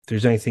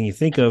there's anything you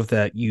think of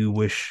that you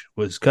wish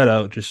was cut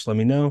out, just let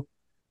me know.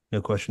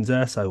 No questions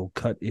asked. I will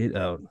cut it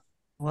out.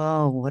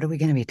 Whoa, what are we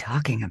going to be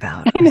talking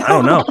about? I I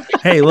don't know. know.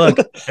 Hey, look,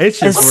 it's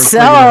just worth So,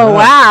 thinking about.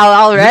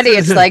 wow, already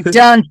it's like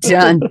dun,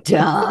 dun,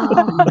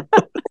 dun.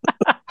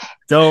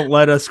 Don't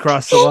let us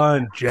cross the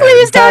line, Jen.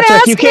 Please don't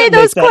Patrick, you ask me can't make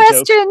those that joke.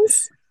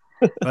 questions.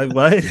 Like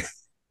what?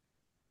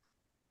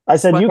 I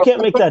said What? you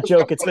can't make that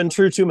joke. It's been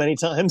true too many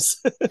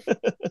times.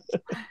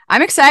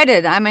 I'm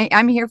excited.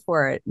 I'm here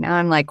for it. Now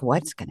I'm like,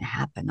 what's going to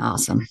happen?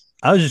 Awesome.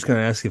 I was just going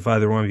to ask if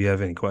either one of you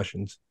have any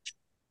questions.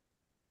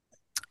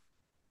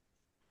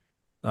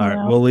 All right,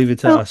 No. we'll leave it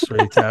to us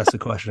to ask the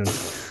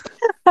questions.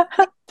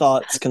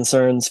 Thoughts,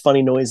 concerns,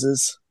 funny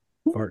noises.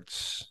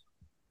 Farts.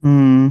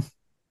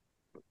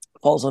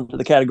 Falls under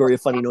the category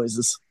of funny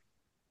noises.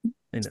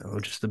 I know,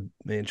 just a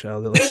man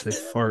child that likes to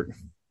fart.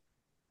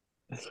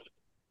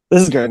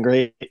 This is going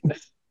great.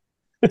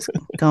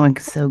 Going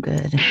so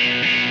good.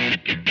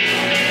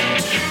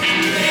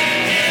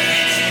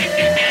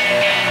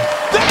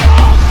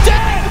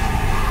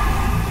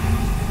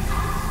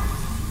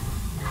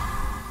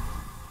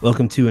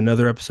 Welcome to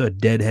another episode of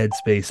Dead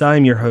Headspace.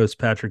 I'm your host,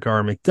 Patrick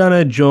R.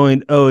 McDonough,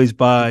 joined always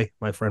by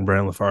my friend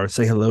Brennan LaFar.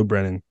 Say hello,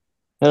 Brennan.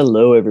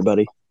 Hello,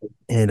 everybody.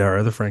 And our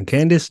other friend,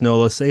 Candace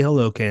Nola. Say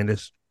hello,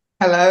 Candace.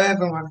 Hello,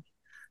 everyone.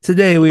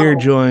 Today we are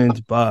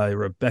joined by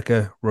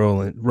Rebecca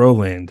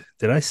Rowland.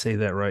 Did I say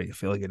that right? I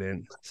feel like I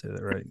didn't say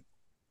that right.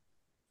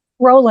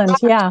 Rowland,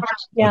 yeah.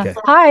 Okay.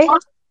 Hi.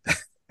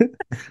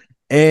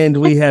 And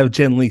we have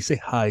Jenn Lee. Say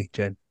hi,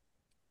 Jen.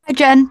 Hi,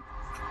 Jen.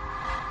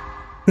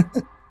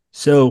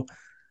 So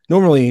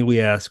normally we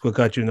ask what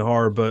got you into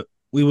horror, but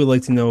we would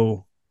like to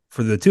know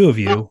for the two of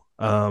you,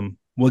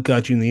 what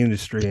got you in the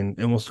industry, and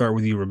we'll start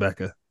with you,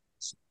 Rebecca.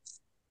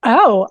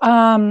 Oh,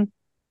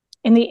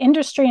 in the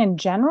industry in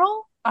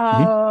general,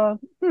 I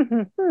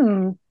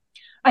mean,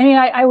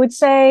 I would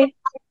say,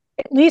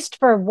 at least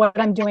for what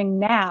I'm doing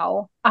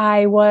now,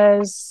 I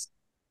was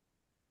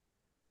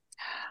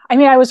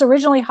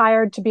originally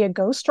hired to be a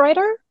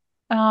ghostwriter,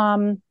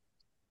 and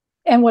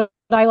what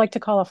I like to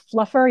call a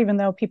fluffer, even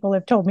though people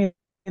have told me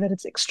that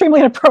it's extremely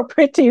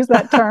inappropriate to use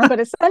that term,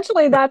 but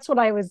essentially that's what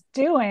I was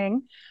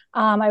doing.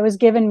 I was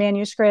given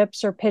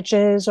manuscripts or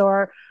pitches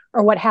or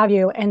what have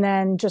you, and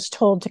then just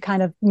told to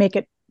kind of make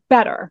it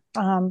better,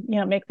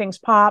 make things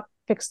pop,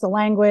 fix the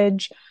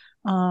language,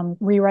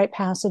 rewrite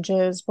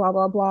passages, blah,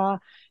 blah, blah.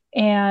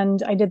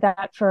 And I did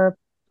that for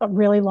a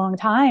really long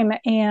time.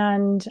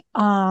 And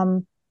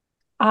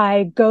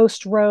I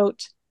ghost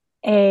wrote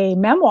a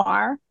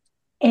memoir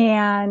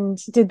and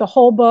did the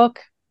whole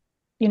book.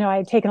 I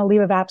had taken a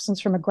leave of absence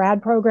from a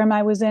grad program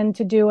I was in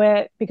to do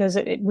it because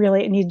it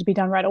needed to be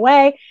done right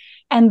away.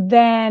 And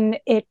then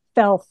it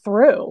fell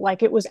through.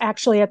 Like, it was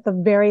actually at the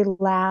very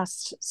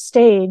last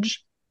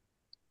stage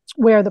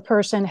where the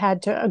person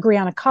had to agree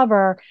on a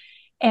cover,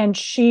 and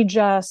she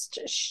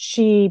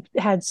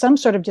had some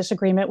sort of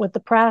disagreement with the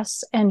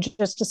press and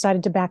just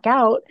decided to back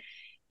out.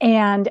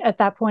 And at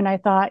that point I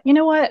thought, you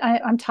know what,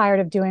 I'm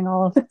tired of doing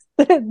all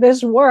of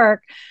this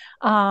work,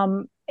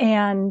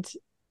 and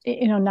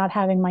not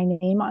having my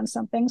name on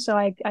something. So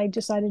I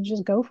decided to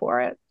just go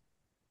for it.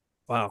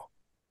 Wow.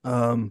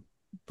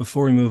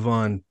 Before we move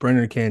on,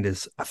 Brennan or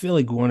Candace, I feel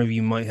like one of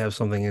you might have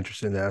something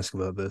interesting to ask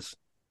about this.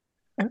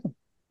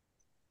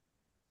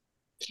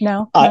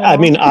 No, I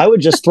mean, I would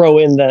just throw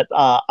in that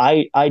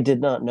I did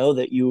not know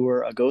that you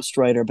were a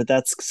ghostwriter, but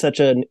that's such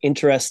an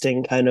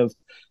interesting kind of,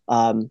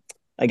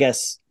 I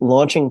guess,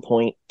 launching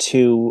point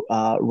to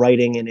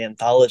writing an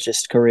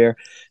anthologist career.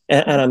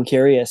 And I'm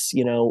curious,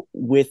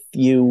 with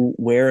you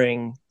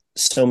wearing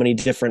so many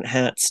different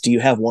hats, do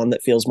you have one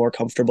that feels more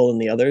comfortable than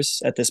the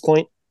others at this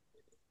point?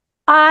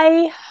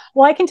 I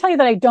can tell you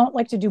that I don't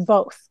like to do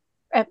both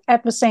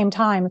at the same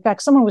time. In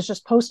fact, someone was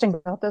just posting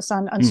about this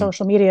on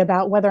social media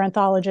about whether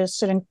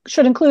anthologists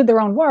should include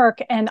their own work.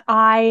 And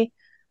I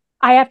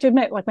have to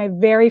admit, like, my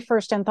very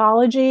first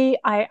anthology,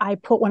 I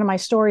put one of my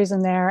stories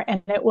in there,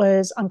 and it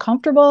was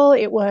uncomfortable.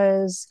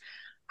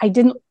 I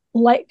didn't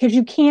like, because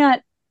you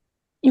can't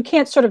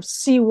sort of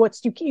see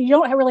you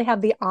don't really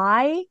have the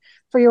eye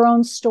for your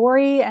own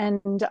story.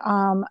 And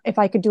if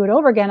I could do it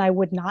over again, I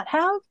would not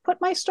have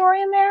put my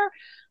story in there.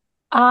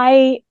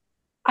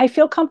 I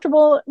feel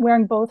comfortable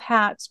wearing both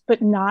hats,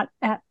 but not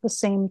at the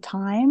same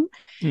time.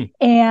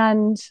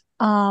 And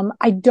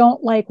I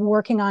don't like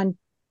working on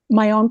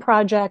my own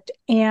project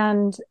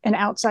and an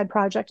outside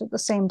project at the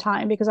same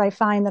time, because I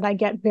find that I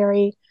get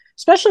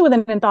especially with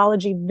an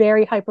anthology,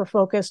 very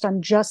hyper-focused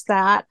on just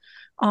that,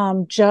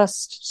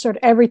 just sort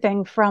of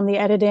everything from the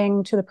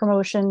editing to the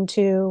promotion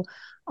to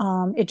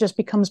it just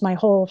becomes my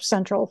whole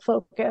central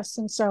focus.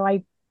 And so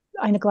I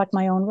neglect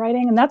my own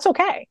writing, and that's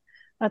okay.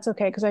 That's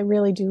okay, because I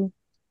really do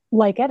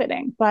like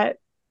editing. But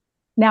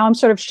now I'm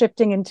sort of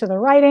shifting into the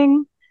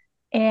writing,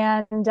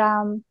 and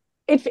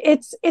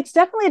it's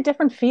definitely a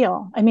different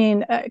feel. I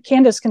mean,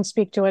 Candace can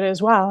speak to it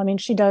as well. I mean,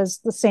 she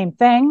does the same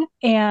thing.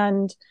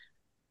 And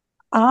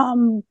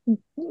do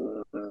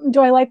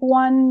I like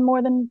one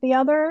more than the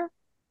other?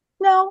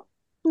 No.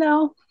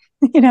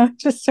 It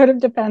just sort of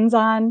depends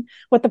on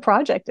what the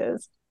project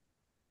is.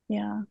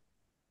 Yeah.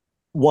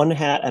 One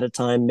hat at a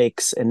time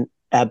makes an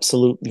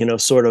absolute,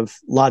 sort of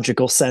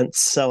logical sense.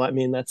 So I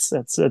mean, that's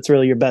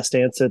really your best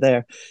answer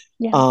there.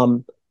 Yeah.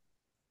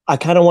 I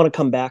kind of want to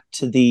come back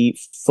to the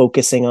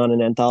focusing on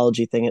an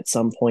anthology thing at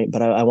some point,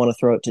 but I want to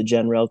throw it to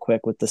Jenn real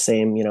quick with the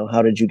same,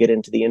 how did you get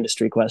into the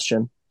industry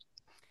question?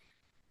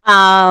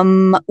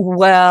 Well,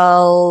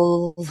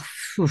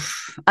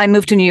 I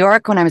moved to New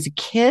York when I was a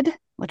kid,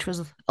 which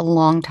was a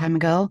long time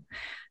ago.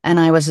 And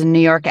I was a New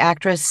York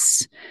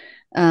actress,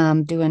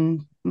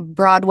 doing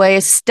Broadway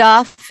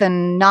stuff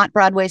and not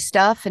Broadway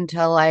stuff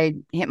until I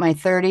hit my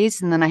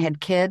 30s. And then I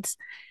had kids.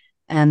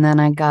 And then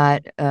I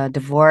got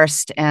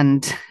divorced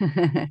and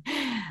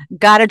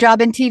got a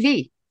job in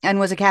TV and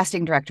was a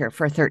casting director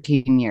for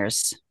 13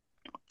 years.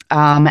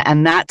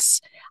 And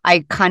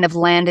I kind of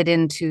landed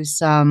into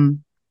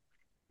some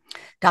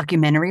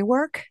documentary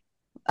work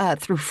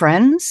through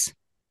friends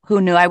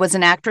who knew I was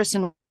an actress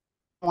and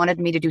wanted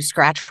me to do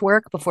scratch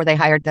work before they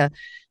hired the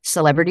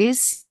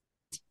celebrities.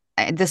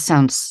 This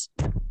sounds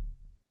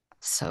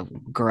so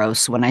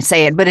gross when I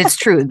say it, but it's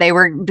true. They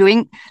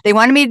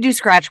wanted me to do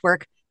scratch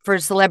work for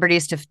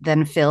celebrities to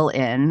then fill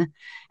in,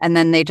 and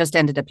then they just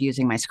ended up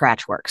using my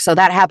scratch work. So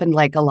that happened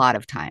like a lot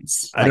of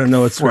times. I don't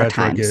know what scratch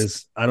work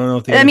is. I don't know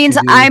if that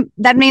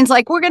means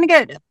like we're gonna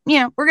get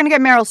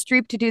Meryl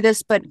Streep to do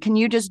this, but can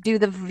you just do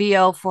the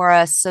VO for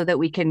us so that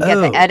we can get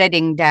the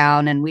editing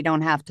down and we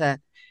don't have to,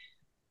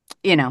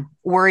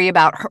 worry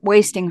about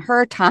wasting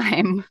her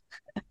time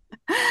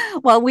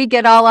while we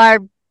get all our.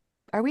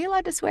 Are we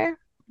allowed to swear?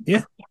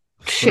 Yeah.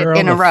 Shit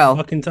in a row.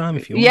 Fucking time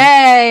if you want.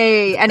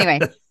 Yay!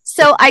 Anyway.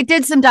 So I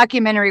did some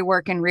documentary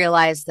work and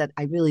realized that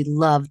I really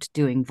loved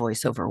doing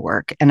voiceover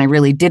work, and I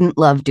really didn't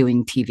love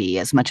doing TV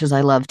as much as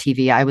I love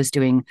TV. I was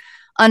doing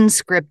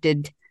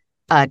unscripted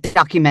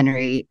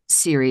documentary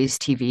series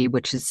TV,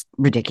 which is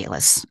a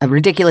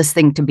ridiculous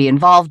thing to be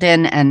involved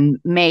in and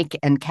make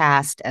and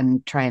cast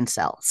and try and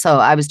sell. So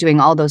I was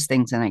doing all those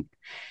things, and I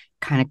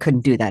kind of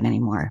couldn't do that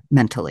anymore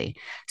mentally.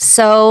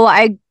 So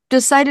I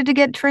decided to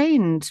get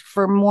trained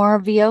for more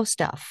VO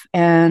stuff,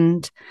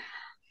 and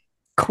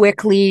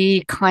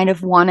quickly kind of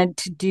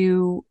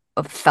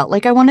felt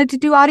like I wanted to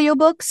do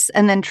audiobooks,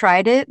 and then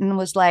tried it and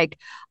was like,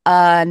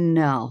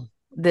 no,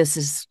 this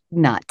is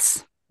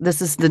nuts. This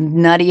is the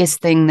nuttiest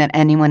thing that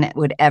anyone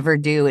would ever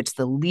do. It's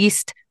the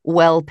least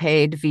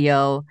well-paid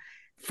VO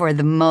for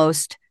the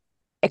most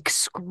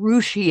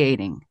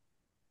excruciating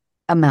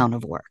amount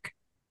of work.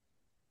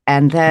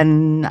 And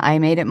then I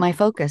made it my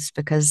focus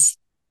because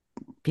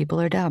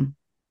people are dumb.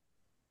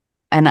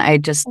 And I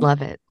just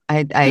love it.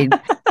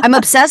 I'm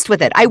obsessed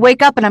with it. I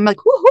wake up and I'm like,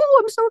 woohoo,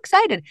 I'm so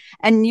excited.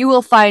 And you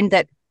will find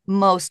that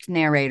most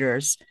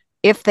narrators,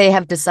 if they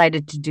have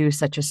decided to do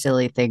such a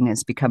silly thing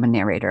as become a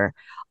narrator,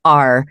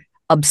 are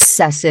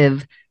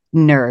obsessive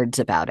nerds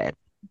about it.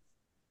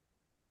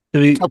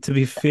 To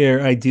be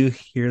fair, I do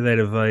hear that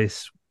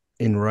advice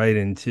in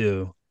writing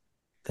too.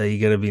 That you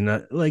gotta be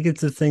not like,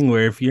 it's a thing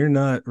where if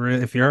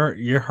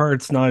your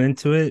heart's not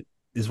into it,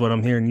 is what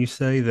I'm hearing you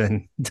say,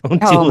 then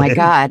don't do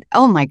it.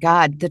 Oh my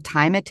God. The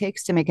time it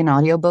takes to make an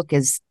audiobook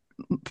is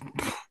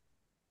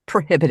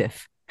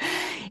prohibitive.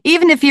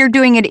 Even if you're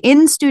doing it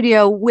in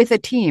studio with a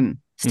team,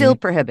 still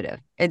prohibitive.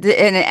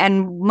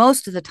 And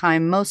most of the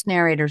time, most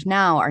narrators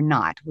now are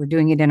not. We're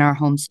doing it in our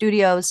home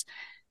studios.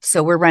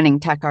 So we're running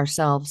tech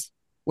ourselves.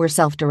 We're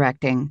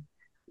self-directing.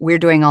 We're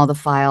doing all the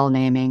file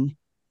naming.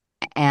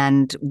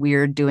 And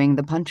we're doing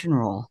the punch and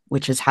roll,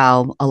 which is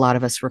how a lot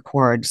of us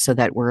record, so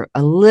that we're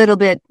a little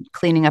bit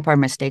cleaning up our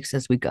mistakes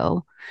as we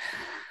go.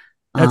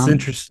 That's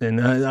interesting.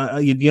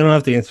 You don't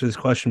have to answer this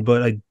question,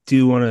 but I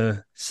do want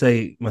to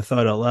say my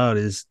thought out loud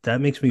is that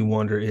makes me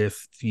wonder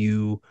if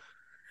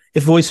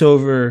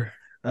voiceover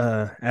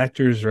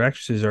actors or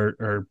actresses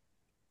are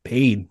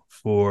paid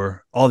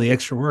for all the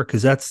extra work,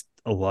 because that's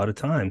a lot of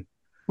time.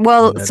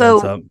 Well,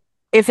 so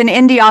if an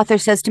indie author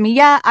says to me,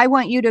 yeah, I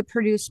want you to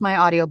produce my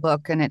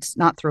audiobook, and it's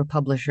not through a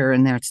publisher,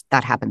 and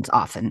that happens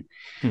often.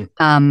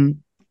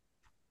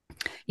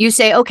 You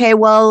say, okay,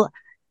 well,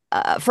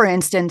 for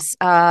instance,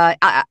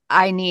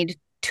 I need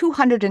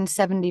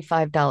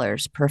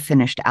 $275 per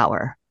finished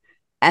hour.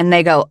 And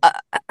they go,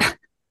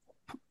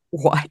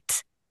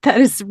 what?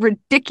 That is a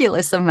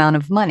ridiculous amount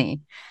of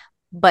money.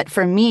 But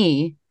for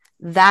me,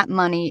 that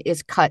money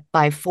is cut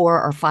by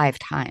 4 or 5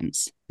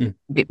 times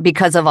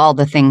because of all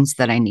the things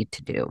that I need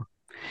to do.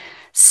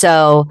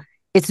 So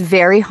it's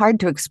very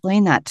hard to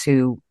explain that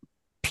to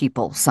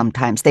people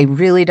sometimes. They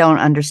really don't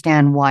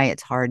understand why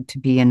it's hard to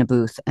be in a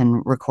booth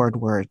and record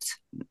words.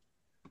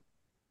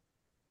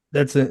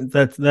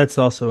 That's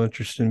also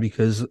interesting,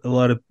 because a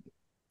lot of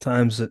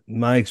times that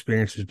my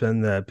experience has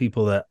been that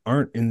people that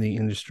aren't in the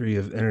industry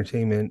of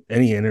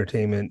any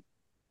entertainment,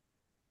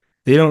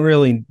 they don't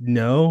really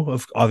know.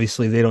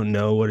 Obviously, they don't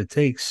know what it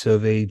takes, so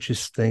they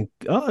just think,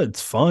 oh,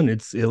 it's fun.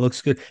 It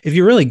looks good. If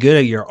you're really good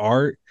at your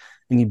art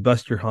and you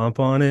bust your hump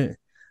on it,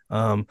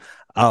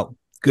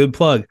 good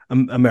plug.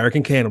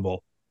 American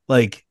Cannibal.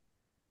 Like,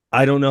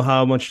 I don't know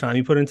how much time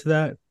you put into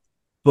that,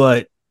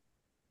 but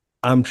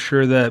I'm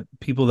sure that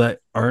people that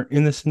aren't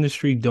in this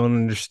industry don't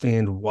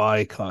understand why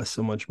it costs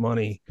so much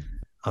money.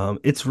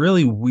 It's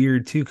really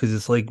weird too, because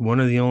it's like one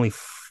of the only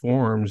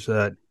forms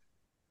that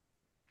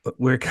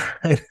we're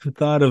kind of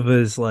thought of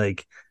as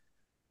like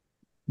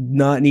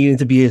not needing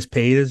to be as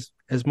paid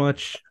as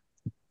much,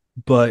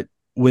 but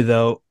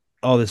without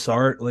all this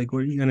art, like what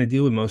are you gonna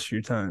do with most of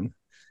your time?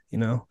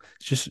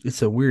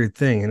 It's a weird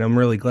thing, and I'm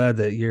really glad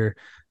that you're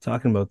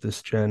talking about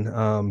this, Jenn.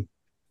 Is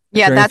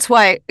Yeah, there that's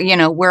why,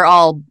 we're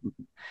all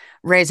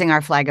raising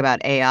our flag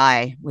about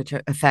AI, which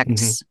anything?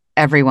 affects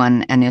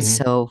everyone and is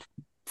Mhm. so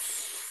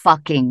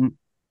fucking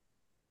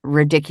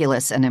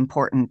ridiculous and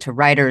important to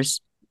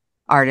writers,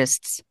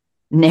 artists,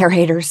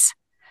 narrators.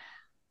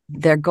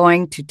 They're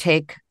going to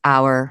take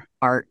our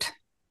art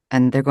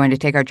and they're going to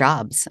take our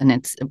jobs.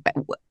 And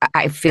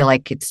I feel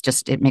like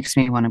it makes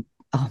me want to,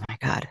 oh my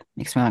God, it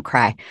makes me want to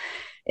cry.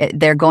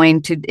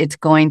 It's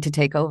going to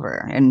take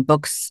over, and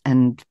books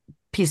and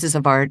pieces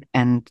of art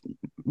and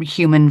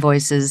human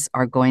voices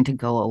are going to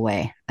go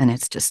away. And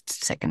it's just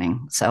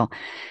sickening. So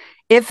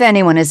if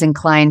anyone is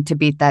inclined to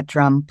beat that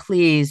drum,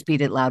 please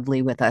beat it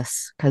loudly with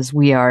us, because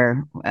we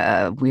are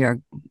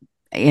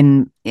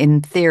in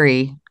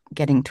theory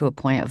getting to a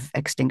point of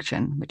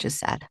extinction, which is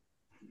sad.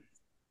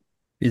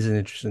 Is an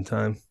interesting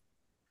time.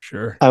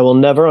 Sure. I will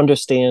never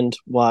understand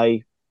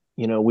why,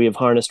 we have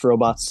harnessed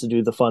robots to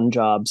do the fun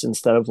jobs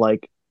instead of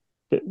like,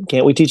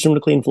 can't we teach them to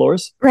clean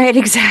floors? Right,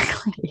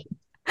 exactly.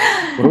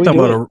 What are we Talking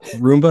about doing? a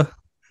Roomba.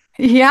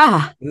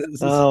 Yeah.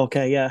 Oh,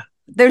 okay, yeah.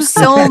 There's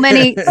so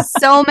many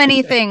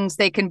things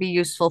they can be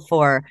useful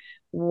for.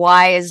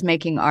 Why is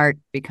making art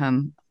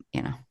become,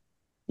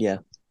 Yeah.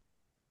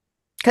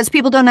 because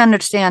people don't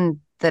understand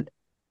that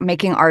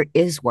making art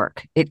is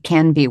work. It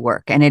can be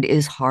work and it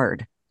is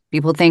hard.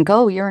 People think,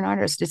 oh, you're an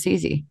artist, it's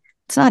easy.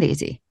 It's not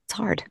easy. It's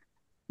hard.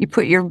 You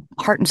put your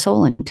heart and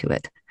soul into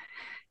it,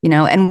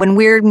 and when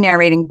we're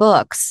narrating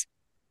books,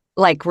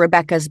 like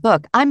Rebecca's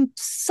book, I'm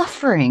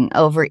suffering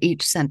over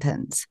each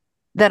sentence,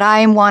 that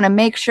I want to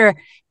make sure,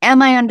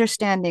 am I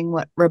understanding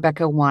what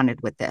Rebecca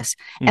wanted with this?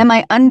 Hmm. Am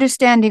I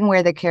understanding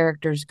where the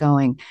character's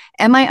going?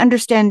 Am I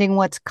understanding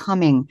what's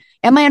coming?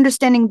 Am I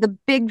understanding the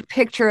big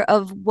picture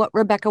of what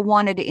Rebecca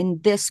wanted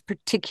in this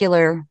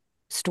particular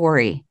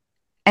story?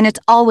 And it's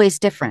always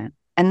different.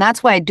 And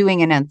that's why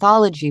doing an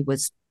anthology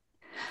was,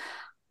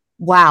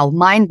 wow,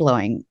 mind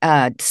blowing.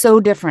 So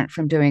different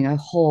from doing a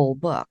whole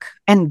book,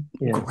 and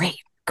Yeah.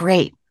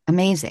 great,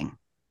 amazing.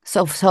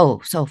 So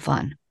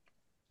fun.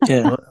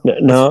 Yeah.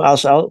 Let's No,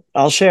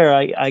 I'll share.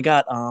 I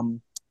got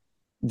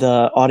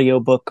the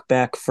audiobook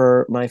back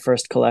for my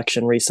first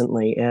collection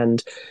recently,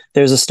 and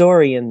there's a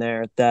story in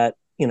there that,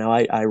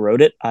 I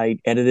wrote it, I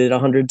edited it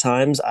 100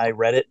 times, I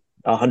read it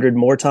 100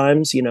 more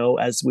times,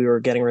 as we were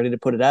getting ready to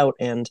put it out.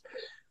 And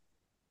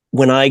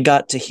when I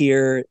got to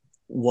hear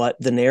what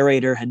the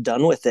narrator had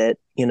done with it,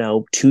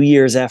 2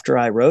 years after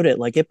I wrote it,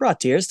 like, it brought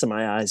tears to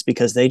my eyes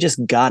because they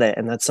just got it.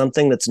 And that's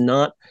something that's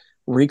not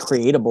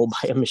recreatable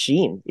by a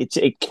machine.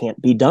 It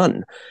can't be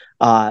done.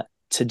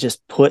 To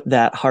just put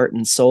that heart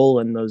and soul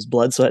and those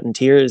blood, sweat, and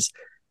tears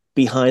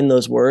behind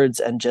those words,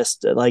 and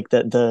just like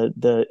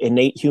the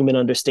innate human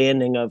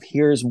understanding of,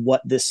 here's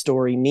what this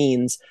story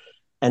means,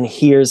 and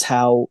here's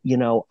how,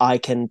 I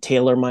can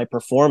tailor my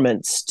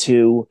performance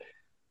to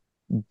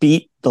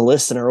beat the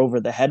listener over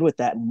the head with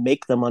that and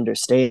make them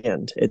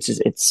understand.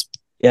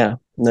 Yeah,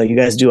 no, you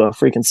guys do a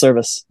freaking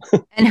service.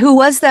 And who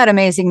was that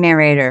amazing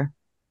narrator?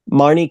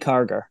 Marnie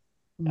Karger.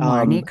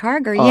 Marnie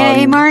Karger.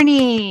 Yay, On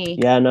Marnie.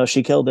 Yeah, no,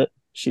 she killed it.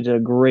 She did a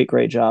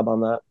great job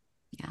on that.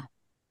 Yeah.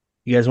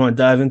 You guys want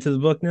to dive into the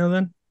book now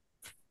then?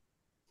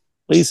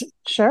 Please.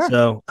 Sure.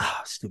 So,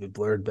 stupid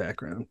blurred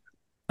background.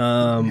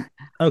 Okay,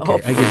 Oh.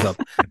 I give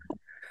up.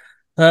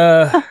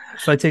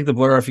 If I take the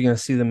blur off, you're gonna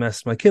see the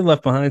mess my kid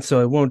left behind,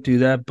 so I won't do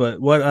that. But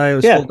what I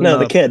was Yeah, holding no,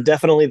 the up, kid,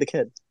 definitely the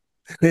kid.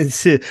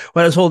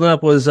 what I was holding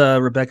up was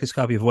Rebecca's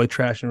copy of White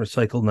Trash and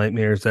Recycled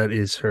Nightmares. That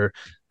is her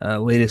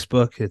latest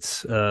book.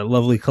 It's a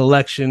lovely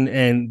collection,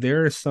 and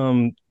there are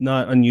some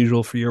not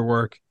unusual for your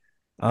work,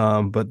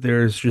 but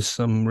there's just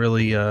some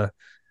really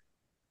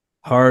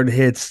hard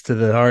hits to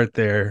the heart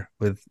there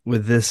with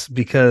this,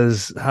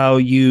 because how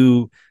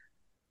you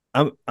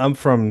I'm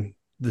from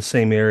the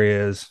same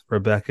area as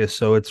Rebecca,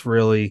 so it's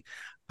really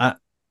I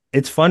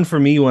it's fun for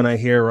me when I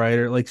hear a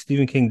writer like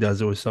Stephen King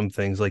does it with some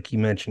things, like he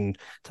mentioned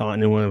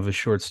Taunton in one of his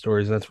short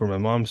stories, and that's where my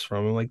mom's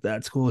from. I'm like,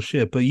 that's cool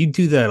shit. But you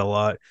do that a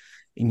lot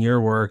in your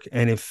work,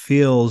 and it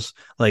feels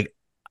like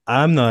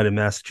I'm not in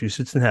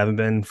Massachusetts and haven't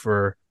been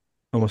for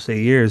almost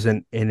 8 years,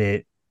 and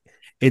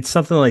it's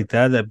something like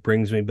that that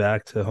brings me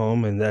back to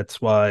home. And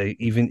that's why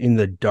even in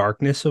the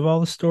darkness of all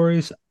the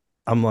stories,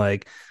 I'm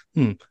like,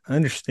 I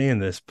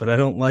understand this, but I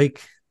don't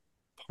like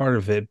part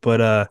of it.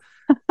 But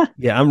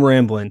yeah, I'm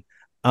rambling.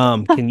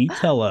 Can you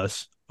tell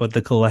us what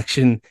the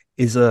collection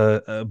is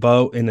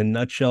about in a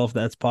nutshell, if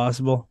that's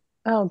possible?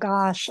 Oh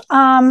gosh.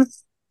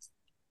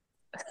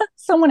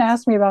 Someone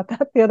asked me about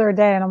that the other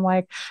day, and I'm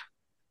like,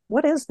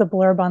 what is the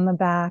blurb on the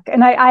back?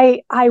 And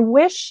I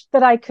wish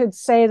that I could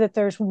say that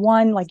there's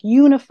one like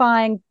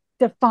unifying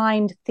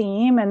defined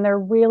theme, and there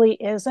really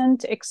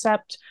isn't,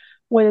 except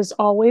what is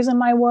always in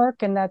my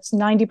work, and that's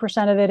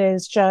 90% of it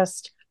is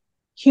just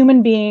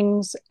human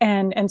beings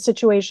and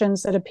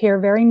situations that appear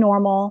very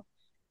normal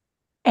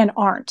and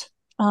aren't.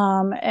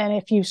 And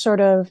if you sort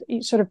of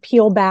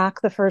peel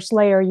back the first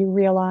layer, you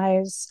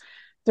realize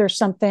there's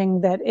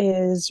something that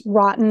is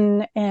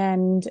rotten,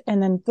 and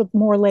then the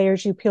more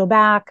layers you peel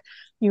back,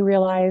 you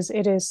realize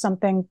it is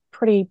something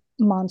pretty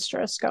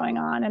monstrous going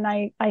on. And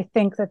I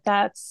think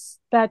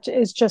that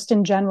is just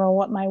in general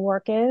what my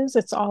work is.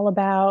 It's all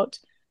about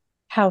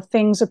how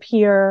things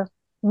appear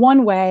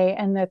one way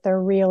and that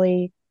they're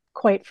really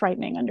quite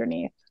frightening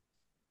underneath.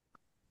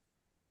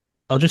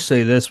 I'll just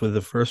say this with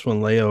the first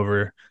one,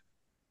 Layover,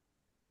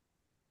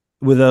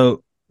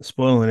 without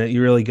spoiling it,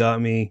 you really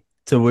got me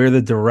to where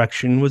the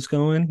direction was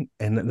going,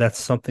 and that's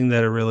something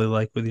that I really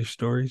like with your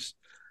stories.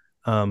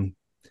 Brennan,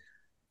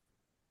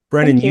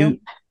 you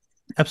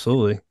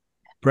absolutely.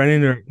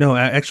 Brennan, or no,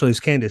 actually, it's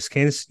Candace.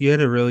 Candace, you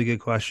had a really good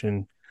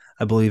question.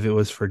 I believe it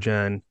was for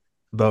Jenn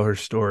about her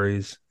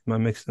stories. Am I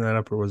mixing that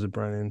up, or was it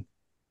Brennan?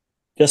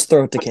 Just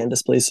throw it to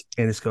Candace, please.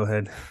 Candace, go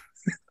ahead.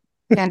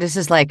 Candace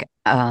is like,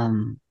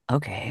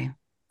 okay.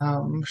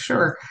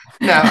 Sure.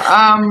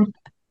 No,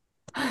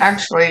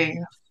 actually,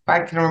 if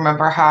I can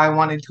remember how I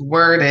wanted to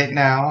word it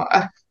now.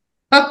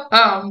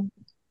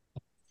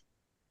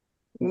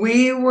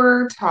 We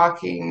were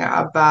talking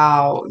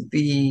about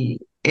the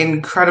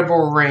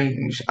incredible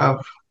range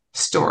of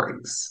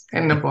stories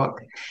in the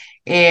book.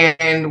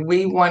 And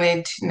we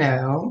wanted to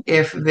know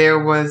if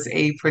there was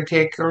a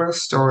particular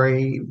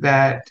story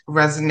that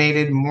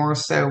resonated more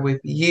so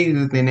with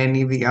you than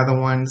any of the other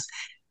ones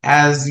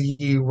as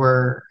you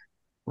were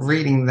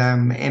reading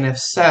them. And if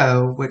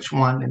so, which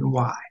one and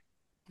why?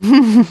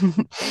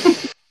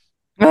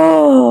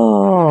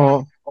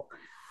 Oh,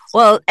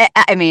 well,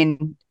 I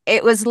mean,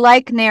 it was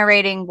like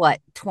narrating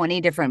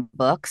 20 different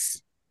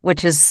books,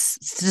 which is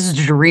just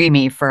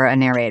dreamy for a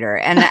narrator.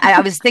 And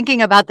I was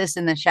thinking about this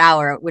in the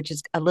shower, which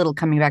is a little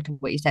coming back to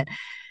what you said,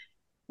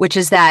 which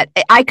is that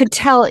I could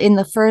tell in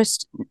the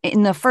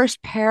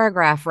first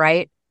paragraph,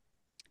 right?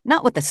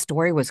 Not what the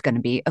story was going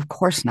to be, of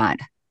course not.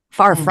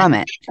 Far from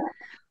it.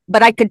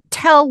 But I could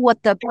tell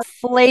what the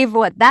flavor,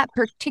 what that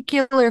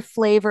particular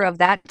flavor of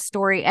that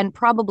story and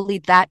probably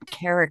that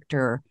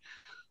character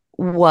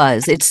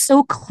was. It's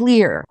so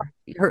clear.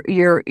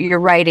 Your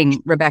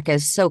writing, Rebecca,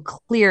 is so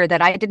clear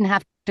that I didn't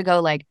have to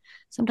go like,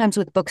 sometimes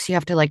with books you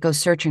have to like go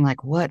searching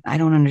like, what? I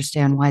don't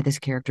understand why this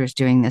character is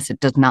doing this. It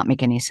does not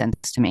make any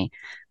sense to me.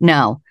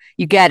 No,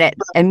 you get it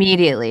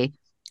immediately.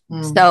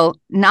 So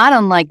not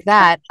unlike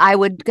that, I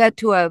would get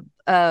to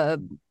a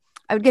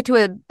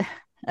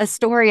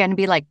story and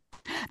be like,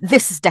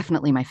 this is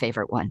definitely my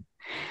favorite one.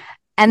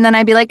 And then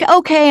I'd be like,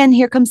 okay, and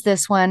here comes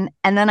this one.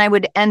 And then I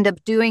would end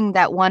up doing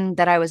that one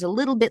that I was a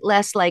little bit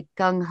less like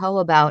gung-ho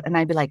about. And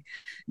I'd be like,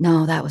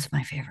 no, that was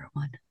my favorite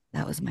one.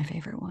 That was my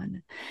favorite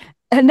one.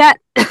 And that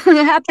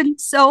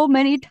happened so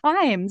many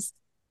times.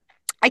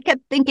 I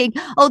kept thinking,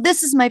 oh,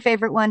 this is my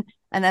favorite one.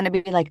 And then I'd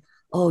be like,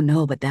 oh,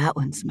 no, but that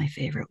one's my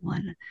favorite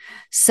one.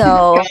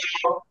 So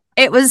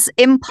it was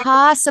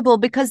impossible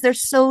because they're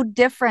so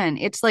different.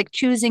 It's like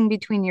choosing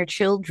between your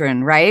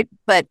children, right?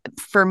 But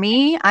for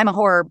me, I'm a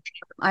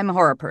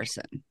horror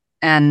person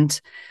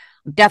and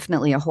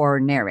definitely a horror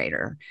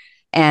narrator.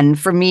 And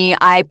for me,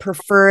 I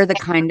prefer the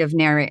kind of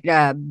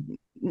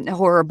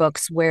horror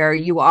books where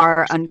you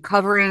are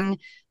uncovering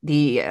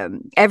the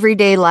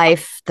everyday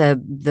life,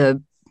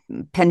 the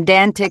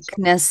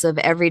pedanticness of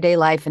everyday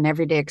life and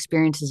everyday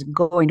experiences,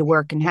 going to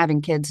work and having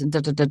kids and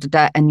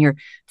and you're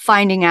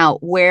finding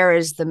out where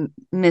is the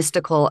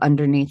mystical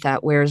underneath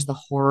that, where's the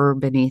horror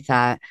beneath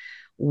that,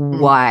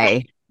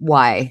 why,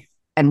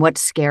 and what's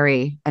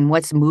scary and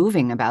what's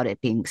moving about it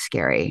being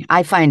scary.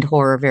 I find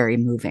horror very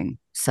moving.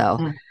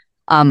 So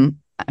I'm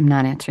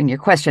not answering your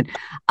question.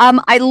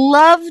 I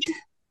love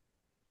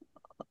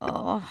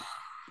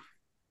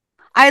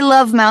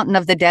Mountain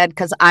of the Dead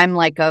because I'm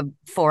like a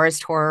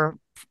forest horror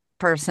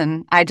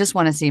person. I just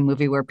want to see a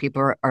movie where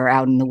people are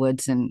out in the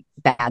woods and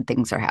bad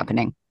things are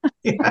happening.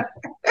 Yeah.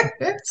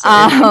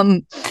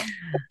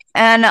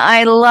 And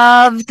I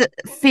loved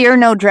Fear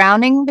No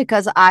Drowning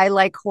because I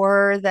like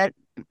horror that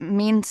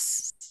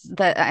means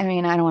that, I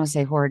mean, I don't want to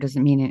say horror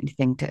doesn't mean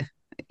anything to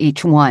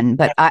each one,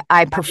 but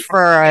I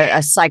prefer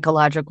a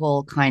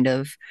psychological kind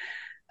of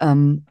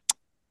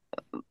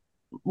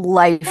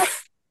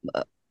life.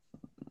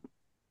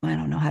 I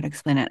don't know how to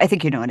explain it. I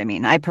think you know what I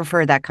mean. I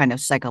prefer that kind of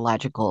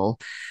psychological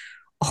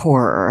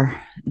horror.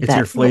 It's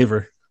your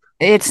flavor.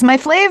 It's my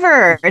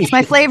flavor. It's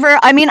my flavor.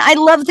 I mean, I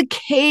love the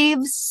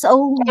caves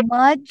so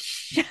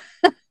much.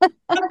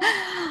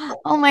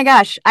 Oh my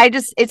gosh.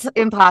 It's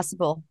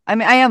impossible. I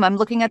mean, I'm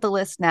looking at the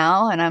list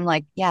now and I'm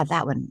like, yeah,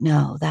 that one.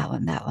 No, that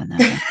one.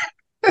 I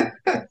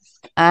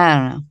don't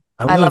know.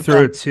 I went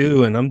through it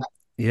too. And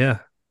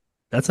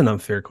that's an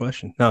unfair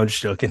question. No, I'm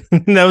just joking.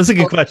 That was a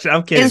good question.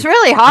 I'm kidding. It's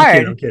really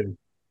hard. I'm kidding.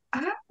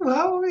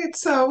 Well,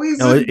 it's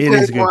always it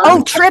is a good one.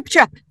 Oh, Trip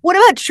Trap. What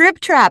about Trip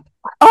Trap?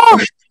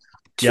 Oh,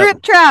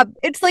 Trip Trap.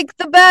 It's like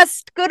the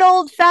best, good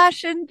old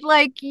fashioned,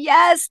 like,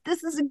 yes,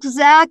 this is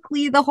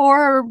exactly the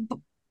horror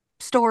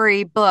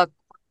story book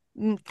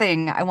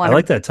thing I I want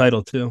like to. that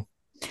title too.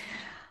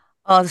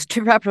 Oh, this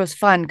Trip Trap was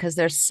fun because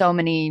there's so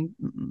many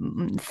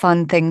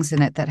fun things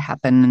in it that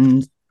happen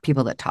and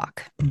people that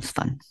talk. It was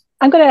fun.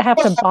 I'm going to have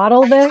to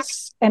bottle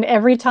this. And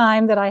every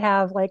time that I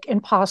have like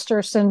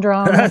imposter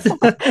syndrome, I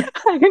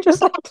can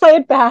just like play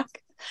it back.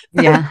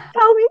 Yeah.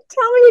 Tell me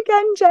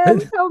again,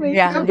 Jen. Tell me.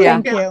 Yeah. So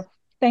Yeah. thank you.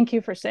 Thank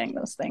you for saying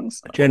those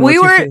things. Jen, We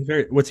were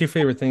what's your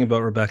favorite thing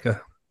about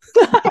Rebecca?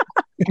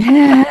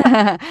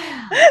 my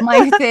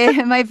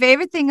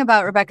favorite thing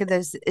about Rebecca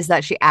is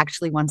that she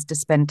actually wants to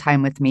spend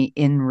time with me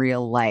in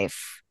real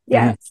life.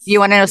 Yes. You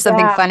want to know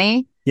something Yeah.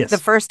 funny? Yes. The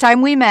first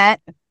time we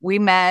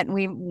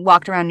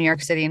walked around New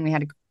York City and we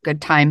had a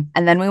good time.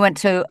 And then we went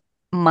to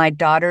my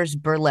daughter's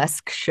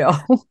burlesque show.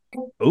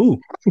 Ooh,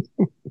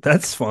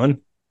 that's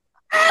fun.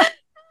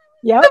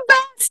 Yep. The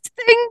best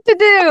thing to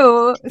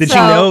do. Did she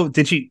know?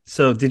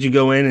 Did you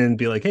go in and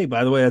be like, hey,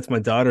 by the way, that's my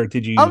daughter?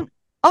 Did you? Oh,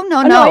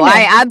 no.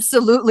 I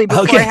absolutely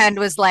beforehand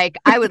was like,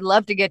 I would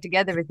love to get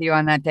together with you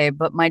on that day.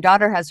 But my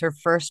daughter has her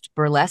first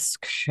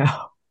burlesque show.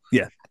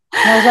 Yeah.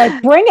 I was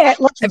like, bring it.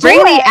 Bring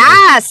the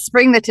ass.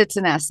 Bring the tits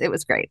and ass. It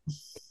was great.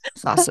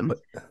 It's awesome.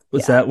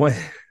 Was that one?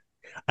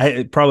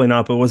 I probably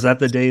not, but was that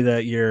the day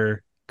that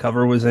your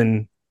cover was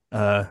in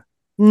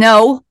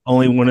no,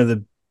 only one of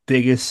the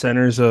biggest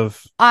centers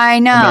of I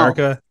know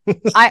America?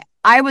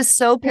 I was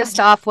so pissed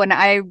off when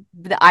I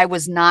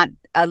was not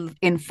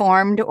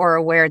informed or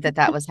aware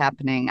that was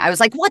happening. I was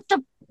like,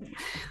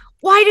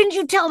 why didn't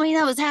you tell me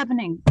that was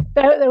happening?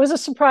 That was a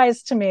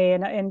surprise to me,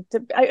 and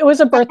it was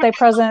a birthday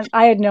present.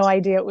 I had no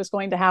idea it was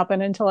going to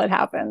happen until it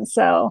happened.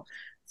 So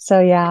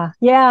yeah,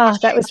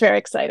 that was very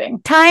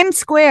exciting. Times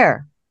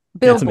Square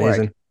billboard. That's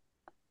amazing.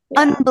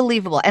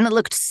 Unbelievable. And it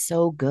looked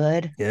so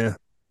good. Yeah.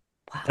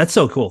 Wow. That's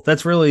so cool.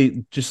 That's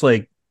really just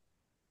like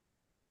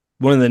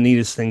one of the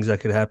neatest things that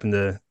could happen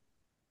to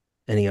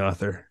any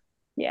author.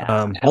 Yeah.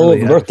 Hell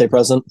of a birthday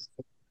present.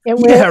 It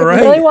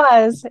really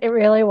was. It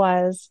really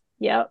was.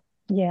 Yep.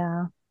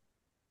 Yeah.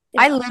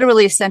 I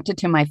literally sent it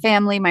to my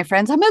family, my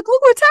friends. I'm like,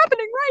 look what's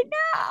happening right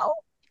now.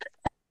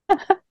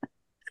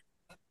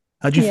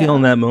 How'd you feel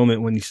in that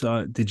moment when you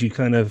saw it? Did you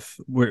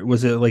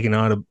was it like an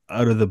out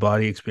of the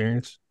body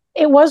experience?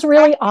 It was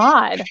really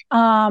odd.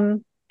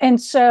 And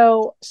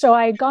so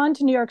I had gone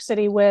to New York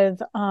City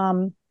with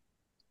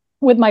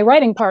my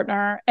writing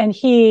partner, and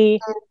we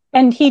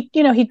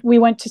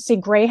went to see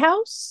Grey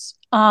House.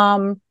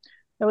 That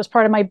was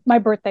part of my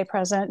birthday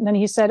present. And then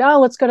he said,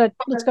 oh, let's go to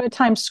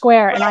Times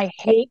Square. And I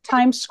hate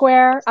Times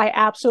Square. I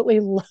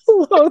absolutely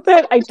loathe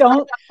it.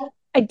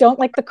 I don't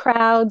like the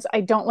crowds.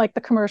 I don't like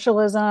the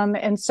commercialism.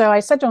 And so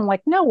I said to him,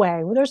 like, no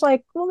way. There's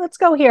like, well, let's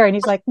go here. And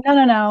he's like,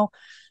 no.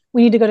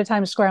 We need to go to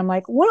Times Square. I'm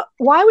like, what?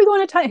 Why are we going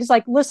to Times? He's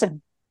like,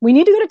 listen, we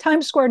need to go to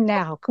Times Square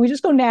now. Can we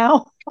just go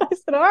now? I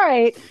said, all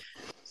right.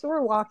 So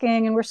we're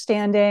walking and we're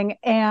standing,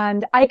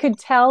 and I could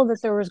tell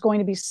that there was going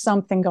to be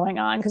something going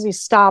on because he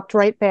stopped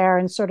right there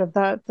in sort of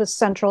the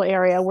central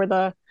area where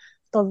the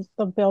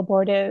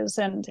billboard is,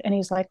 and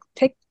he's like,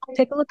 take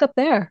a look up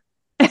there.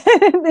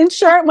 And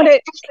sure, when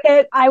it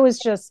hit, I was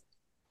just,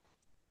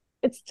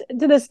 it's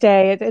to this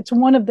day, it's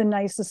one of the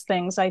nicest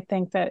things I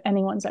think that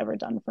anyone's ever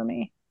done for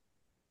me.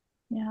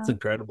 Yeah, it's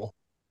incredible.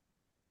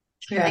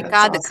 Yeah, thank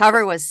God, awesome. The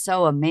cover was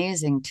so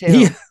amazing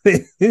too.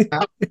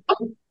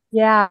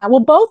 Yeah,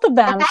 well, both of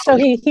them. So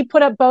he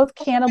put up both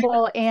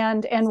Cannibal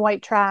and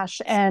White Trash,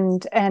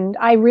 and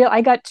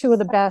I got two of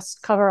the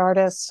best cover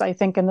artists I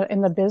think in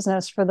the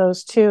business for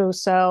those two.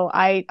 So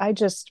I've hit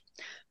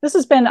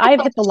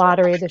the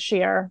lottery this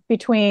year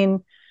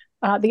between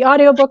the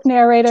audiobook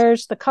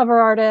narrators, the cover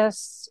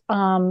artists,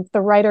 the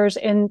writers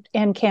in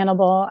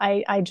Cannibal.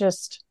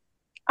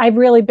 I've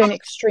really been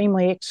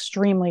extremely,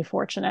 extremely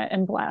fortunate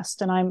and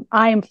blessed, and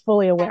I am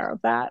fully aware of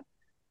that.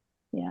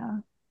 Yeah,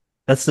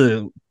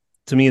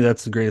 to me,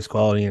 that's the greatest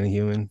quality in a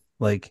human.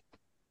 Like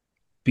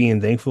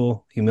being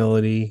thankful,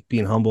 humility,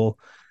 being humble.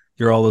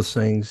 You're all those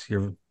things.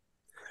 You're a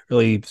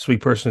really sweet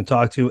person to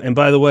talk to. And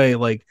by the way,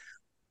 like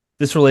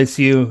this relates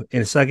to you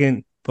in a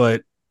second,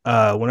 but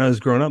when I was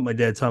growing up, my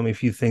dad taught me a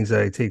few things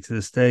that I take to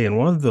this day. And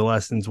one of the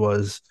lessons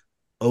was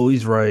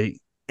always write.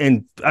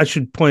 And I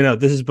should point out,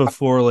 this is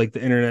before like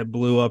the internet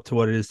blew up to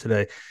what it is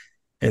today,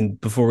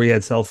 and before we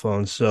had cell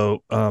phones.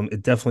 So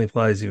it definitely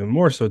applies even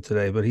more so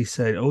today. But he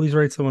said, always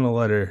write someone a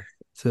letter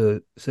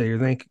to say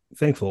you're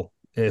thankful,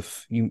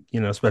 if you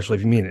especially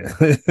if you mean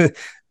it.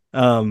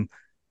 And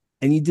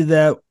you did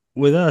that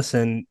with us,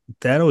 and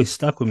that always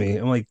stuck with me.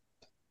 I'm like,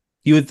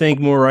 you would think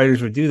more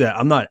writers would do that.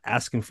 I'm not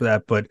asking for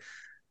that, but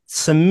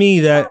to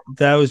me, that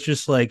was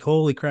just like,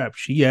 holy crap,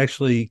 she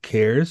actually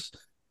cares.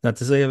 Not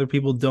to say other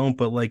people don't,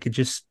 but like, it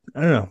just,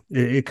 I don't know,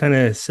 it kind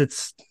of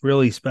sits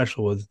really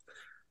special with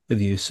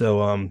you.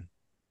 So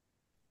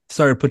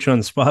sorry to put you on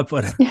the spot,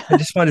 but I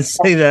just want to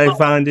say that I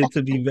found it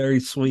to be very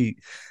sweet.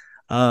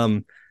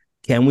 Can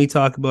we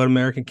talk about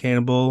American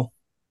Cannibal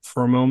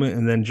for a moment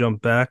and then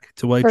jump back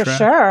to White Trash? For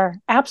sure.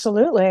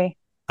 Absolutely.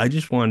 I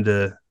just wanted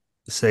to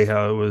say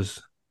how it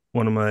was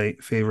one of my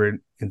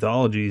favorite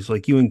anthologies.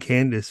 Like you and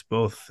Candace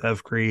both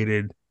have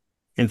created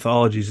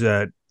anthologies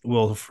that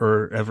will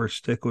forever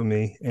stick with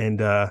me. And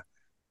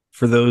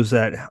for those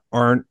that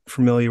aren't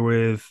familiar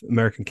with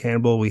American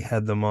Cannibal, we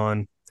had them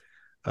on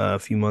a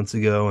few months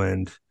ago,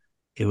 and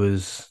it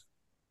was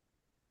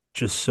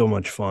just so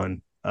much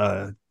fun.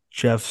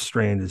 Jeff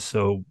Strand is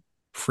so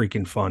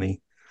freaking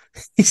funny.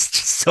 He's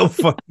just so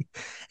funny,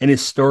 and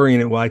his story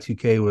in at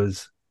Y2K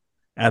was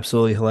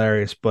absolutely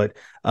hilarious. But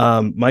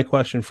my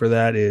question for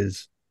that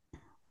is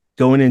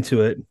going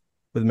into it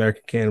with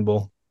American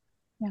Cannibal.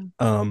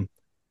 Yeah.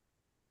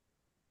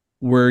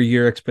 Were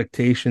your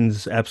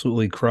expectations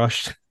absolutely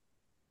crushed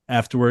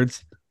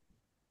afterwards?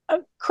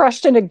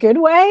 Crushed in a good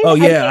way. Oh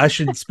yeah, I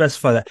should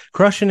specify that.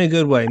 Crushed in a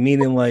good way,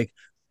 meaning like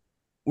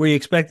were you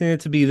expecting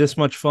it to be this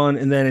much fun,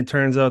 and then it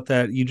turns out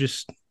that you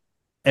just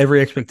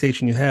every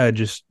expectation you had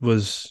just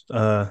was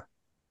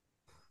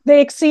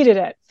they exceeded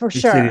it for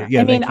exceeded. sure.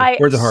 Yeah, I mean, thank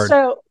you. Words are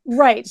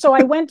hard. So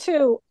I went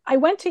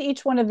to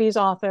each one of these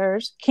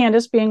authors,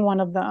 Candace being one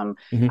of them.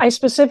 Mm-hmm. I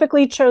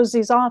specifically chose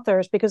these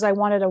authors because I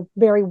wanted a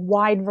very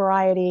wide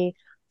variety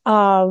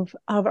of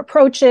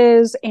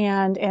approaches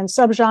and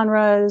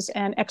subgenres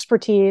and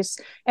expertise.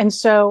 And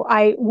so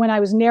when I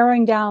was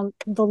narrowing down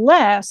the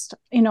list,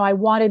 I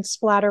wanted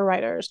splatter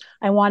writers,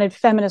 I wanted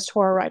feminist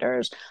horror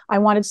writers, I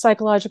wanted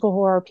psychological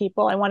horror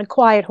people, I wanted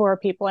quiet horror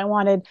people, I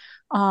wanted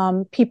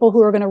people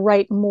who are going to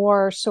write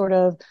more sort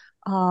of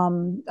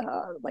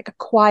like a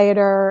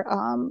quieter,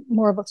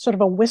 more of a sort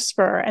of a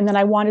whisper. And then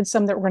I wanted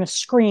some that were going to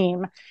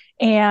scream.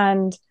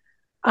 But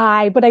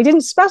I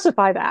didn't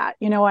specify that,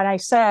 and I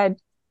said,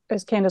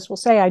 as Candace will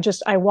say,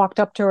 I walked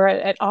up to her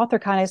at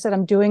AuthorCon. I said,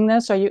 I'm doing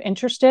this. Are you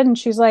interested? And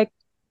she's like,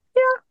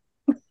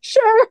 yeah,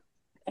 sure.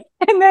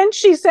 And then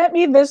she sent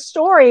me this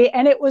story,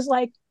 and it was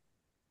like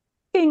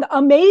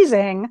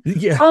amazing,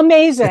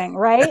 amazing,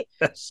 right?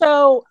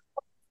 So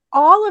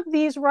all of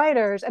these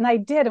writers, and I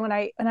did, when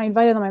I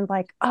invited them, I'm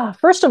like,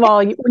 first of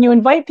all, when you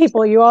invite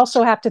people, you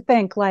also have to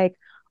think like,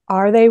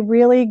 are they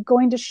really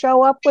going to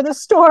show up with a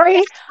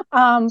story?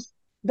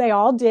 They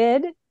all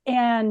did.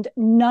 And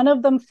none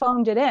of them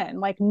phoned it in.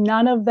 Like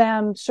none of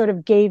them sort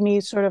of gave me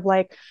sort of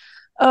like,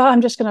 oh, I'm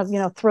just going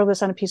to, throw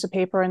this on a piece of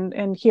paper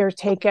and here,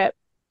 take it.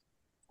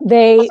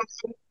 They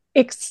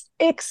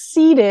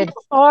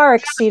far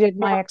exceeded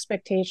my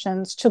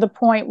expectations, to the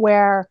point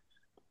where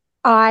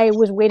I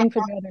was waiting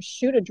for the other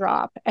shoe to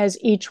drop as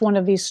each one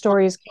of these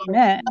stories came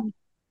in,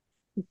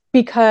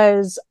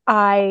 because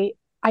I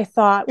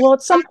thought, well,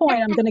 at some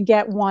point I'm going to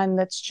get one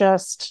that's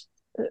just,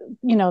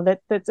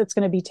 that's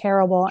going to be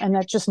terrible, and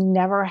that just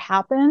never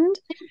happened.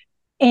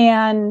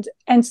 And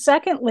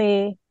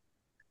secondly,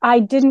 I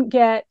didn't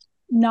get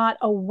not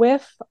a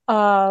whiff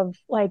of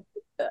like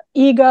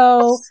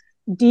ego,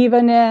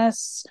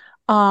 divaness.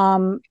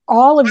 All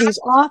of these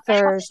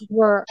authors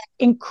were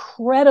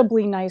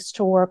incredibly nice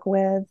to work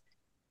with,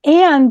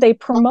 and they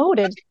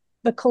promoted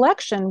the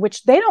collection,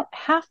 which they don't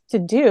have to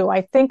do.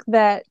 I think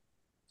that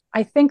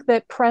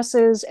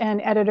presses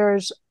and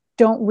editors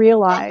don't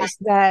realize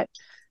that,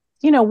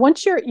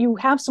 once you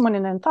have someone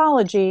in an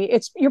anthology,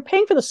 you're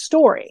paying for the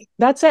story.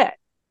 That's it.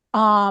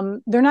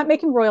 They're not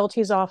making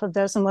royalties off of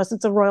this unless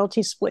it's a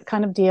royalty split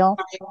kind of deal.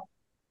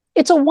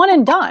 It's a one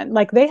and done.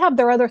 Like they have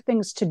their other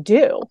things to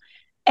do.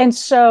 And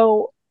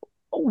so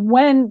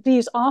when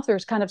these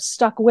authors kind of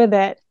stuck with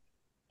it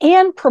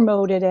and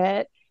promoted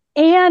it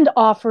and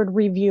offered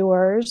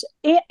reviewers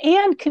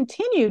and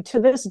continue to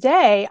this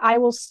day, I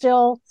will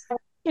still,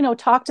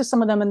 talk to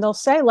some of them, and they'll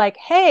say like,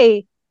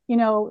 hey,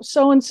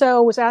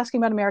 so-and-so was asking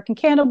about American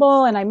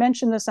Cannibal, and I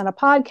mentioned this on a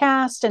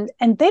podcast,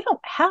 and they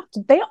don't have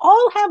to, they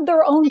all have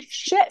their own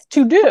shit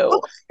to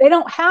do. They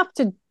don't have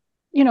to,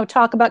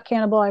 talk about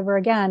Cannibal ever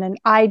again. And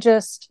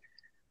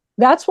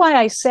that's why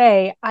I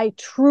say I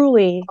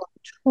truly,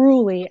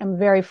 truly am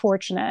very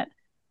fortunate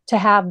to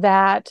have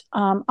that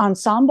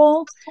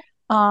ensemble,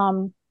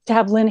 to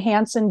have Lynn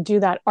Hansen do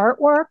that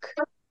artwork,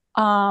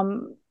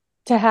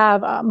 to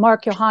have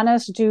Mark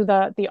Johannes do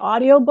the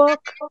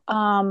audiobook.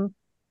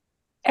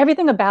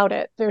 Everything about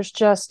it, there's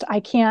just, I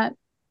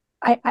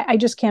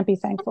just can't be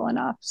thankful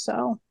enough.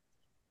 So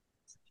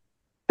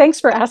thanks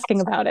for asking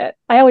about it.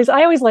 I always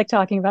like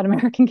talking about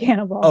American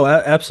Cannibal. Oh,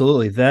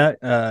 absolutely. That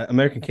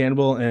American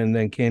Cannibal, and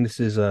then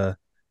Candace's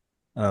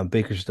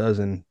Baker's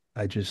Dozen.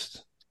 I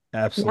just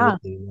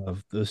absolutely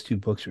love those two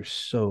books. Are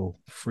so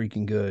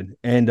freaking good.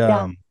 And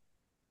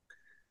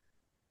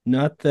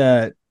not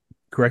that,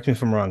 correct me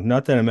if I'm wrong,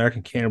 not that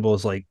American Cannibal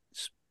is like,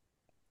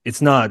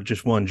 it's not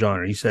just one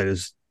genre. You said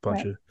it's a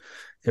bunch of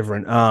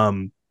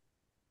different.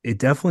 It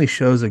definitely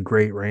shows a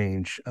great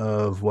range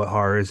of what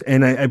horror is.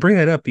 And I bring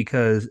that up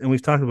because, and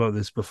we've talked about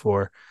this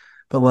before,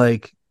 but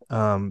like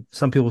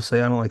some people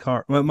say I don't like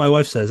horror. My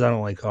wife says I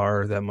don't like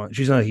horror that much.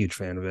 She's not a huge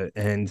fan of it.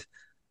 And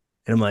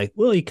I'm like,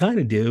 well, you kind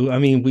of do. I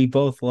mean, we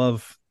both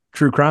love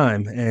true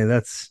crime, and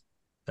that's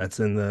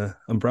in the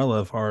umbrella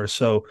of horror.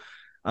 So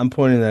I'm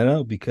pointing that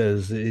out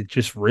because it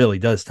just really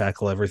does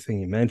tackle everything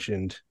you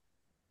mentioned.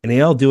 And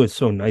they all do it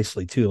so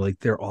nicely too. Like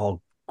they're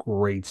all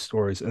great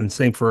stories. And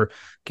same for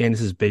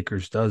Candace's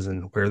Baker's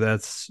Dozen, where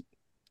that's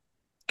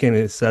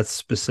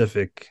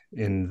specific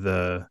in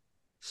the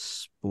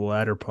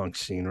splatterpunk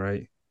scene,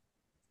 right?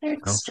 No?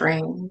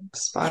 Extreme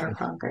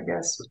splatterpunk, I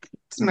guess.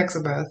 It's a mix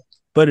of both.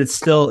 But it's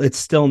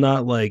still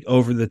not like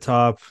over the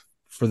top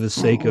for the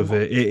sake of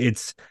it.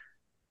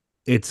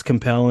 It's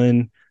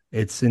compelling,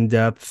 it's in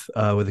depth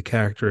with the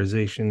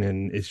characterization,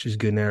 and it's just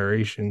good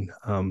narration.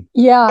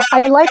 Yeah,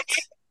 I liked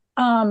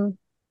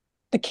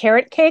the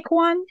carrot cake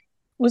one.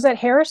 Was that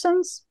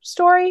Harrison's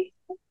story?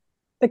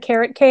 The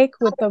carrot cake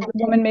with the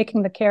woman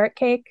making the carrot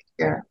cake.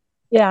 Yeah.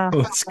 Yeah.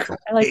 Oh, it's great.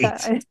 I like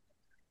that.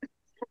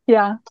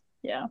 Yeah.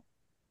 Yeah.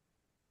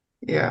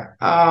 Yeah.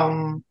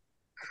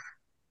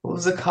 What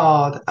was it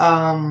called?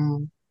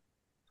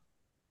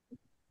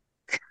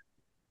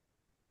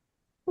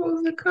 What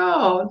was it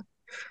called?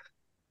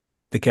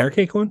 The carrot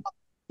cake one?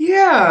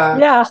 Yeah.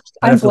 Yeah.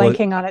 I'd I'm have to look.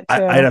 blanking on it too.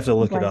 I'd have to I'm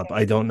look it up. blanking.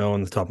 I don't know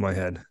on the top of my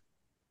head.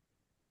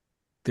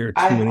 There are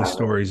I too many have it.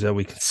 stories that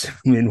we can consume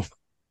in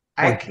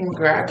I one. can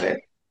grab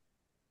it.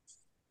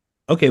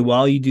 Okay,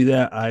 while you do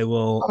that, I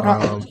will. Hold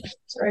on.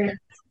 It's right here.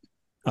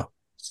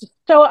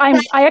 So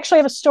I actually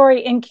have a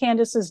story in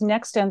Candace's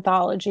next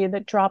anthology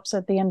that drops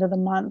at the end of the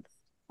month.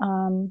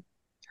 Her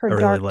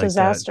really Dark like that.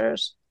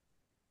 Disasters.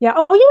 Yeah.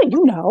 Oh yeah,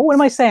 you know. What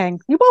am I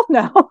saying? You both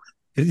know.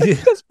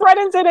 Because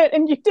Brennan's in it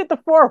and you did the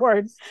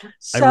forward.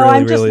 So really,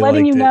 I'm just really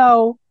letting you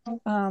liked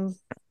it. know.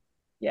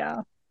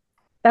 Yeah.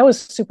 That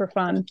was super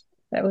fun.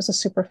 That was a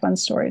super fun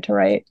story to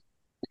write.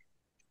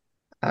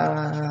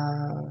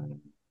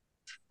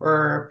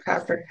 For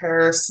Patrick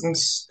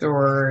Harrison's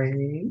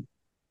story,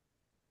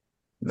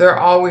 they're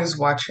always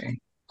watching,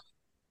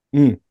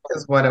 is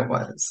what it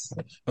was.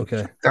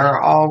 Okay.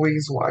 They're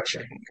always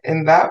watching.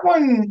 And that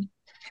one,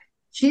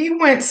 he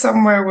went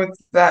somewhere with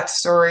that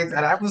story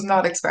that I was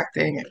not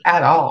expecting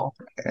at all.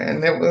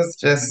 And it was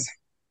just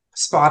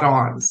spot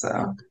on.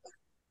 So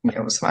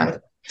it was fun.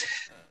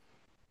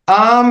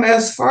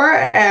 As far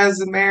as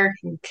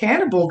American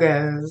Cannibal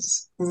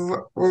goes,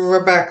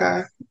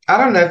 Rebecca, I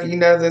don't know if you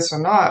know this or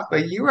not,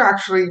 but you were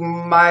actually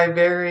my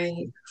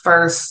very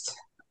first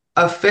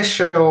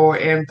official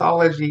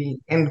anthology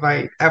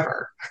invite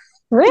ever.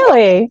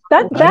 Really?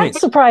 That I that didn't.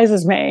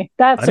 surprises me.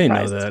 That I didn't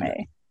know surprises that.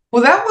 me.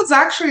 Well, that was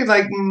actually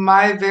like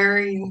my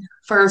very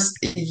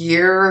first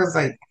year,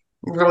 like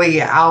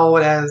really out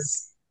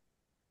as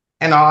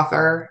an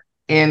author.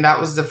 And that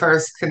was the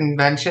first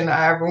convention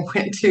I ever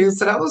went to.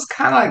 So that was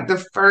kind of like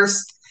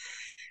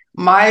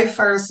my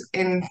first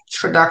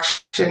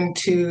introduction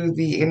to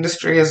the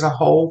industry as a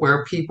whole,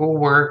 where people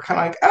were kind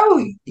of like,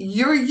 oh,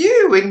 you're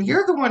you, and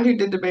you're the one who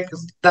did the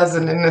Baker's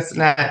Dozen and this and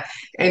that.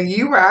 And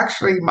you were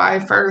actually my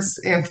first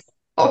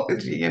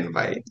anthology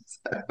invite.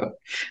 So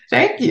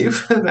thank you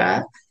for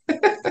that.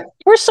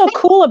 We're so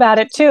cool about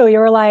it too. You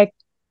were like,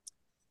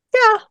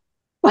 yeah.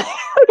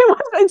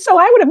 And so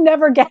I would have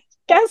never guessed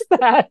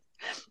that.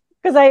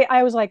 Because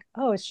I was like,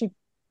 oh, is she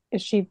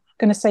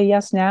gonna say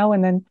yes now?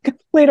 And then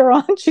later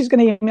on she's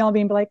gonna email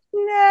me and be like,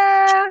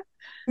 nah.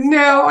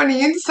 No, on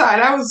the inside,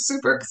 I was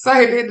super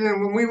excited.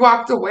 And when we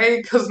walked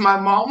away, because my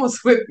mom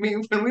was with me,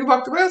 when we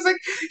walked away, I was like,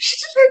 she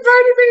just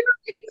invited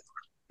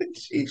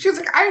me. She was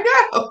like, I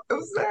know, it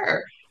was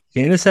there.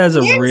 Candace has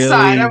On a the inside,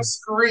 I really. was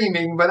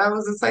screaming, but I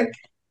was just like,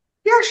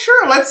 yeah,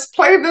 sure, let's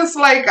play this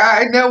like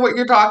I know what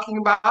you're talking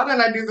about,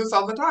 and I do this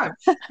all the time.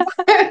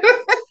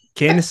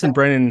 Candace and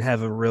Brennan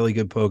have a really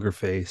good poker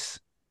face.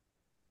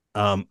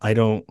 I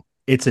don't.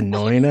 It's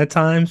annoying at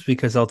times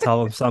because I'll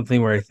tell them something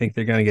where I think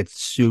they're gonna get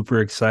super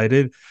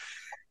excited,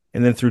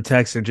 and then through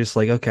text they're just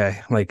like,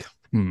 okay, like,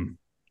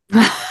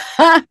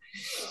 I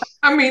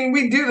mean,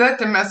 we do that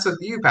to mess with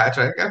you,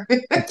 Patrick. I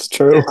mean, It's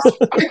true.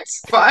 it's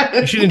fun.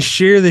 You shouldn't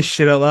share this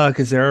shit out loud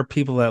because there are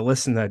people that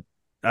listen that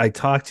I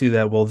talk to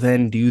that will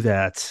then do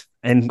that,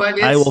 and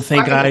But I it's will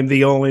think funny. I'm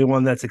the only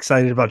one that's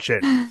excited about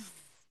shit.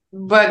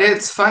 But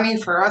it's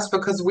funny for us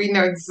because we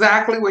know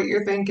exactly what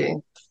you're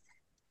thinking.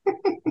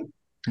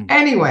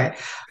 Anyway,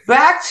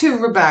 back to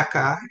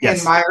Rebecca and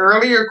Yes. my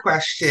earlier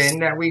question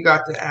that we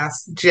got to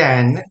ask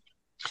Jenn.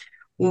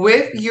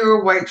 With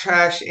your white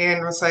trash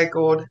and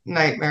recycled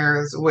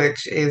nightmares,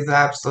 which is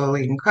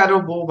absolutely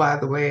incredible, by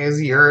the way, as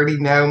you already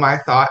know my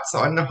thoughts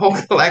on the whole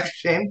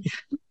collection.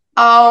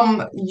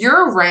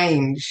 Your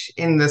range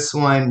in this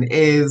one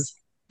is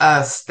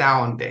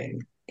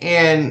astounding.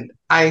 And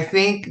I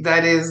think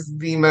that is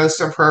the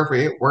most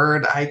appropriate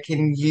word I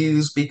can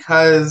use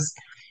because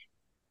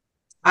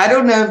I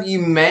don't know if you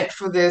meant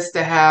for this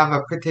to have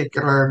a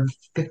particular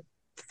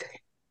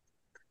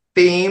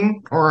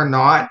theme or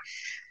not.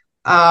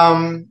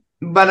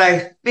 But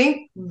I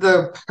think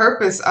the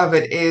purpose of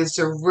it is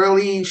to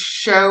really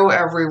show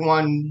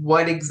everyone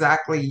what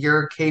exactly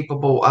you're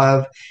capable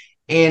of.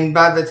 And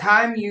by the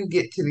time you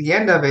get to the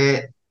end of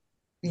it,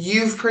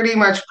 you've pretty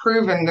much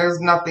proven there's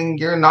nothing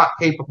you're not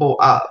capable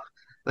of.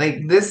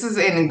 Like, this is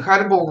an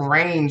incredible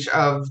range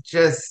of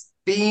just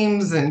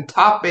themes and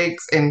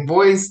topics and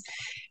voice.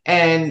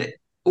 And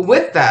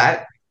with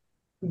that,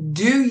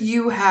 do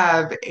you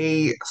have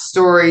a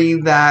story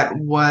that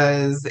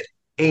was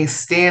a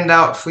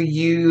standout for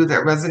you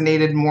that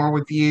resonated more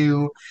with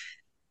you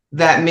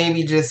that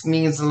maybe just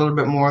means a little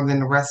bit more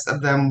than the rest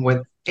of them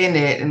within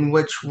it, and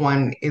which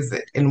one is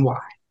it and why?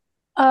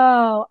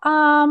 Oh,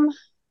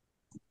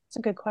 it's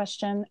a good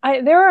question.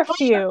 There are a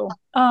few.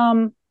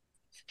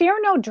 Fear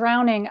No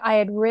Drowning I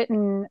had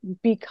written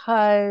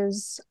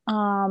because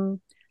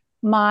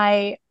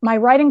my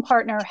writing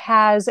partner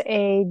has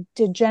a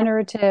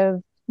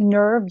degenerative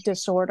nerve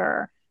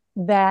disorder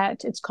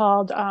that it's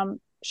called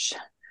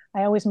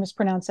I always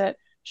mispronounce it,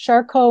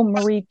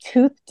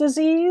 Charcot-Marie-Tooth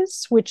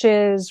disease, which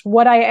is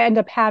what I end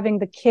up having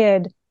the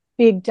kid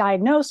being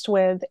diagnosed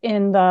with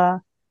in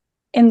the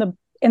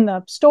in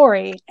the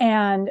story.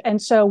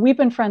 And so we've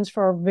been friends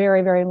for a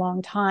very, very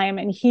long time,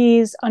 and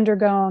he's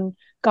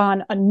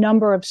gone a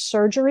number of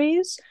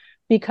surgeries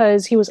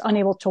because he was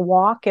unable to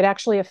walk. It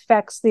actually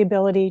affects the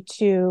ability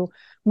to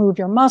move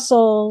your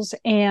muscles,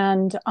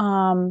 and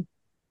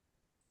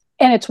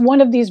it's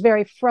one of these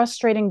very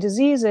frustrating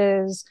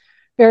diseases,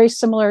 very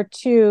similar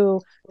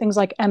to things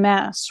like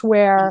MS,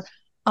 where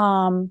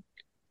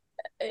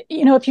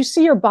if you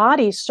see your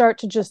body start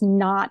to just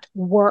not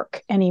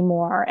work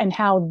anymore, and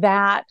how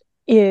that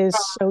is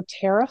so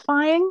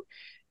terrifying.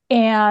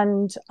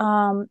 And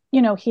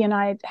he and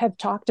I have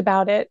talked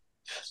about it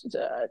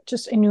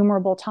just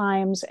innumerable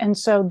times, and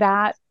so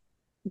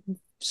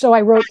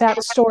I wrote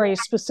that story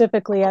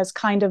specifically as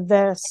kind of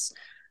this,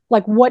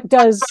 like, what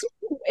does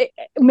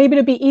maybe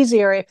to be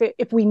easier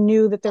if we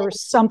knew that there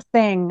was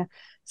something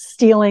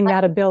stealing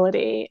that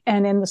ability.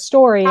 And in the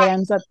story it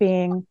ends up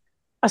being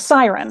a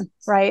siren,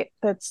 right,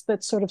 that's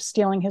sort of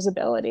stealing his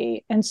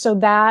ability. And so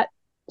that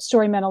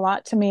story meant a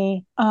lot to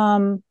me.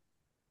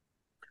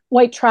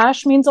 White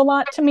Trash means a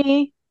lot to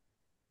me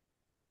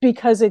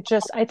because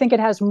I think it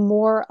has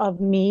more of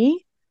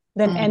me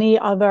than any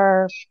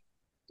other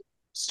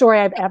story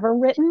I've ever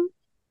written.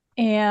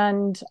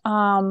 And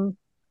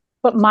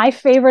but my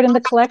favorite in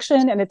the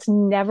collection, and it's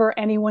never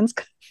anyone's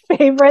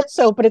favorite,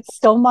 but it's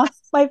still my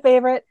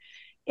favorite,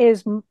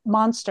 is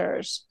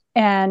Monsters,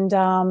 and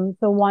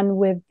the one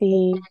with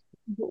the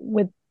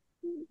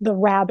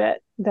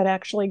rabbit that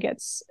actually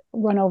gets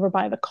run over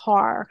by the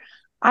car.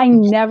 I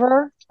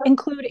never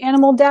include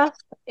animal death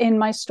in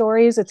my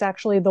stories. It's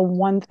actually the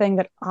one thing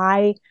that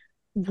I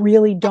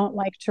really don't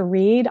like to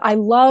read. I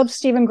love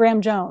Stephen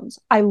Graham Jones.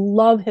 I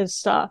love his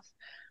stuff.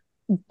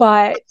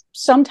 But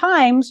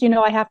sometimes,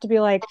 I have to be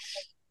like,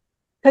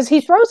 because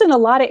he throws in a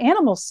lot of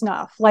animal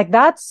snuff. Like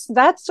that's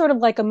sort of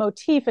like a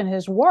motif in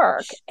his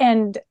work.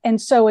 And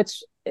so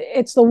it's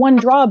the one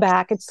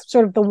drawback. It's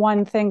sort of the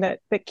one thing that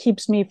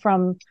keeps me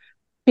from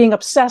being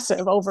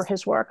obsessive over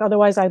his work.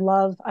 Otherwise, I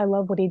love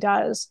what he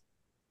does.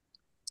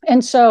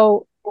 And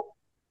so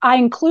I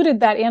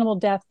included that animal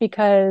death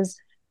because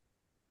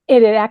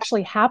it had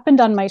actually happened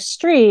on my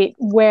street,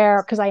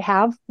 because I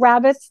have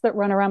rabbits that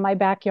run around my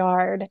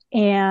backyard,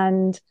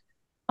 and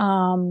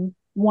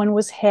one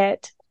was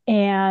hit,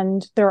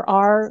 and there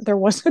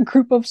was a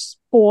group of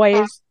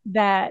boys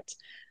that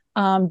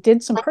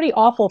did some pretty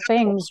awful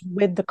things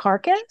with the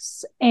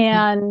carcass,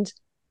 and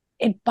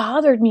it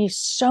bothered me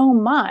so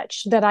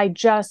much that I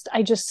just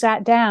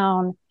sat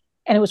down,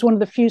 and it was one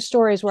of the few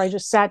stories where I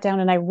just sat down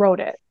and I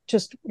wrote it,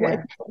 just like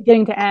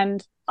beginning to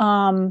end.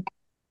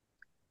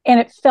 And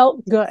it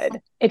felt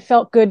good. It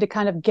felt good to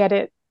kind of get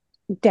it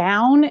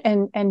down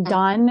and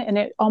done. And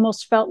it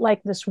almost felt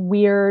like this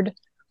weird,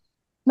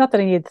 not that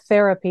I needed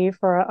therapy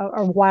for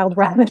a wild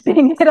rabbit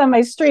being hit on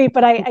my street,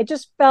 but I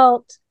just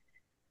felt,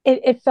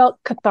 it felt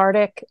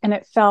cathartic, and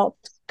it felt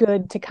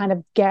good to kind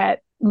of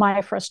get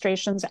my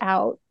frustrations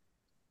out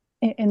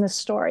in the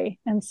story.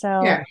 And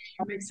so. Yeah,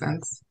 that makes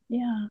sense.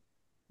 Yeah.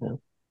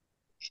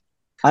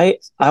 I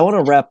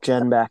want to wrap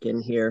Jenn back in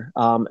here,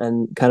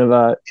 and kind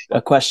of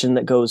a question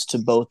that goes to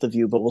both of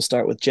you, but we'll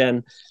start with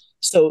Jenn.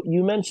 So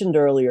you mentioned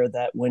earlier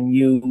that when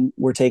you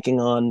were taking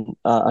on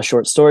a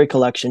short story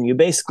collection, you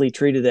basically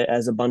treated it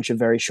as a bunch of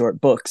very short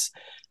books.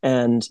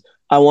 And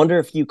I wonder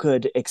if you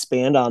could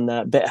expand on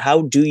that. But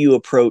how do you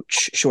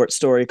approach short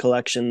story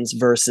collections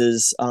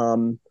versus a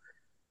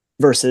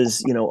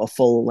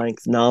full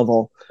length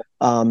novel?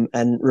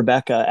 And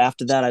Rebecca,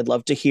 after that, I'd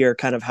love to hear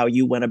kind of how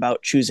you went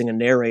about choosing a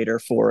narrator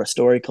for a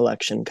story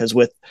collection, because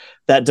with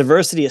that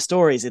diversity of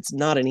stories, it's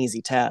not an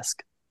easy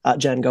task.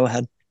 Jenn, go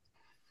ahead.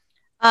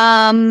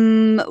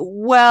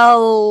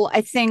 Well,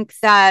 I think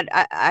that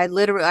I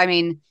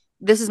literally,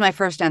 this is my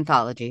first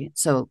anthology,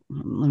 so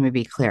let me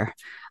be clear.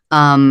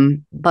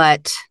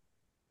 But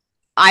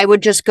I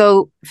would just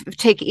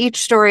take each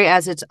story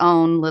as its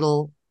own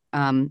little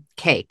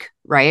cake,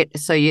 right?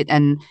 So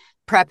and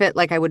prep it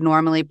like I would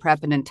normally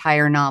prep an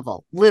entire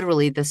novel,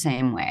 literally the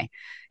same way,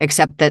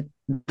 except that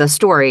the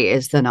story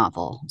is the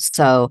novel.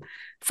 So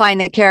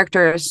find the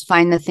characters,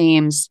 find the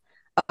themes.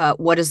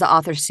 What is the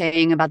author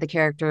saying about the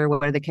character?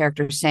 What are the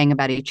characters saying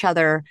about each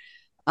other?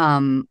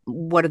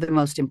 What are the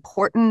most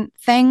important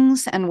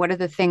things, and what are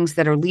the things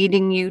that are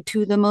leading you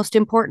to the most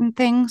important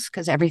things?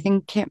 Because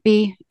everything can't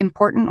be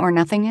important, or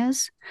nothing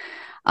is.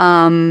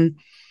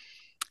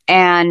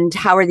 And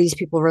how are these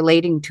people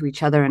relating to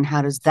each other, and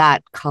how does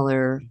that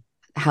color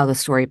how the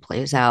story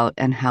plays out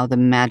and how the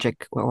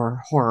magic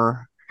or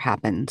horror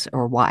happens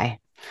or why.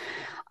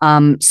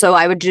 So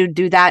I would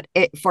do that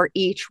for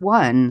each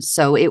one.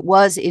 So it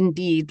was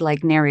indeed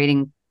like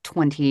narrating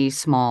 20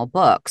 small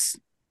books.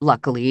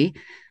 Luckily,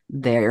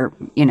 they're,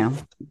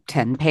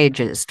 10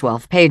 pages,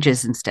 12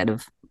 pages instead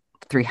of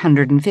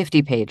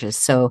 350 pages.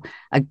 So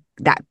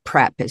that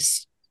prep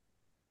is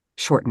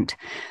shortened.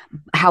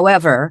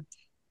 However,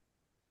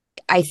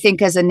 I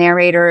think as a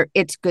narrator,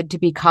 it's good to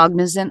be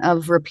cognizant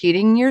of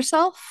repeating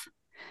yourself.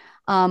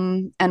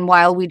 And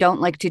while we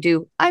don't like to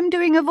do, I'm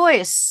doing a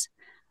voice,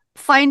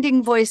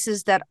 finding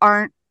voices that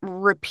aren't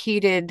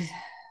repeated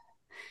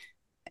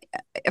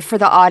for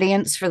the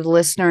audience, for the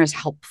listener is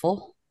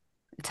helpful.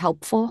 It's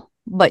helpful,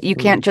 but you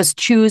can't just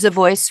choose a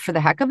voice for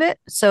the heck of it.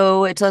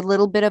 So it's a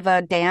little bit of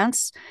a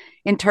dance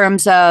in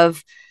terms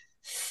of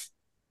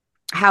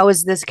how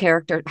does this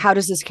character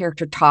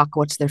talk?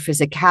 What's their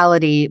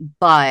physicality?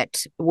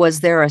 But was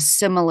there a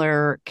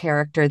similar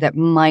character that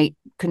might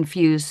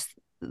confuse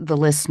the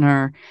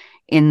listener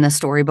in the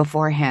story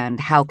beforehand?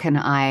 How can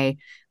I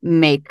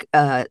make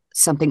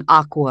something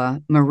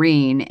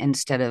aquamarine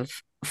instead of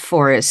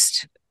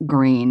forest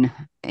green?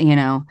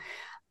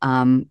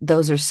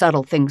 Those are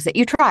subtle things that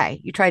you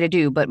try to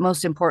do, but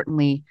most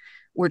importantly,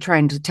 we're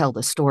trying to tell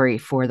the story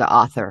for the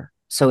author.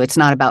 So it's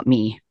not about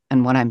me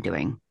and what I'm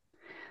doing.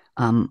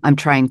 I'm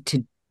trying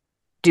to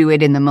do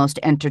it in the most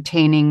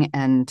entertaining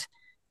and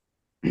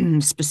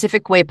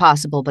specific way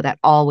possible, but that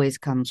always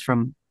comes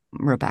from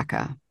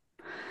Rebecca.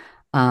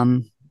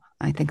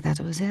 I think that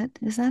was it.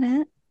 Is that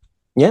it?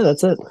 Yeah,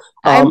 that's it.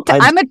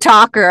 I'm a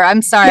talker.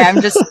 I'm sorry.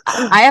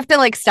 I have to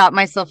like stop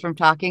myself from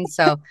talking.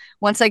 So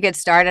once I get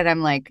started,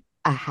 I'm like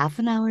a half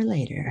an hour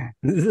later.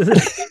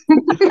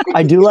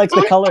 I do like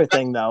the color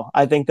thing though.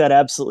 I think that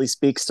absolutely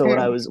speaks to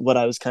what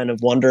I was kind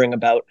of wondering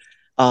about.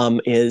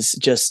 Is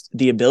just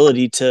the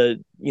ability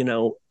to,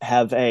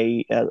 have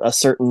a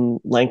certain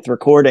length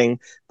recording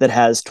that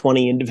has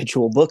 20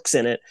 individual books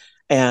in it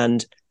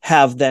and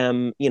have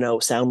them,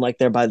 sound like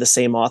they're by the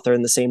same author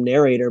and the same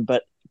narrator,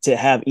 but to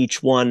have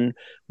each one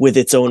with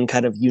its own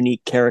kind of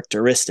unique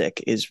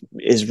characteristic is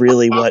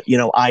really what,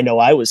 I know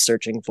I was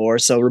searching for.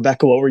 So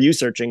Rebecca, what were you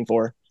searching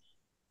for?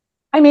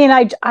 I mean,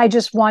 I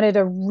just wanted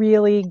a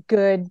really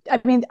good,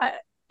 and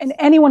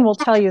anyone will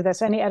tell you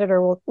this, any editor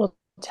will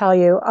tell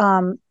you,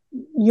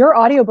 your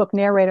audiobook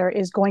narrator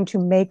is going to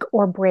make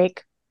or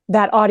break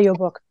that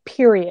audiobook,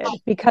 period.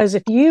 Because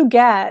if you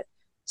get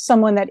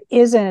someone that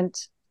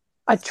isn't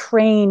a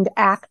trained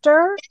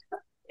actor,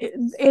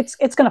 it's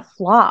going to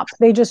flop.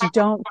 They just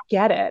don't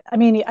get it. I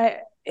mean,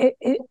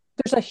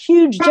 there's a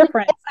huge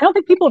difference. I don't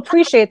think people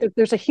appreciate that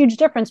there's a huge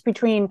difference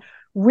between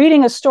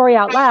reading a story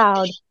out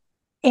loud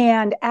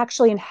and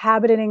actually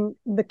inhabiting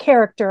the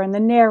character and the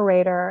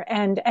narrator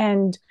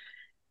and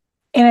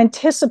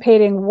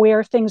anticipating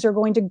where things are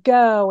going to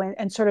go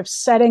and sort of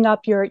setting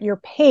up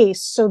your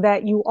pace so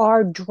that you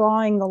are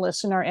drawing the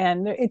listener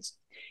in.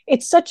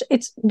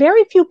 It's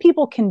very few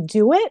people can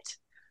do it.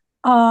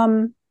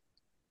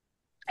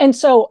 And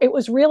so it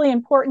was really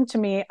important to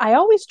me. I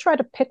always try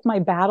to pick my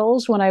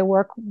battles when I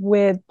work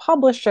with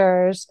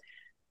publishers,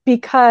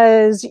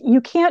 because you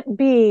can't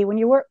be, when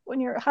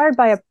you're hired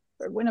by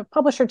when a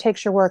publisher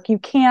takes your work, you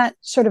can't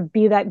sort of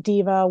be that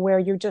diva where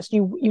you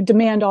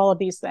demand all of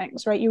these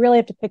things, right? You really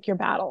have to pick your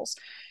battles.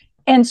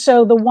 And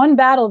so the one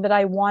battle that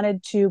I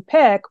wanted to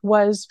pick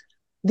was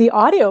the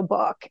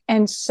audiobook.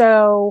 And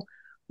so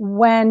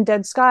when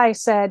Dead Sky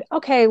said,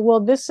 okay, well,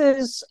 this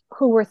is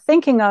who we're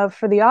thinking of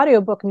for the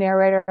audiobook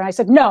narrator, and I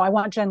said, no, I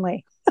want Jenn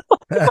Lee.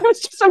 I was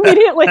just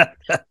immediately,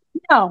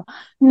 no.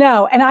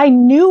 And I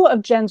knew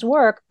of Jenn's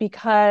work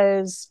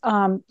because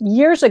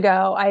years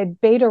ago, I had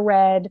beta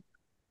read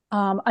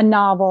a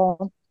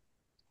novel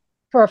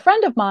for a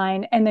friend of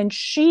mine, and then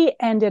she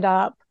ended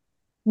up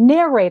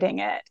narrating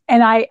it.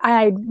 And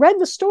I read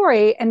the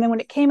story, and then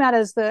when it came out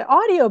as the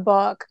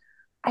audiobook,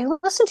 I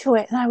listened to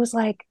it and I was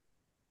like,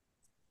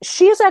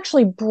 she has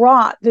actually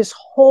brought this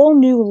whole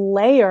new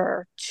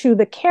layer to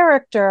the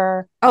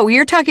character. Oh,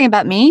 you're talking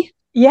about me?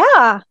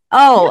 Yeah.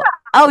 Oh,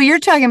 you're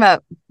talking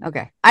about,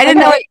 okay. I didn't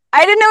know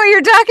what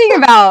you're talking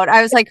about.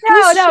 I was like,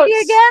 who's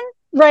she again?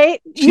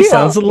 Right. She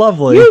sounds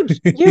lovely.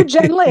 You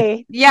Jenn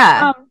Lee.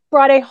 Yeah.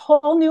 Brought a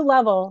whole new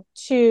level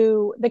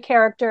to the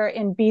character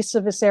in Beasts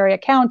of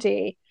Visaria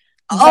County.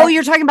 Oh,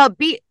 you're talking about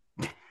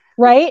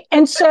right?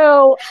 And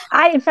so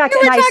you were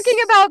talking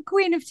about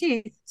Queen of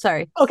Teeth.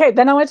 Sorry. Okay,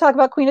 then I want to talk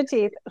about Queen of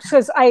Teeth,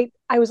 because I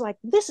was like,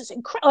 this is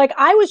incredible. Like,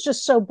 I was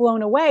just so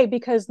blown away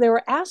because there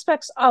were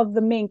aspects of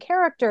the main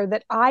character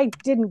that I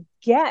didn't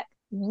get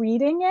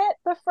reading it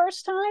the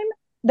first time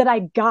that I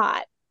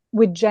got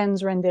with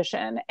Jenn's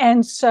rendition.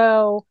 And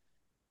so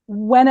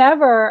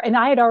and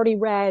I had already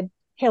read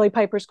Haley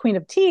Piper's Queen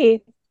of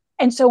Teeth.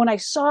 And so when I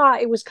saw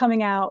it was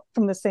coming out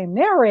from the same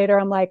narrator,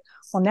 I'm like,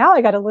 well, now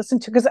I got to listen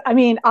to, because I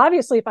mean,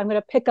 obviously, if I'm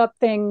going to pick up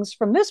things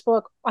from this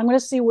book, I'm going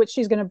to see what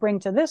she's going to bring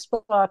to this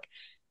book.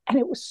 And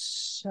it was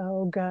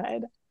so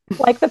good.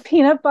 Like the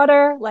peanut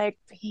butter, like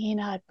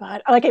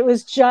it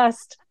was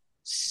just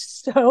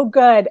so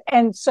good.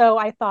 And so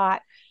I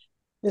thought,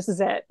 this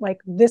is it.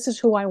 Like, this is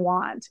who I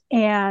want.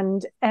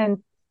 And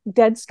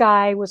Dead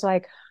Sky was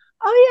like,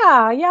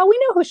 oh yeah, we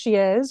know who she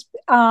is.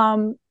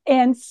 And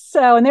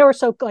they were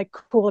so like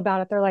cool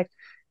about it. They're like,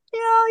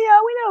 yeah,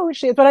 we know who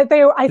she is. But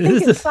I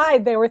think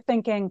inside they were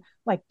thinking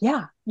like,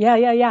 yeah.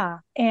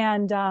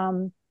 And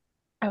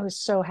I was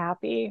so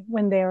happy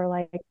when they were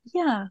like,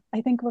 yeah,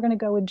 I think we're going to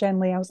go with Jenn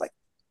Lee. I was like,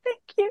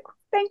 thank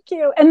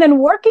you. And then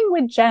working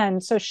with Jenn,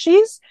 so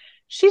she's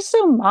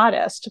so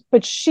modest,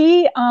 but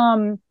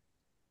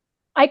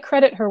I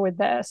credit her with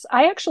this.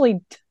 I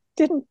actually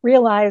didn't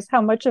realize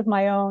how much of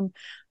my own,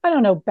 I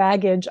don't know,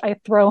 baggage I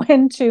throw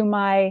into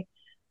my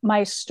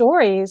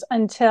stories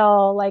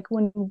until like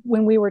when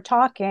we were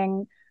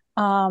talking,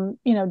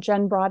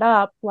 Jenn brought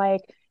up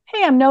like,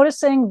 hey, I'm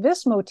noticing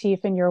this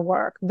motif in your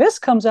work. This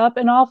comes up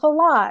an awful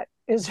lot.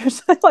 Is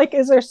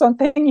there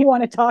something you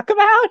want to talk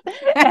about?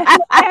 And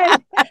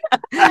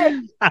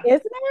like,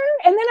 is there?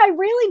 And then I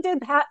really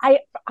did that. I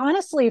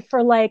honestly,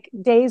 for like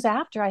days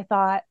after, I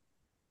thought,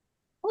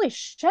 holy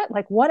shit,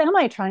 like what am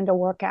I trying to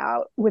work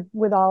out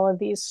with all of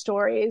these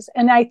stories?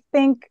 And I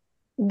think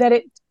that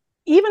it,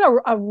 even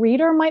a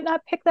reader might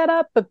not pick that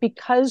up, but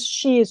because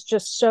she is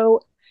just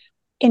so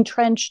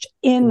entrenched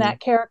in that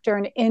character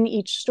and in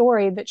each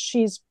story, that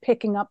she's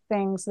picking up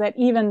things that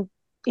even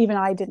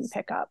I didn't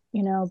pick up,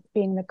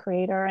 being the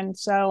creator. And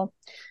so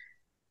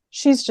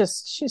she's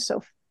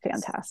so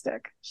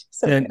fantastic. She's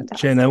so fantastic.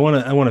 Jenn, I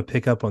want to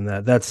pick up on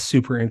that. That's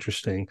super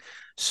interesting.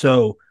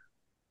 So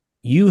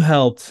you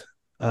helped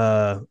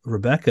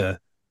Rebecca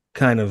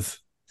kind of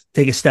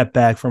take a step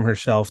back from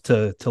herself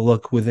to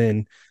look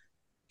within,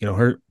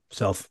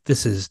 herself.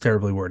 This is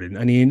terribly worded.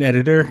 I need an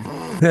editor.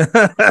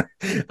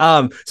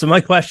 So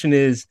my question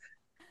is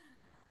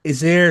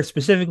there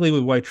specifically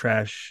with White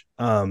Trash,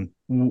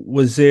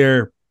 was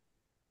there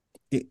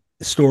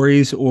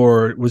stories,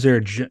 or was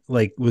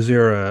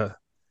there a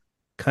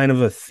kind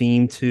of a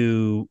theme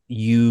to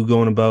you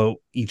going about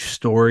each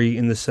story,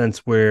 in the sense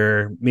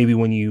where maybe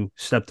when you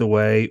stepped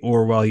away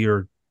or while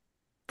you're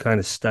kind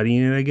of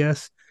studying it, I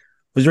guess,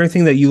 was there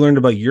anything that you learned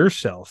about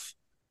yourself?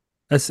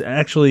 That's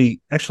actually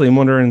I'm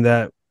wondering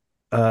that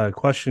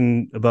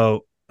question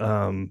about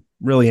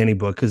really any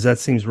book, because that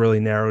seems really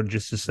narrow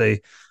just to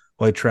say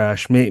White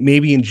Trash.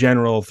 Maybe in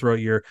general throughout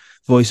your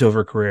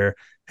voiceover career,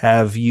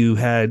 have you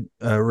had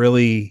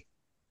really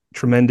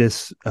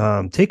tremendous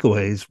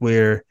takeaways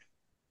where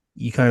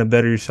you kind of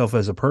better yourself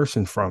as a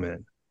person from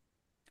it?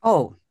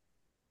 Oh,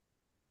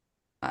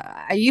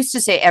 I used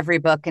to say every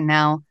book, and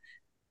now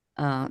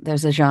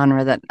there's a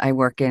genre that I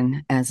work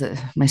in as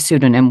my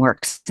pseudonym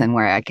works, and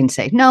where I can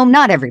say, no,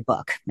 not every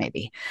book,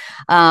 maybe.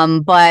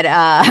 But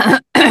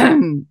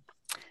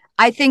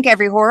I think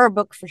every horror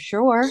book for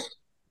sure.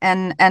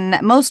 And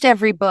most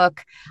every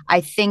book,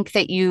 I think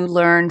that you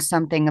learn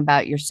something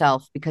about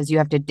yourself, because you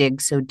have to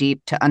dig so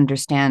deep to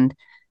understand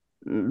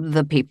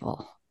the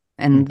people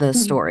and the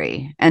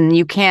story. And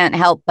you can't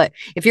help but,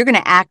 if you're going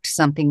to act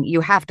something,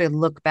 you have to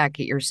look back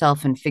at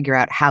yourself and figure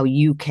out how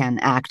you can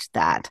act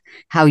that,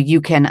 how you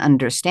can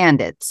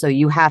understand it. So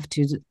you have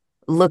to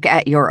look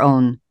at your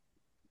own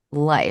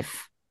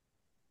life,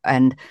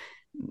 and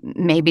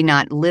maybe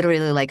not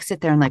literally like sit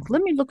there and like,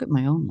 let me look at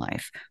my own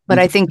life. But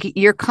I think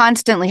you're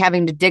constantly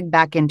having to dig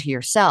back into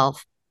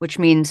yourself, which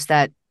means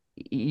that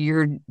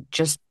you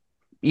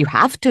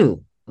have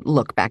to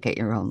look back at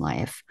your own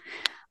life.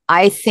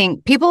 I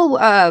think people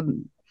are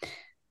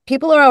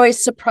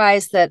always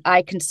surprised that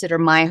I consider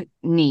my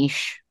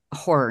niche a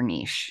horror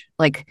niche.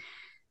 Like,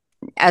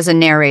 as a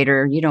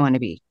narrator, you don't want to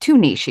be too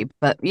nichey,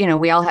 but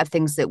we all have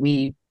things that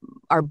we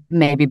are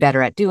maybe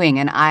better at doing.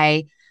 And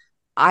I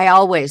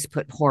always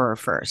put horror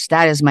first.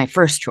 That is my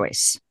first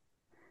choice.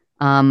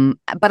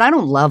 But I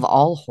don't love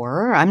all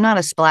horror. I'm not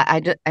a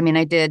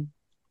I did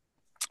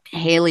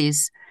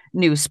Haley's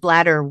new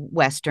splatter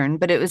Western,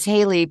 but it was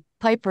Haley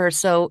Piper.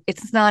 So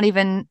it's not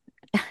even,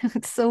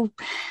 so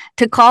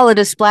to call it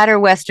a splatter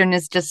Western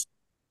is just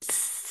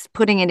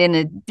putting it in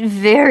a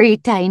very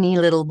tiny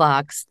little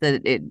box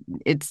that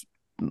it's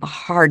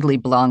hardly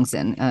belongs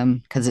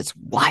in, because it's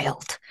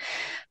wild.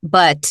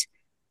 But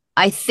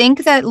I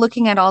think that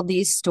looking at all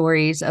these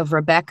stories of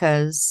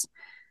Rebecca's,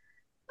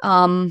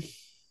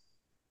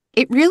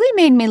 it really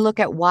made me look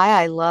at why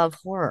I love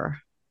horror,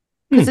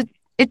 because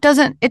it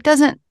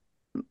doesn't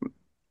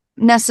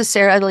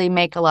necessarily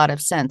make a lot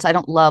of sense. I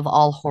don't love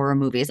all horror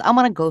movies. I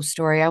want a ghost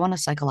story. I want a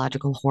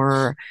psychological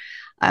horror.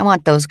 I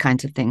want those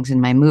kinds of things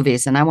in my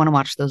movies, and I want to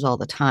watch those all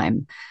the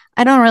time.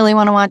 I don't really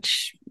want to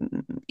watch,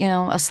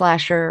 a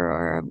slasher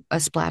or a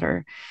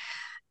splatter.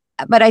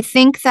 But I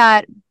think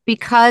that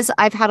because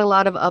I've had a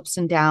lot of ups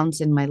and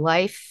downs in my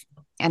life,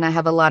 and I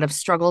have a lot of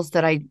struggles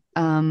that I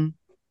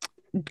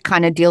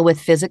kind of deal with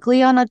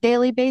physically on a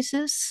daily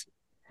basis,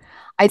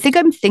 I think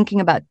I'm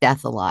thinking about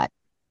death a lot,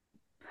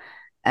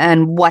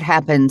 and what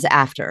happens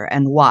after,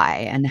 and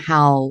why, and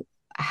how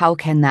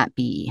can that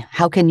be?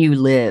 How can you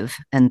live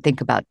and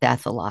think about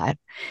death a lot?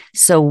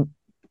 So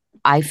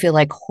I feel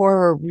like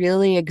horror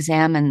really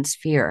examines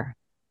fear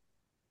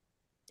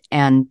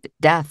and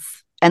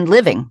death and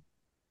living.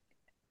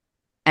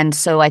 And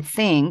so I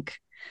think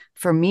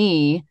for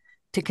me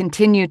to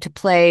continue to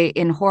play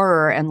in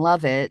horror and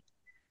love it,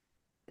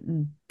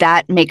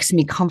 that makes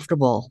me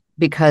comfortable,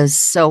 because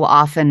so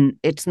often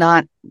it's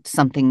not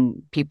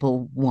something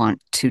people want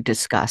to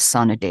discuss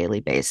on a daily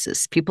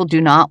basis. People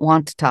do not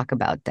want to talk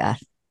about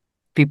death.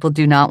 People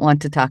do not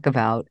want to talk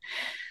about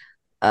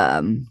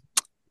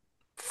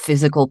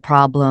physical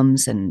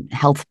problems and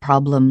health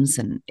problems.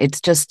 And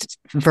it's just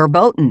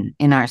verboten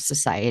in our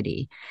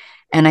society.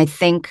 And I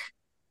think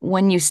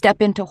when you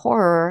step into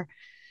horror,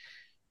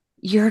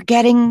 you're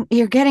getting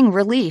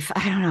relief.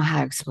 I don't know how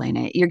to explain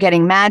it. You're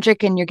getting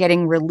magic, and you're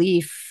getting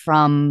relief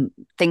from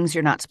things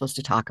you're not supposed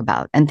to talk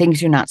about and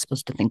things you're not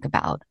supposed to think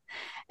about,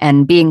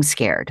 and being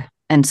scared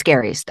and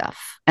scary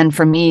stuff. And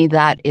for me,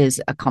 that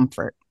is a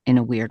comfort in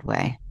a weird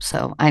way.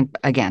 So I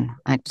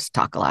just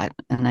talk a lot,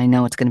 and I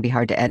know it's going to be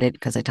hard to edit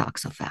because I talk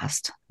so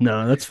fast.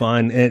 No, that's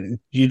fine. And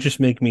you just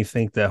make me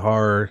think that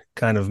horror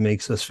kind of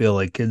makes us feel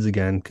like kids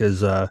again,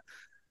 because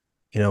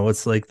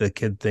what's like the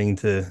kid thing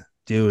to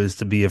do is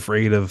to be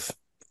afraid of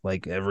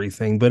like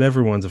everything, but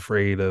everyone's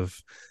afraid of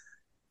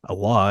a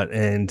lot.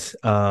 And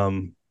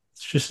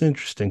it's just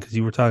interesting because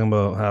you were talking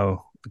about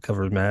how it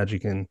covers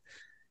magic and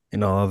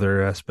all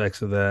other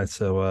aspects of that.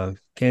 So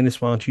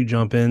Candace, why don't you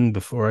jump in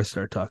before I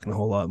start talking a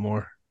whole lot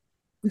more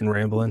and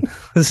rambling?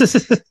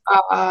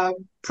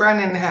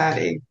 Brennan had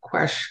a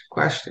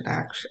question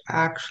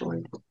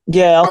actually.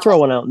 Yeah, I'll throw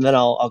one out and then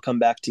I'll come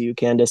back to you,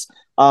 Candace.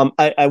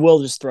 I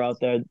will just throw out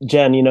there,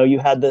 Jenn, you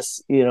had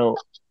this,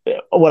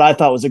 what I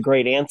thought was a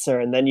great answer,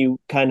 and then you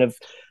kind of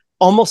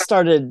almost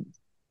started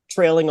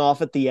trailing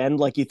off at the end,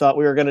 like you thought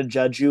we were going to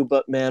judge you,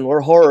 but man, we're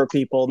horror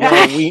people.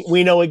 No,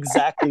 we know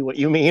exactly what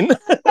you mean.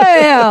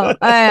 I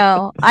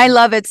know. I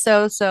love it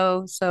so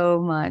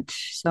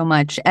much.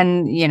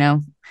 And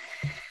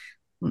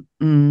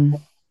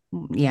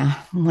yeah,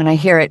 when I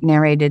hear it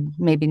narrated,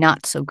 maybe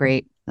not so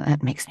great,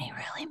 that makes me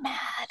really mad.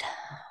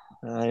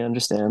 I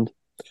understand.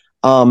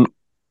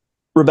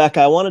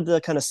 Rebecca, I wanted to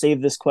kind of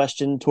save this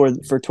question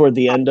toward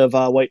the end of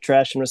White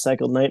Trash and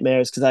Recycled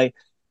Nightmares, because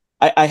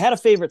I had a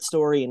favorite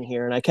story in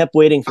here, and I kept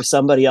waiting for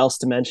somebody else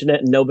to mention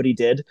it, and nobody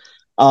did.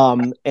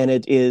 And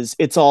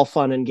it's all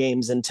fun and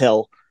games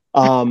until.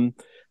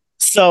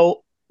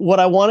 So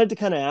what I wanted to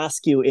kind of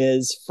ask you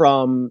is,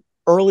 from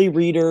early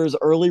readers,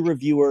 early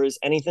reviewers,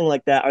 anything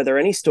like that, are there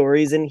any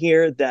stories in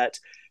here that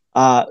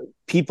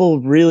people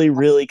really,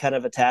 really kind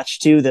of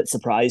attached to that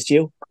surprised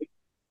you?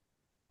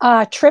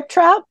 Trip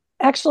Trap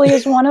actually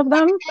is one of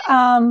them,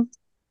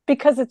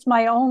 because it's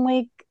my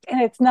only,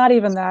 and it's not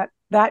even that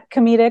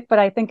comedic, but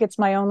I think it's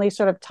my only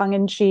sort of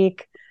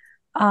tongue-in-cheek,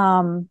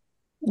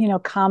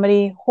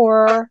 comedy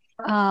horror.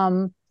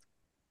 And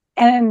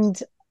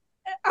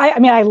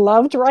I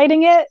loved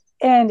writing it,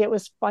 and it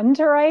was fun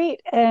to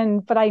write,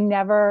 but I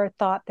never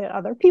thought that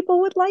other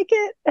people would like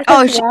it.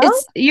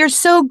 You're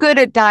so good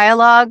at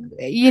dialogue.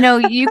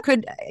 You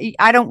could,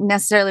 I don't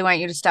necessarily want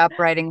you to stop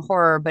writing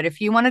horror, but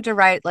if you wanted to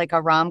write like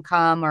a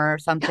rom-com or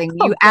something,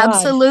 you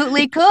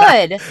absolutely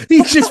could.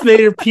 You just made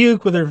her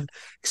puke with her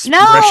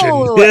expression.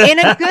 No, in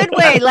a good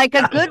way, like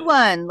a good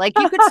one. Like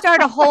you could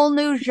start a whole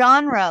new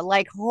genre,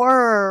 like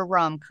horror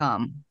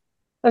rom-com.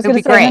 I was going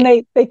to say, and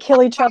then they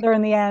kill each other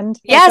in the end.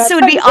 Yes, it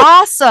would be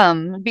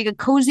awesome. It'd be a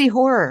cozy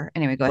horror.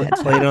 Anyway, go ahead.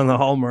 Play it on the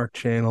Hallmark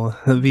Channel.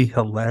 That'd be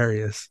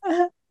hilarious.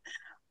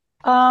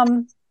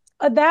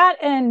 That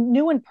and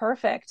New and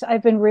Perfect.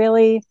 I've been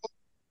really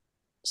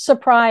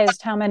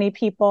surprised how many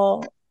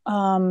people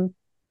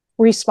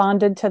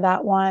responded to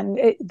that one.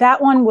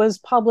 That one was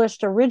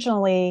published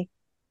originally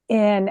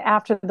in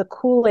After the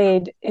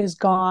Kool-Aid is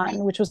Gone,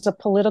 which was a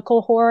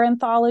political horror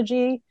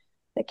anthology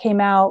that came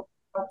out,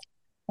 I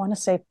want to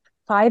say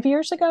 4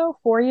 years ago.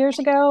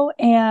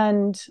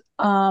 And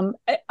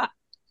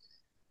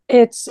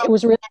it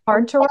was really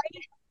hard to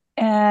write.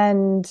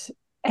 And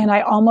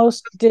I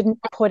almost didn't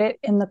put it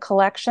in the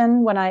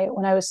collection when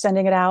I was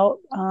sending it out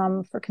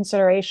for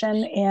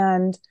consideration.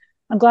 And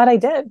I'm glad I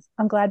did.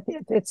 I'm glad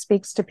it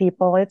speaks to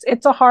people.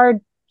 It's a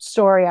hard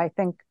story, I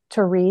think,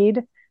 to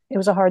read. It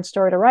was a hard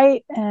story to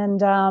write.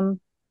 And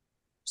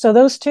so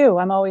those two,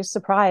 I'm always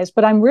surprised.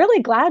 But I'm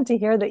really glad to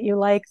hear that you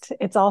liked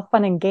It's All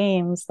Fun and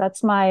Games.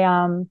 That's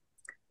my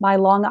my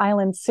Long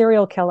Island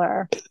serial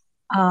killer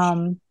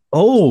story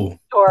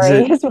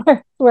is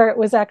where it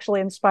was actually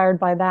inspired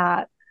by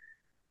that.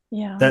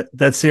 Yeah.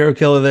 That serial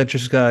killer that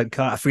just got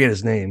caught, I forget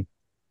his name.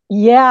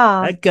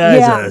 Yeah. That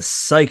guy's a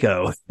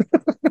psycho.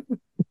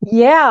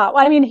 Yeah.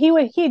 I mean,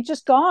 he had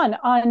just gone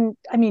on,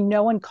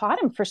 no one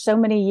caught him for so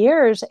many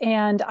years.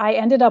 And I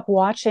ended up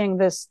watching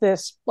this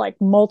like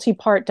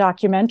multi-part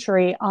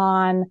documentary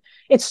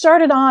it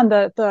started on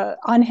the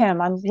on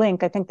him on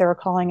Link, I think they were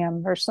calling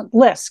him, or some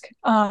Lisk.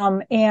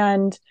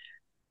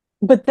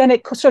 But then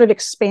it sort of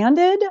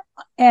expanded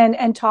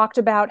and talked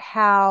about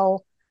how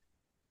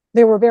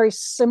there were very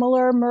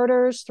similar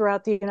murders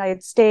throughout the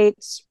United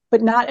States,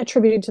 but not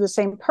attributed to the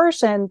same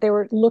person. They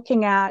were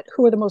looking at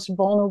who are the most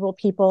vulnerable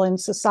people in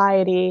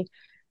society.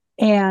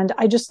 And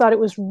I just thought it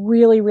was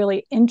really,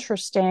 really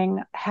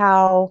interesting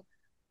how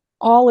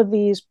all of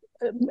these,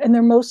 and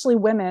they're mostly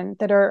women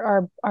that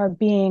are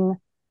being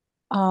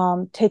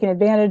taken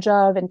advantage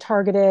of and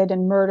targeted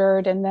and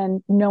murdered, and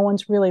then no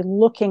one's really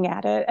looking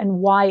at it. And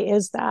why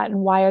is that? And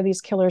why are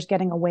these killers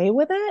getting away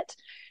with it?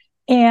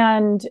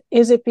 And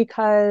is it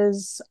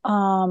because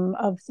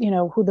of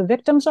who the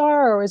victims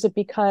are, or is it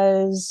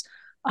because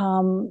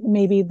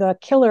maybe the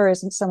killer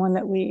isn't someone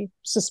that we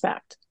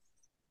suspect?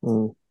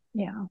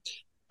 Yeah,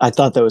 I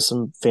thought there was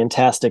some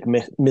fantastic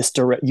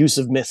use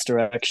of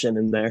misdirection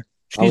in there.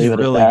 She's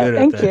really good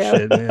at that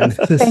shit, man.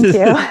 Thank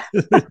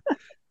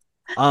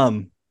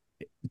you.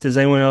 Does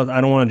anyone else?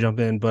 I don't want to jump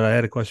in, but I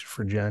had a question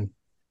for Jenn.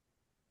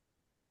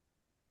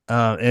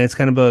 And it's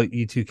kind of about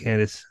you too,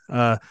 Candace.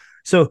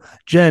 So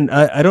Jenn,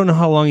 I don't know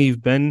how long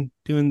you've been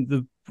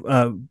doing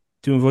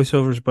doing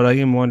voiceovers, but I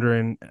am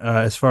wondering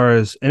as far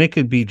as, and it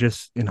could be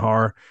just in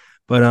horror,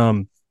 but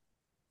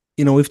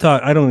we've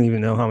talked, I don't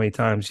even know how many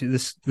times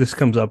this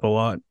comes up a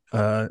lot,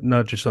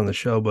 not just on the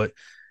show, but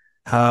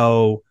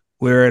how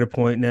we're at a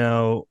point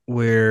now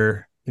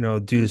where, due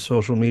to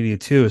social media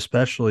too,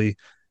 especially,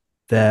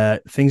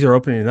 that things are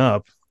opening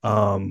up.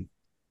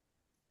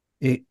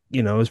 It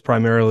was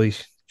primarily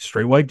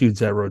straight white dudes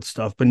that wrote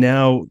stuff, but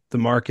now the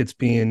market's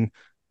being,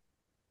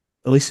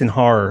 at least in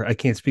horror, I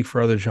can't speak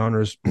for other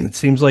genres, it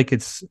seems like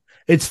it's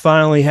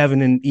finally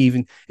having an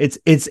even,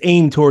 it's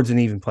aimed towards an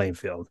even playing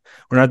field.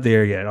 We're not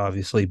there yet,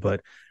 obviously,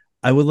 but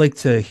I would like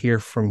to hear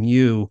from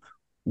you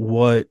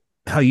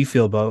how you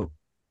feel about,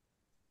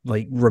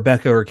 like,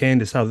 Rebecca or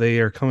Candace, how they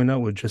are coming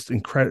up with just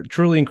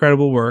truly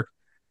incredible work,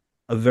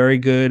 a very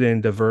good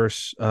and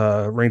diverse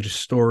range of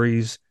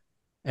stories,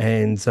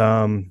 and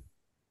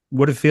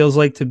what it feels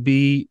like to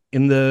be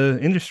in the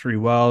industry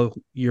while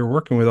you're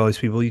working with all these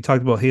people. You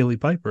talked about Haley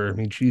Piper. I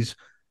mean, she's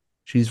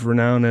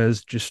renowned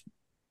as, just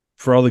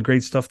for all the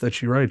great stuff that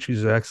she writes.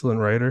 She's an excellent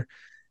writer,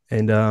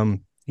 and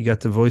you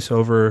got to voice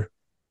over,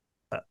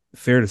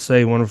 fair to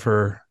say, one of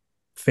her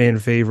fan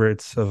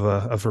favorites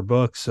of her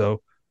books.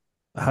 So,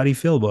 how do you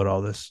feel about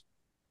all this?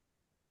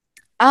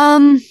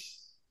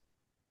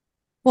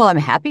 Well, I'm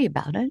happy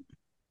about it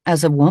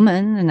as a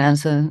woman and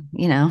as a,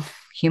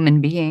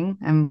 human being.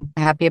 I'm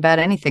happy about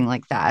anything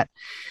like that.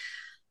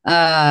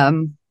 I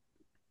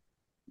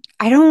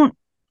don't,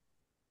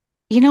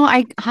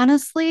 I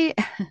honestly,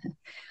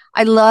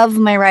 I love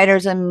my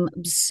writers. I'm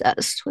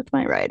obsessed with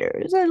my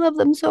writers. I love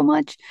them so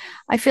much.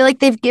 I feel like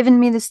they've given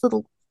me this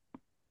little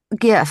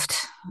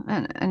gift,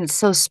 and it's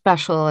so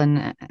special,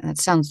 and it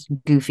sounds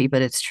goofy,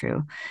 but it's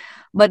true.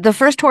 But the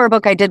first horror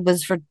book I did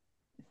was for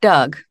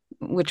Doug,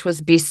 which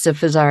was Beasts of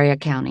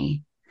Fazaria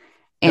County.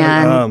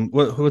 And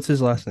what's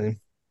his last name?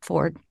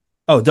 Ford.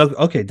 Oh, Doug.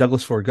 Okay,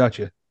 Douglas Ford.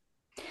 Gotcha.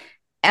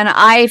 And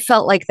I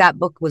felt like that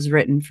book was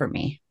written for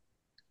me.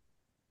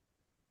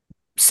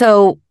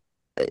 So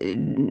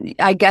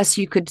I guess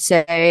you could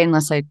say,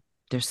 unless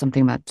there's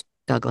something about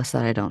Douglas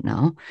that I don't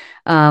know,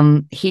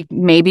 he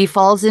maybe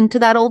falls into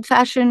that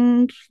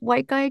old-fashioned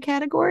white guy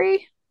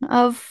category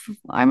of,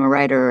 I'm a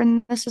writer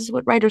and this is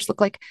what writers look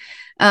like.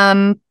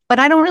 But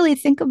I don't really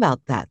think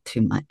about that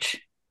too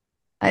much.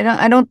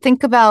 I don't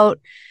think about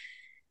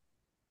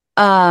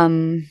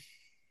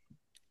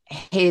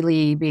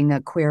Haley being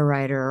a queer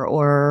writer,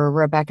 or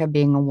Rebecca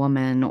being a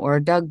woman, or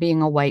Doug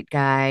being a white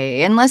guy,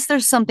 unless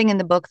there's something in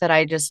the book that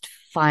I just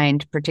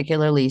find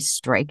particularly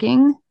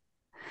striking,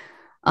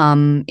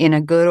 in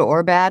a good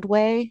or bad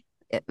way,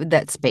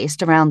 that's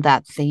based around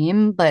that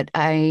theme. But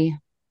it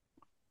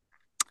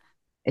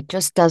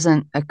just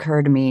doesn't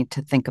occur to me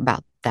to think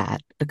about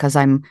that, because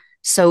I'm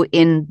so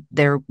in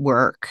their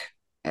work.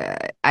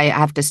 I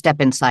have to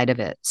step inside of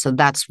it. So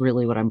that's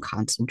really what I'm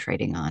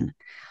concentrating on.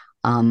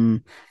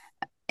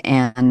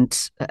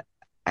 And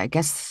I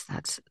guess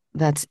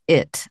that's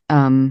it.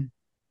 I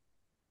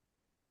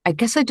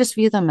guess I just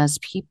view them as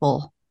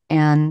people,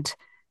 and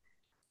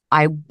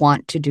I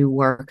want to do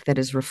work that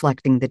is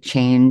reflecting the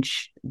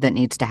change that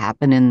needs to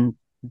happen in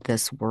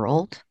this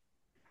world.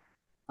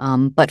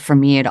 But for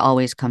me, it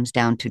always comes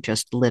down to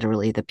just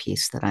literally the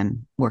piece that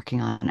I'm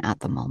working on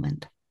at the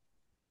moment.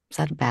 Is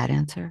that a bad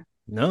answer?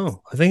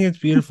 No, I think it's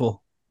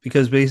beautiful,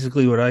 because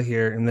basically what I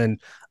hear, and then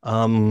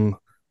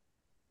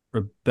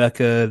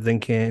Rebecca, then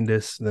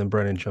Candace, then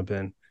Brennan, jump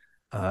in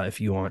if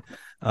you want.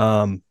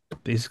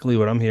 Basically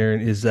what I'm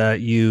hearing is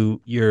that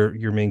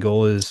your main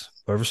goal is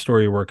whatever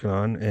story you're working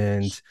on,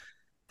 and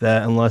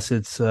that unless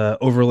it's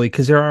overly,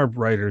 because there are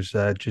writers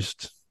that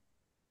just,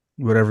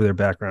 whatever their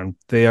background,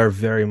 they are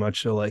very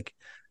much so like,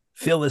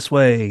 feel this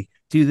way,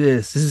 do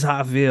this is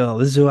how I feel,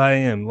 this is who I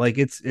am. Like,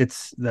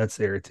 that's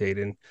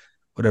irritating,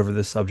 whatever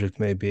the subject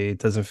may be. It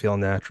doesn't feel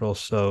natural.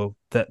 So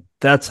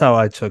that's how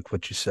I took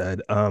what you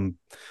said.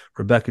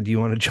 Rebecca, do you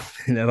want to jump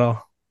in at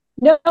all?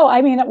 No,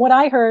 I mean, what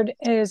I heard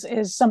is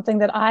something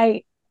that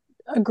I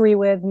agree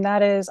with, and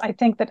that is, I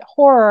think that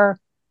horror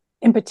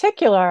in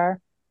particular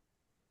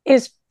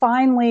is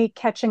finally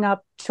catching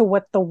up to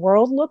what the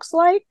world looks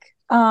like.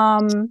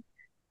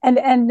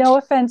 And no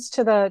offense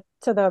to the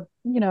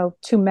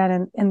two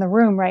men in the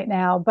room right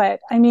now,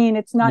 but I mean,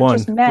 it's not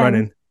just men.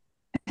 Brennan.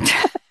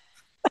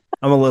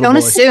 I'm a little Don't boy.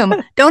 assume.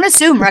 Don't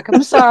assume,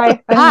 I'm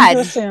sorry. I didn't mean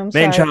to assume.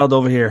 Man child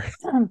over here.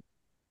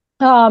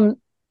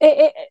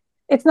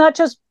 It it's not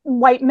just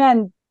white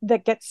men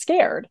that get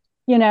scared,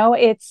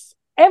 it's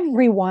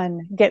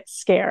everyone gets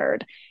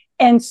scared.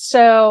 And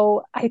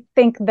so I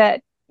think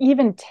that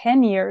even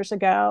 10 years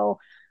ago,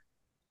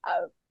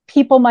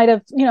 people might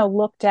have,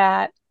 looked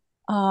at,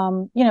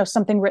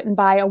 something written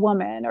by a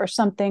woman or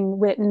something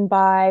written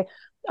by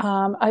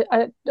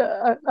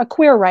a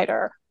queer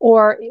writer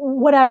or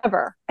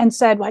whatever, and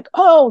said like,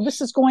 oh, this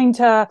is going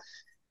to,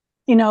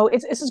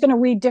 this is going to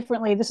read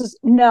differently. This is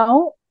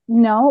no,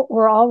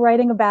 we're all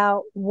writing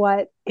about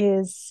what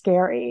is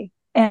scary.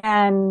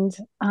 And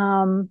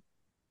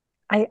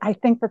I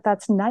think that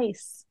that's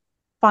nice,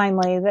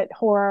 finally, that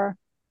horror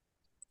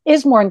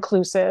is more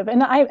inclusive.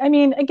 And I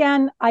mean,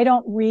 again, I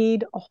don't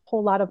read a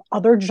whole lot of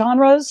other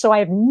genres, so I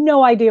have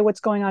no idea what's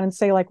going on in,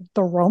 say, like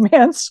the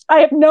romance.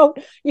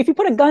 If you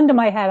put a gun to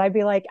my head, I'd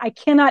be like, I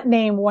cannot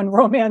name one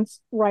romance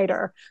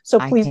writer. So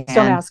please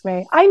don't ask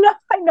me. I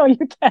know you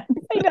can.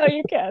 I know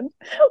you can.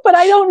 But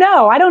I don't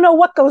know. I don't know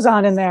what goes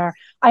on in there.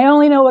 I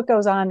only know what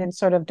goes on in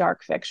sort of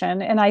dark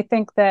fiction. And I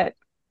think that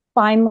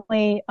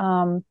finally,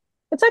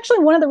 it's actually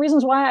one of the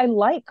reasons why I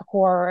like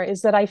horror,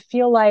 is that I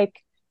feel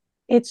like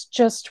it's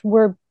just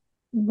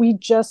we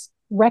just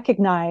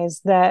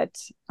recognize that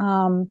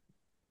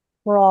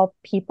we're all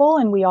people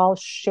and we all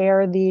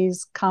share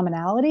these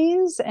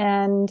commonalities,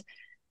 and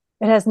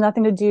it has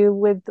nothing to do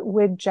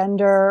with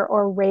gender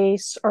or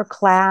race or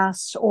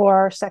class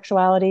or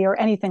sexuality or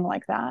anything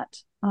like that.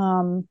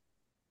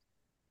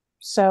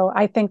 So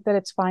I think that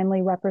it's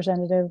finally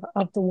representative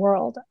of the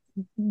world.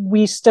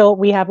 We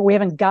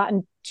haven't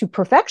gotten to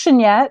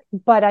perfection yet,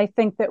 but I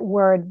think that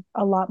we're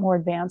a lot more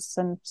advanced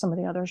than some of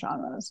the other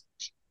genres.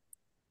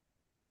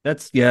 I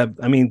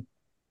mean,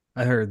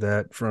 I heard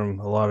that from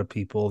a lot of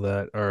people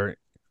that are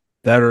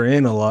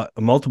in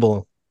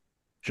multiple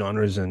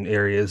genres and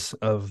areas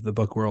of the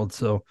book world.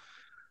 So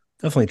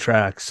definitely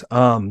tracks.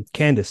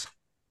 Candace.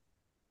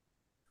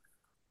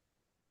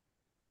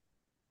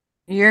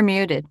 You're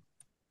muted.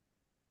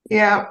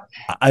 Yeah.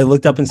 I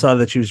looked up and saw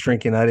that she was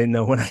drinking. I didn't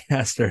know when I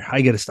asked her.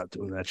 I gotta stop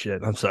doing that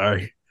shit. I'm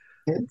sorry.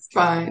 It's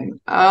fine.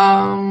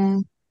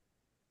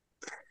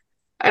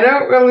 I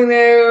don't really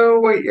know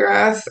what you're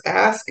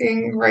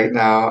asking right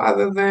now,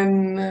 other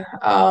than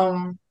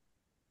how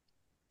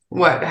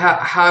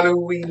do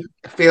we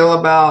feel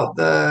about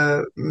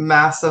the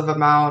massive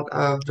amount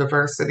of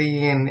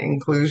diversity and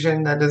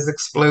inclusion that is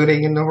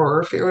exploding in the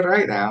horror field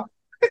right now?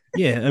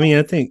 Yeah, I mean,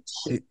 I think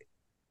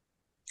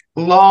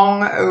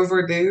Long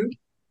overdue,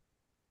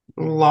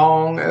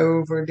 long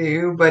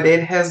overdue, but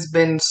it has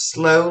been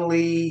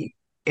slowly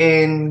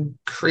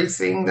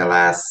increasing the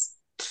last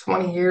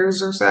 20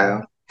 years or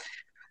so.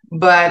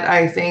 But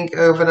I think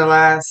over the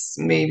last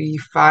maybe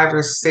 5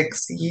 or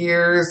 6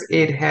 years,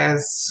 it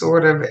has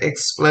sort of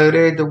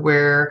exploded to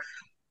where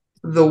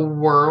the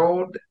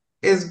world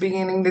is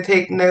beginning to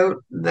take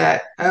note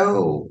that,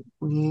 oh,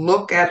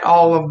 look at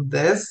all of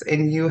this,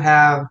 and you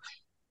have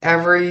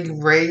every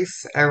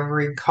race,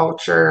 every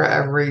culture,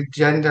 every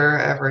gender,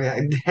 every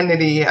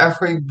identity,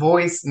 every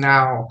voice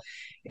now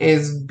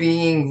is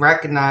being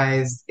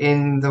recognized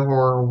in the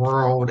horror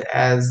world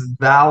as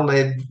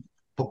valid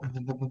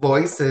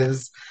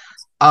voices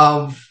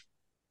of,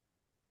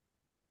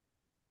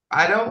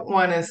 I don't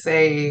want to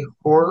say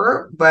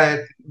horror, but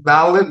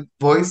valid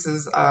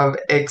voices of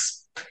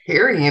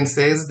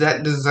experiences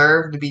that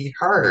deserve to be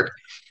heard.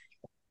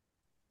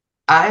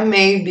 I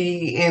may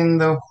be in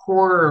the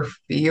horror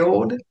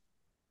field,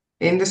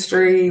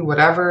 industry,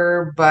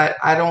 whatever, but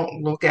I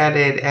don't look at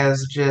it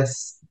as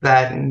just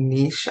that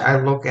niche. I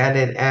look at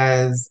it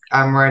as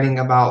I'm writing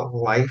about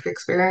life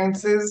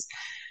experiences,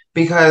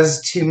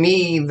 because to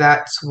me,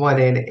 that's what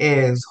it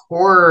is.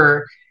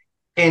 Horror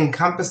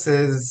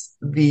encompasses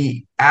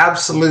the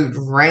absolute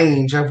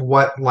range of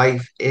what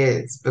life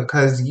is,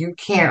 because you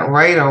can't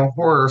write a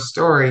horror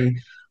story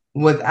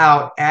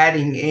without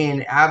adding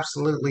in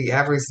absolutely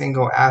every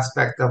single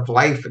aspect of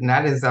life. And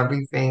that is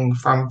everything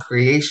from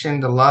creation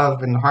to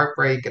love and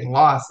heartbreak and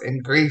loss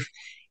and grief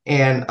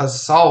and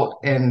assault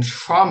and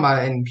trauma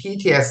and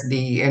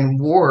PTSD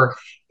and war.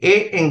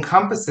 It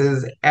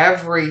encompasses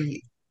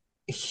every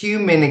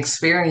human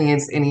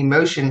experience and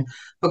emotion,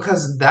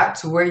 because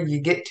that's where you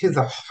get to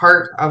the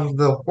heart of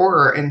the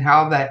horror and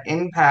how that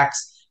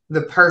impacts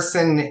the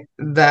person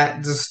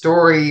that the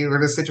story or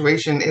the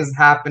situation is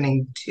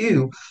happening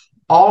to.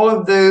 All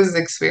of those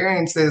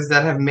experiences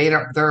that have made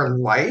up their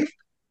life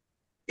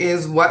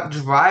is what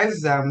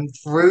drives them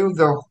through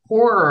the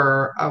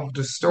horror of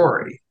the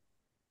story.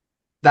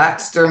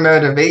 That's their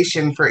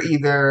motivation for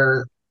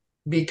either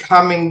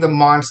becoming the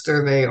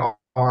monster they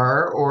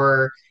are,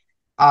 or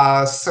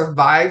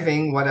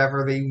surviving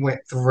whatever they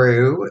went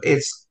through.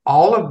 It's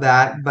all of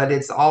that, but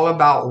it's all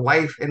about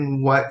life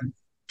and what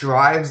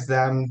drives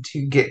them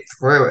to get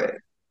through it.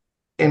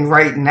 And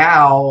right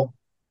now,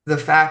 the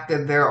fact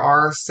that there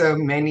are so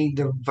many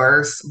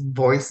diverse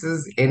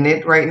voices in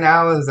it right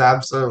now is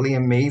absolutely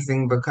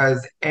amazing,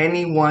 because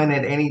anyone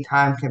at any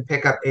time can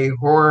pick up a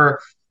horror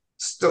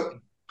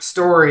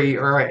story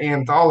or an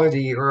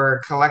anthology or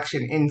a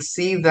collection and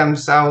see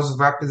themselves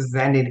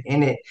represented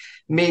in it.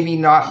 Maybe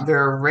not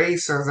their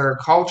race or their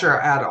culture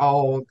at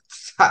all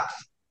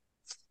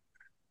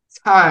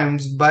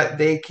times, but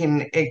they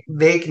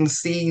can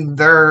see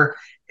their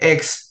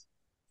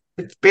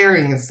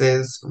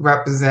experiences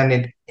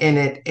represented in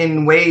it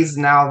in ways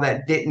now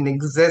that didn't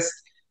exist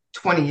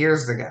 20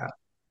 years ago.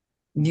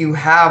 You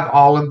have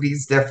all of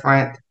these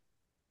different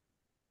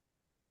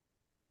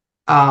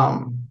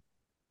um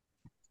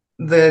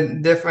the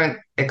different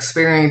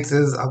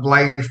experiences of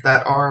life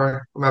that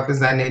are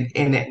represented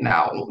in it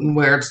now,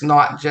 where it's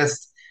not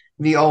just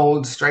the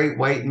old straight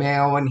white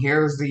male, and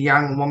here's the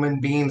young woman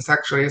being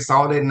sexually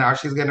assaulted, and now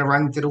she's going to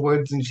run through the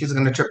woods and she's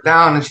going to trip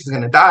down and she's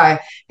going to die.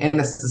 And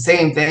it's the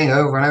same thing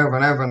over and over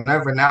and over and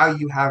over. Now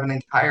you have an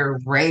entire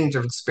range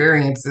of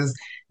experiences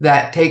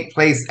that take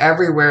place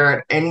everywhere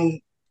at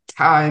any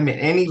time, in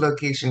any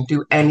location,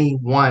 to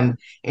anyone,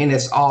 and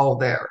it's all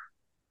there.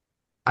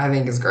 I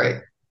think it's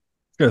great.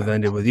 Could have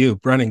ended with you.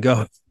 Brennan,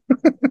 go.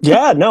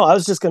 Yeah, no, I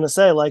was just going to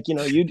say, like,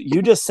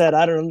 you just said,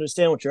 I don't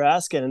understand what you're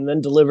asking, and then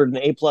delivered an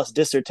A+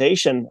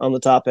 dissertation on the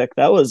topic.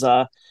 That was,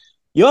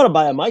 you ought to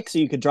buy a mic so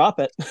you could drop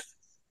it.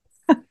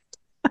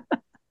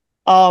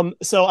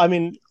 So, I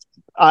mean,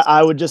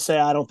 I would just say,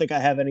 I don't think I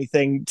have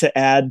anything to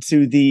add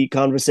to the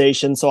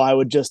conversation. So I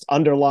would just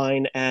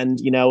underline and,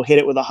 hit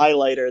it with a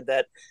highlighter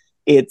that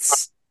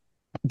it's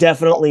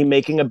definitely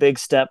making a big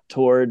step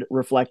toward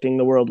reflecting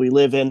the world we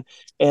live in.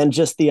 And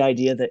just the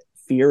idea that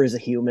fear is a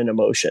human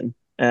emotion.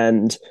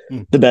 And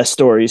the best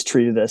stories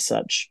treated as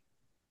such.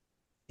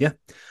 Yeah.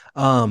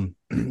 Got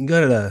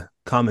a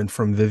comment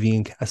from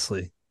Vivian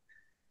Casely.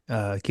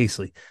 A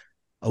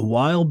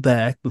while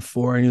back,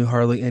 before I knew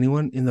hardly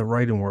anyone in the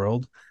writing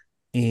world,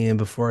 and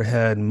before I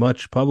had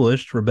much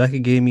published, Rebecca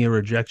gave me a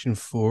rejection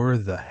for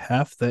The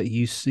Half That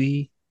You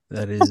See.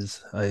 That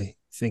is, I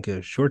think,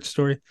 a short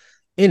story.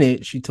 In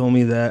it, she told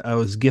me that I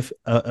was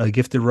a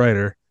gifted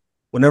writer.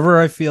 Whenever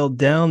I feel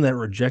down, that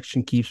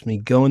rejection keeps me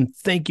going.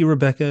 Thank you,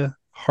 Rebecca.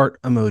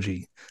 Heart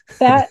emoji.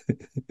 That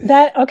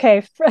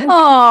okay.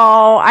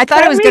 Oh, I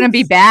thought it was going to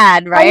be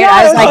bad, right?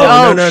 I was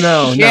like,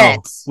 no. Shit.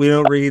 We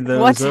don't read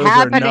those. What's those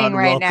happening are not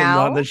right welcomed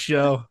now on the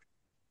show?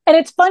 And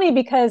it's funny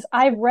because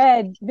I've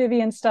read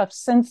Vivian's stuff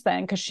since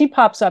then, because she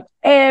pops up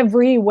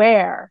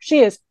everywhere. She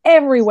is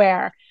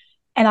everywhere.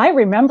 And I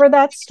remember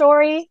that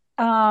story.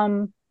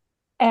 And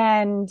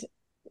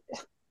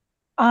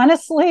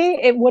honestly,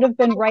 it would have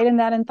been right in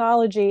that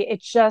anthology.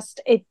 It just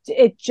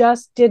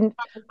didn't.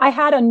 I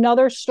had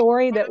another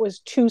story that was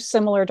too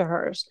similar to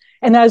hers,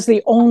 and that was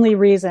the only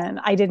reason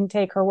I didn't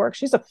take her work.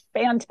 She's a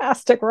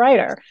fantastic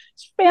writer.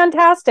 It's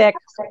fantastic.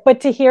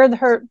 But to hear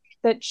her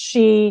that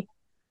she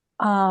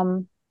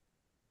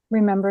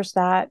remembers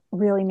that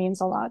really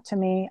means a lot to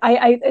me.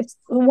 It's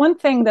one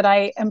thing that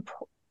I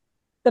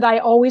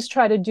always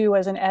try to do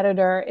as an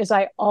editor is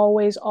I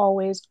always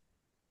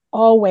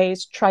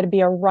try to be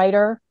a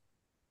writer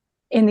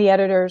in the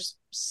editor's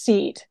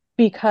seat,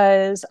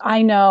 because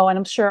I know, and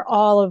I'm sure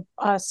all of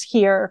us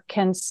here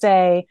can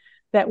say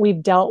that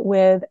we've dealt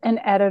with an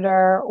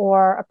editor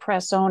or a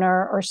press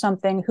owner or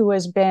something who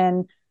has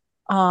been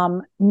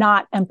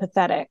not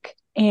empathetic,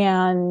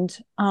 and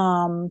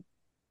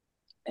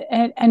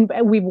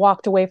we've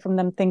walked away from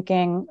them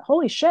thinking,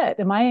 holy shit,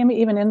 am I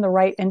even in the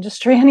right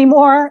industry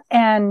anymore?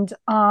 And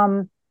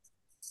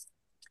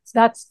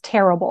that's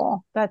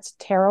terrible.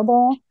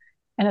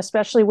 And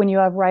especially when you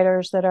have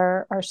writers that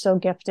are so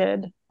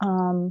gifted.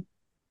 I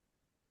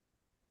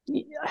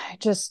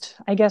guess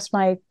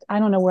I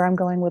don't know where I'm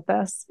going with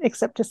this,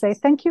 except to say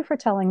thank you for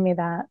telling me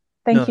that.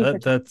 Thank you.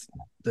 That's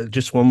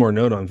just one more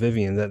note on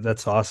Vivian.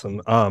 That's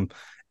awesome.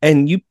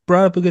 And you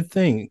brought up a good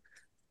thing.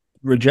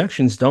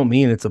 Rejections don't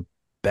mean it's a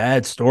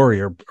bad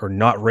story or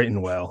not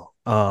written well.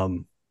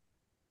 Right.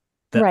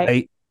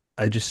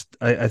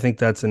 I think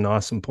that's an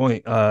awesome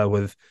point.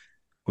 With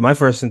my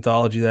first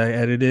anthology that I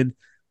edited,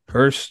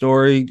 her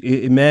story,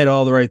 it met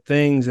all the right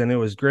things and it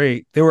was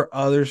great. There were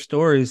other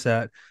stories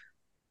that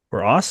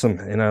were awesome.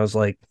 And I was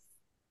like,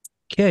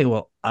 okay,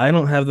 well, I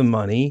don't have the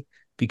money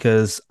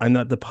because I'm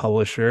not the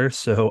publisher.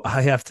 So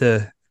I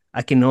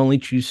can only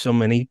choose so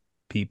many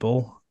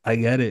people. I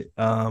get it.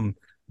 But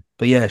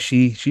yeah,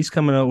 she's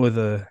coming out with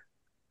a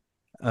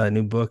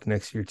new book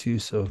next year too.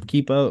 So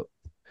keep out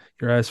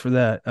your eyes for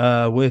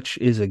that, which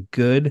is a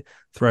good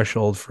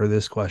threshold for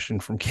this question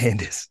from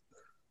Candace.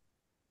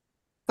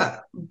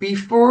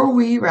 Before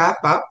we wrap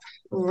up,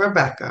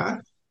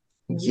 Rebecca,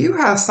 you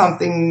have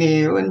something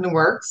new in the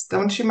works,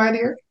 don't you, my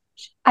dear?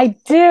 I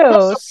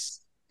do.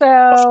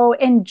 So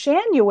in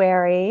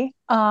January,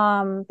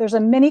 there's a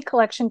mini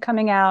collection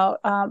coming out.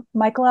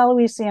 Michael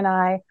Aloisi and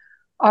I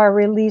are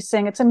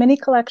releasing. It's a mini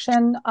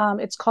collection.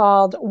 It's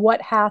called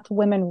What Hath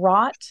Women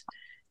Wrought?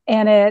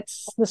 And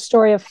it's the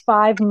story of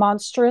 5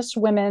 monstrous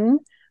women.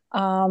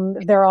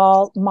 They're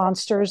all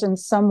monsters in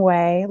some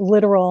way,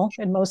 literal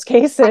in most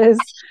cases.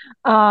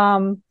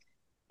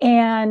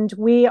 And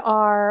we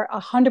are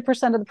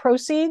 100% of the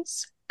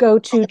proceeds go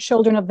to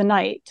Children of the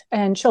Night.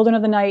 And Children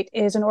of the Night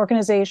is an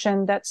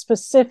organization that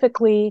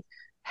specifically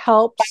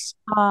helps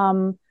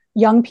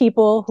young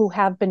people who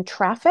have been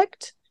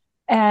trafficked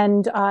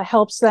and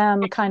helps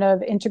them kind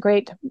of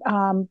integrate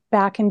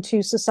back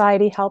into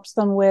society, helps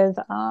them with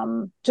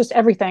just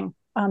everything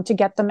to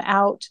get them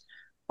out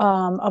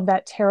of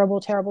that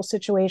terrible, terrible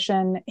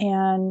situation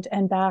and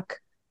back,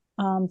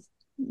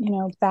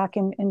 back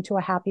into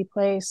a happy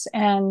place.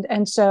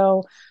 And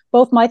so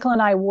both Michael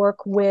and I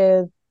work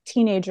with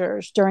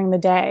teenagers during the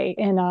day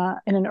in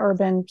an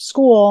urban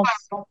school,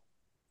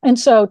 and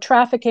so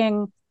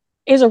trafficking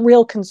is a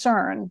real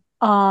concern.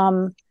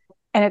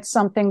 And it's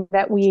something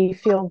that we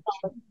feel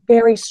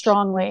very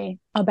strongly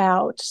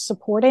about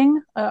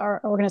supporting our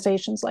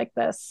organizations like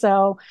this.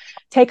 So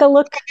take a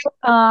look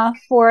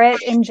for it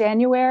in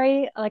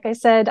January. Like I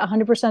said,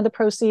 100% of the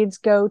proceeds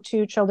go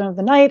to Children of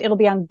the Night. It'll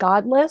be on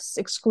Godless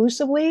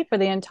exclusively for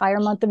the entire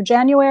month of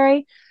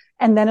January.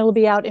 And then it'll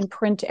be out in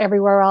print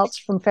everywhere else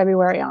from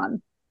February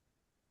on.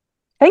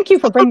 Thank you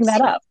for bringing that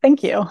up.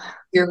 Thank you.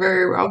 You're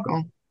very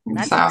welcome.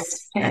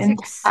 That's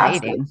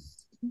exciting.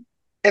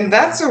 And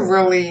that's a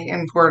really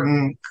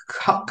important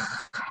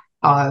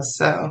cause.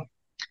 So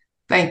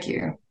thank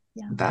you.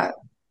 Yeah. That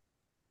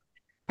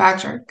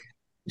Patrick.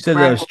 You said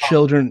that was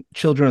children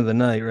of the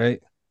night,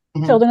 right?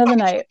 Mm-hmm. Children of the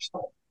Night.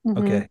 Mm-hmm.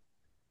 Okay.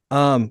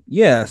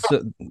 Yeah,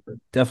 so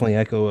definitely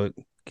echo what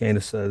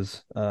Candace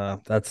says.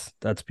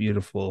 That's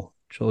beautiful.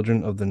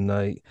 Children of the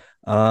Night.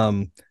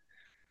 What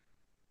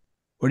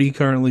are you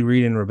currently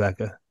reading,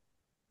 Rebecca?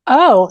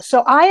 Oh,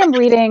 so I'm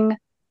reading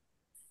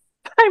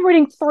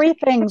 3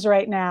 things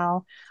right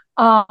now.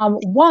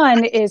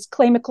 One is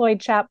Clay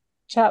McLeod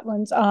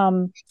Chapman's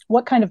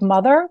What Kind of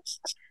Mother?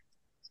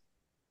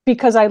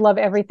 Because I love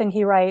everything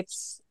he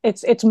writes.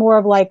 It's more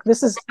of like,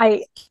 this is,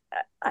 I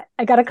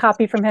got a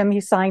copy from him. He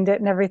signed it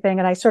and everything,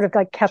 and I sort of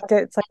like kept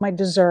it. It's like my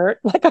dessert.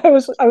 Like I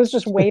was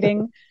just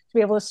waiting to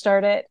be able to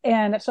start it.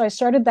 And so I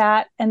started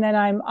that, and then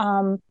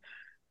I'm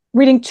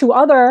reading 2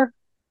 other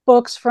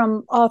books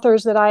from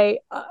authors that I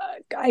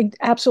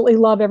absolutely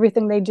love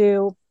everything they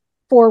do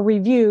for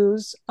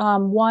reviews.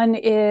 One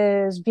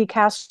is V.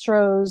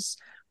 Castro's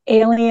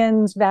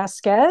Aliens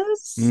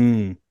Vasquez,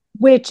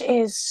 which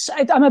is,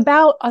 I'm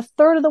about a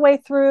third of the way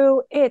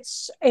through.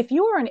 If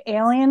you are an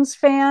Aliens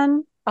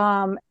fan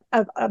of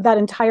that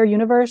entire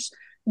universe,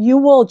 you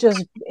will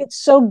just, it's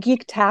so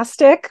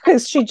geektastic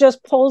because she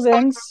just pulls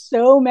in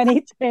so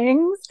many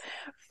things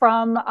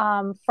from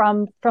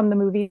the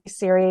movie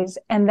series.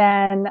 And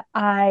then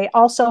I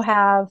also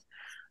have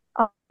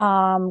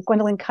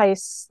Gwendolyn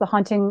Case, The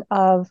Haunting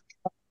of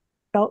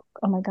oh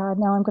my God,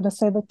 now I'm going to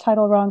say the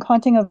title wrong.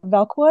 Haunting of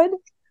Velkwood.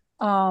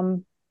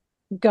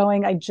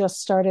 Going, I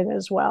just started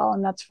as well,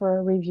 and that's for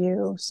a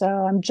review. So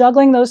I'm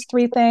juggling those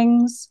 3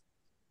 things.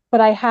 But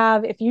I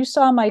have, if you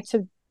saw my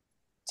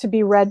to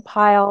be read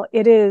pile,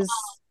 it is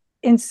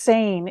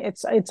insane.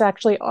 It's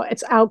actually,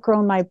 it's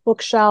outgrown my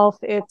bookshelf.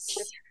 It's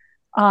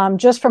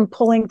just from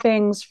pulling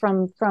things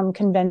from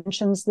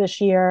conventions this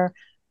year.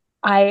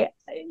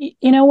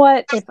 You know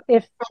what?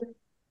 If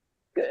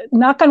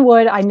knock on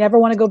wood, I never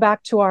want to go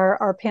back to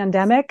our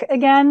pandemic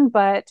again.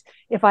 But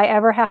if I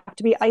ever have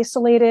to be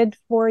isolated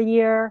for a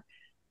year,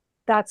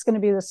 that's going to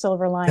be the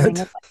silver lining.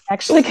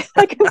 Actually,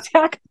 I can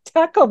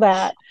tackle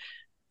that.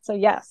 So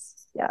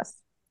yes.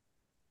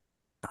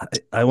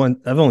 I've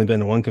only been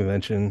to one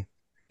convention,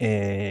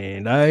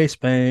 and I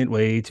spent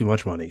way too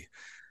much money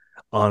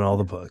on all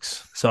the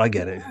books. So I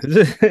get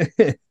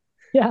it.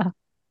 Yeah.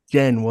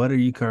 Jen, what are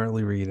you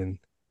currently reading?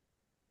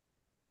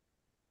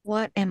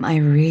 What am I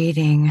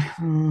reading?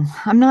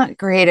 I'm not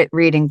great at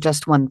reading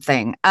just one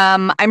thing.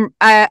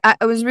 I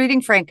was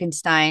reading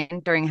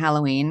Frankenstein during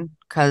Halloween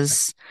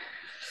because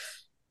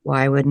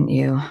why wouldn't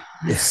you?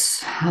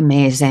 It's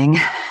amazing.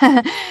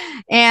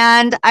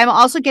 And I'm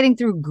also getting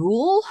through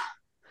Ghoul,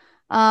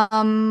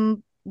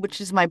 which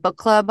is my book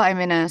club. I'm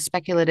in a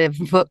speculative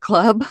book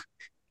club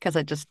because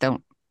I just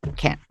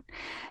can't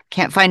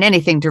find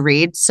anything to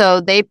read.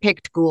 So they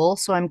picked Ghoul,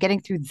 so I'm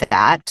getting through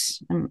that.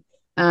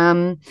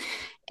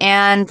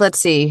 And let's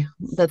see,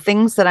 the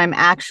things that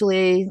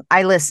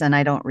I listen,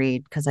 I don't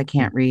read because I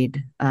can't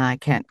read. I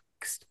can't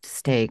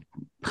stay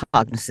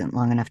cognizant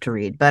long enough to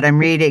read, but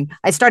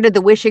I started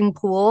The Wishing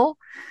Pool,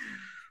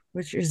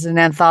 which is an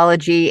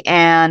anthology,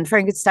 and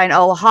Frankenstein.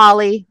 Oh,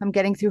 Holly. I'm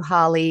getting through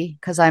Holly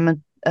because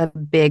I'm a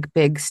big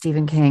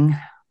Stephen King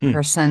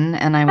person.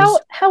 And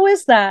how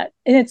is that?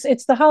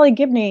 It's the Holly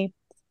Gibney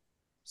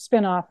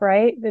spinoff,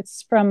 right?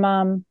 It's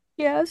from,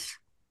 yes.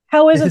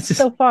 How is it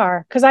so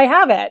far? Because I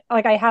have it.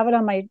 Like I have it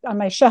on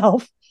my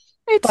shelf.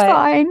 It's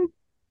fine.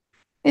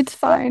 It's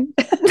fine.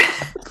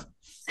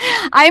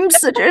 I'm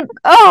such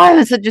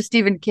a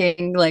Stephen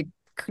King like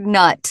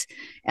nut,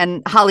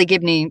 and Holly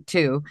Gibney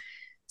too.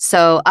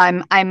 So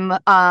I'm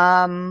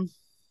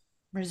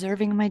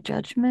reserving my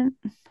judgment.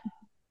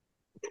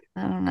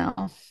 I don't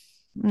know.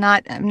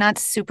 I'm not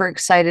super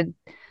excited,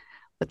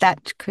 but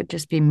that could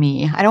just be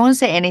me. I don't want to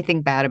say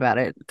anything bad about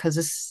it because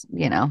it's,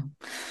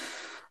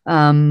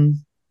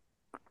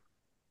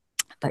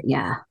 but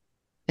yeah,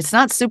 it's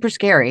not super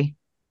scary.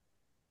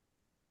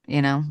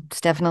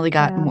 It's definitely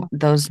got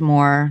those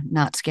more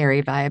not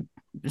scary vibe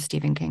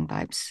Stephen King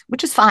vibes,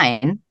 which is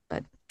fine.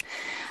 But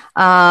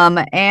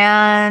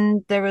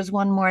and there was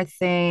one more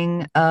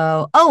thing.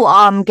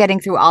 Getting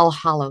through All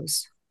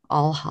Hallows.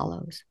 All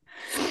Hallows.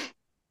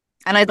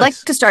 And I'd like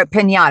Nice. to start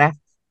Pinata.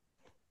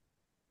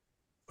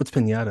 What's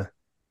Pinata?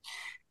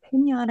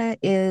 Pinata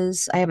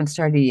is, I haven't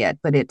started yet,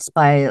 but it's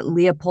by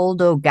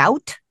Leopoldo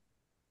Gout.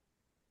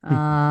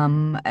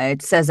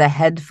 It says a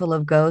head full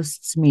of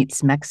ghosts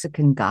meets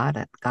Mexican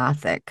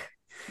Gothic.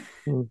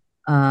 Hmm.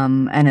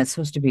 And it's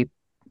supposed to be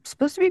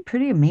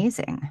pretty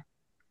amazing.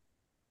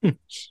 I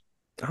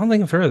don't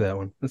think I've heard of that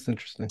one. That's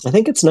interesting. I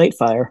think it's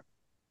Nightfire.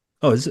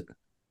 Oh, is it?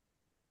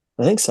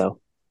 I think so.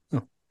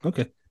 Oh,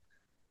 okay.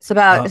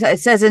 It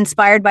says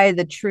inspired by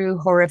the true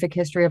horrific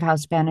history of how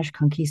Spanish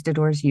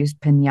conquistadors used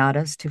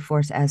piñatas to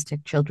force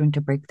Aztec children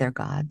to break their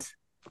gods.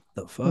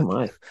 The fuck? Oh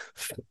my.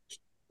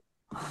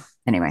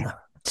 Anyway,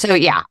 so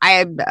yeah,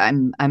 I'm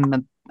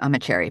a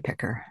cherry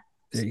picker.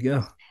 There you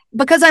go.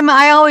 Because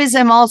I always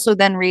am also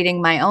then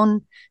reading my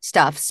own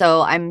stuff.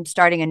 So I'm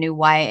starting a new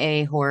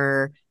YA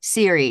horror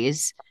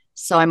series.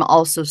 So I'm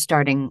also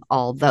starting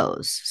all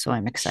those. So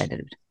I'm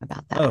excited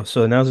about that. Oh,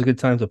 so now's a good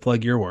time to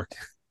plug your work.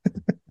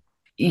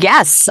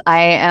 Yes,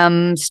 I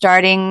am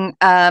starting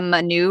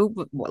a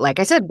new, like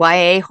I said,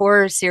 YA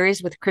horror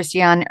series with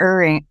Christiane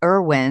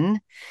Irwin.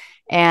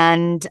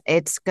 And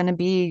it's going to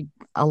be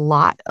a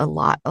lot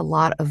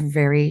of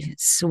very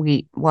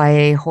sweet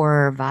YA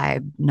horror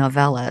vibe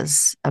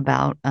novellas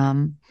about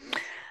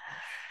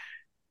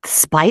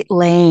Spite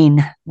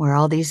Lane, where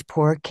all these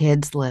poor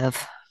kids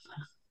live.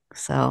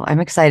 So I'm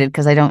excited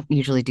because I don't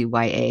usually do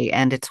YA,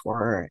 and it's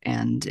horror,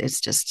 and it's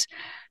just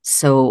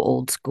so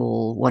old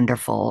school,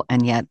 wonderful.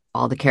 And yet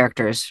all the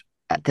characters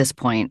at this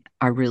point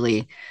are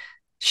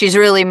she's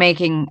really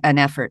making an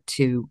effort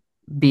to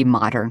be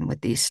modern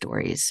with these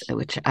stories,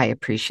 which I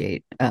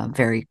appreciate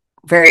very,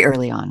 very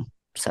early on.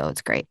 So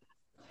it's great.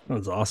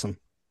 That's awesome.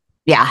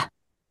 Yeah.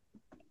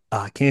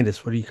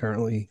 Candace, what are you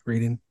currently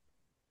reading?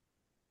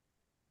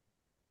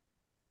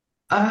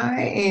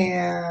 I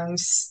am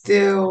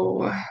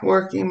still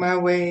working my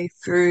way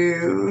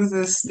through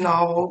this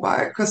novel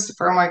by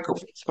Christopher Michael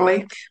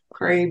Blake,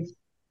 Pray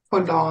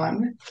for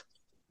Dawn.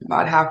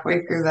 About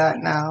halfway through that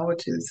now,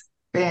 which is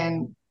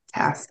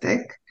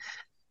fantastic.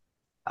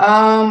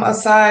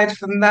 Aside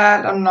from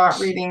that, I'm not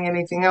reading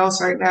anything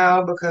else right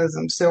now because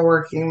I'm still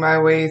working my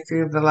way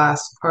through the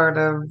last part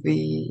of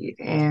the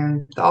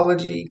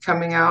anthology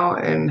coming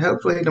out, and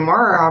hopefully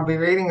tomorrow I'll be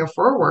reading a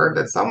foreword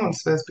that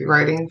someone's supposed to be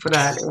writing for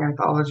that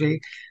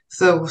anthology.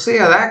 So we'll see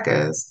how that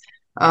goes.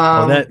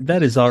 Oh, Um,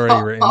 that is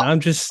already written. I'm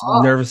just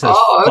oh, nervous as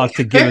oh, fuck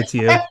to give it to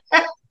you.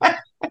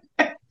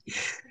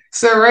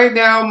 So right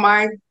now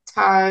my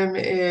time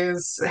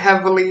is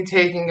heavily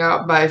taken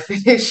up by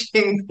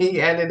finishing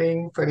the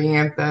editing for the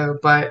antho,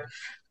 but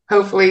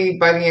hopefully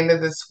by the end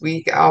of this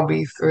week I'll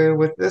be through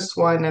with this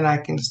one and I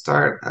can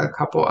start a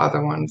couple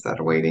other ones that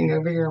are waiting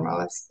over here on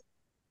my list.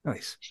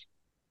 Nice.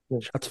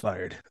 Shots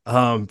fired.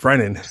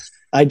 Brennan.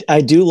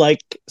 I do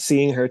like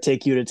seeing her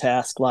take you to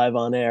task live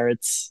on air.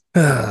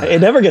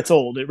 It never gets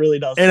old. It really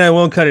doesn't. And I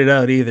won't cut it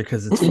out either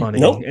because it's funny.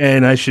 Nope.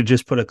 And I should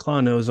just put a claw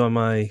nose on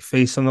my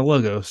face on the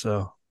logo,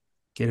 so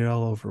get it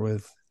all over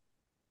with.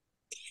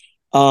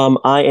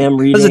 I am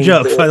reading. That's a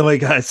joke, by the way,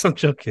 guys. I'm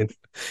joking.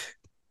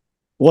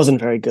 Wasn't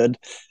very good.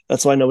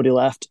 That's why nobody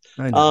laughed.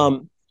 I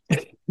know.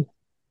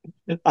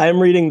 I am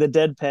reading The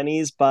Dead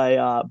Pennies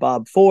by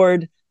Bob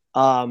Ford.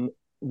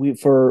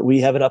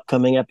 We have an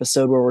upcoming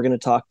episode where we're going to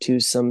talk to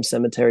some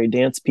cemetery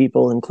dance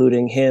people,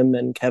 including him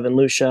and Kevin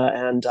Lucia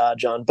and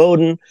John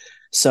Bowden.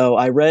 So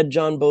I read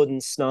John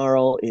Bowden's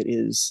Snarl. It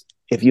is,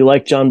 if you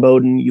like John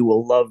Bowden, you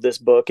will love this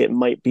book. It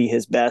might be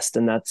his best,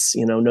 and that's,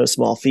 no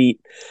small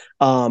feat.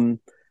 I'm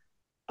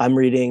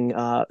reading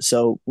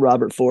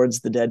Robert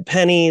Ford's The Dead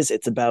Pennies.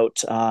 It's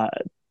about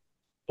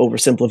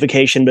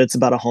oversimplification, but it's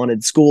about a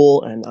haunted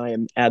school, and I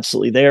am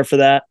absolutely there for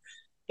that.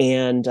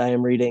 And I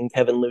am reading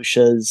Kevin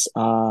Lucia's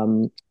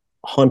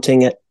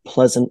Haunting at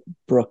Pleasant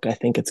Brook, I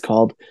think it's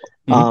called,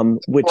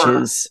 which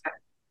is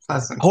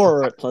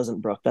Horror at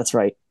Pleasant Brook. That's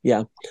right.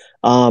 Yeah.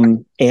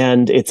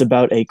 And it's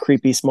about a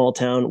creepy small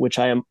town, which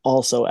I am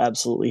also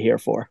absolutely here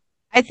for.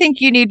 I think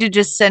you need to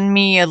just send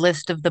me a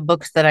list of the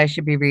books that I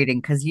should be reading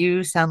because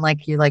you sound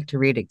like you like to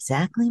read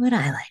exactly what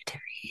I like to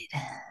read.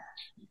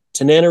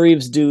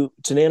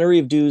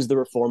 Tananarive Dew's The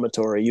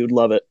Reformatory. You'd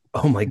love it.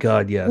 Oh my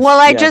God, yes. Well,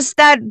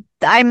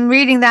 I'm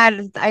reading that.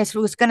 I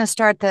was going to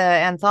start the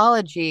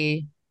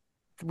anthology,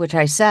 which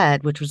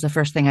was the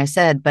first thing I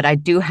said, but I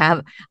do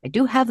have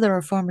The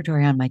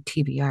Reformatory on my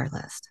TBR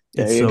list.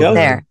 There you go.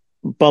 There.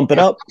 Bump it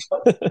up.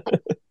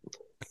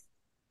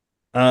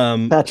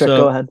 Patrick,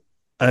 go ahead.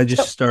 I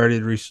just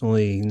started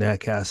recently Nat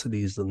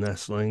Cassidy's The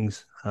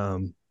Nestlings.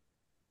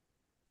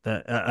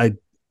 That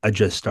I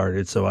just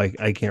started, so I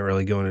can't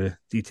really go into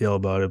detail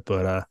about it,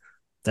 but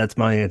that's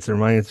my answer.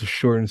 My answer is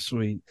short and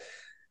sweet.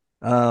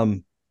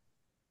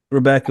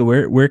 Rebecca,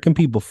 where can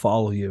people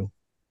follow you?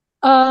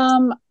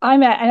 And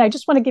I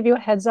just want to give you a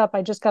heads up.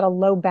 I just got a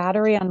low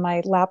battery on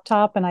my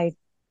laptop and I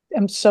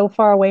am so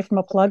far away from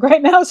a plug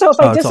right now. So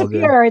if I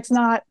disappear, it's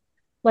not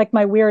like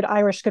my weird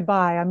Irish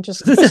goodbye. I'm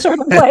just sort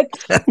of like,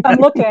 I'm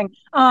looking.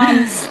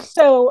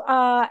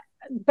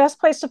 Best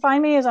place to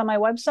find me is on my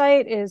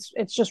website.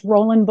 It's just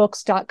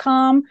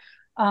rolandbooks.com.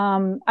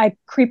 I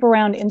creep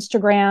around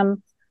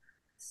Instagram,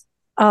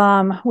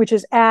 which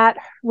is at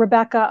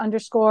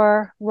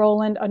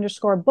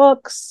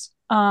Rebecca_Rowland_books.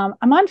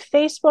 I'm on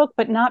Facebook,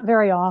 but not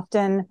very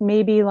often,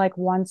 maybe like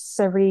once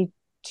every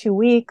 2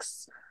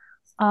 weeks.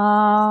 The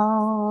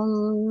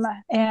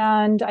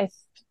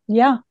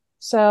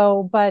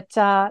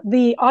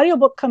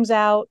audiobook comes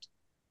out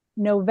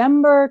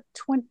November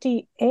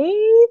 28th.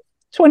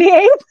 I'm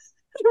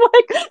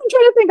trying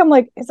to think. I'm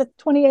like, is it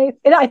 28th?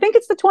 I think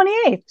it's the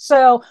 28th.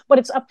 So, but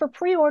it's up for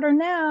pre-order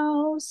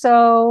now.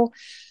 So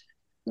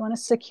you want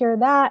to secure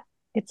that,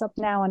 it's up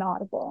now on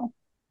Audible.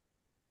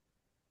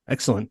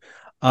 Excellent.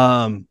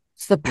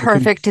 It's the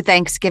perfect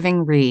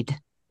Thanksgiving read.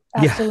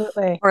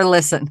 Absolutely. Yeah. Or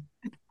listen.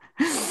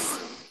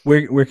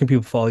 Where can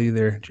people follow you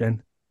there,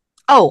 Jenn?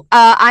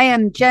 I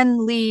am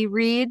Jenn Lee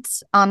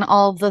Reads on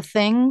all the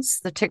things,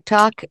 the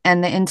TikTok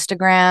and the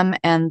Instagram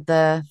and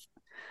the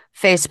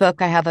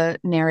Facebook. I have a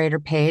narrator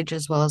page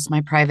as well as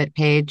my private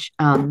page,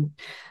 and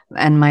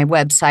my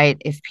website,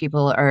 if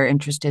people are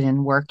interested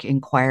in work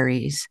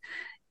inquiries,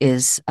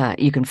 is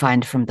you can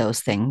find from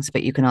those things,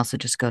 but you can also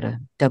just go to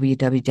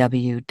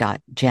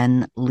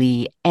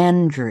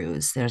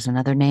www.JennLeeAndrews. There's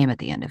another name at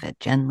the end of it,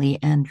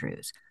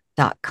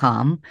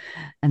 JennLeeAndrews.com,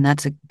 and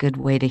that's a good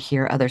way to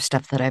hear other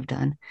stuff that I've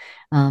done.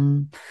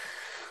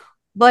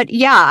 But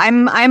yeah,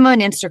 I'm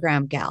an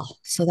Instagram gal,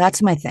 so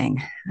that's my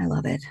thing. I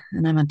love it,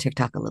 and I'm on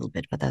TikTok a little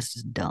bit, but that's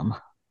just dumb.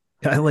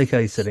 I like how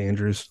you said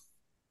Andrews.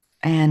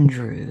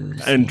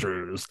 Andrews. That's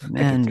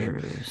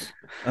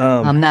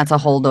a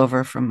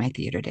holdover from my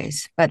theater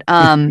days, but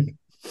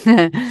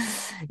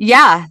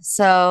yeah.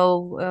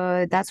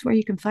 So that's where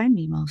you can find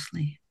me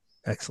mostly.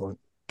 Excellent,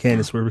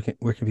 Candace. Where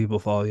can people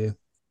follow you?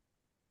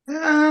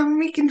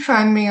 You can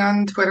find me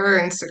on Twitter,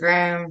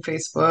 Instagram,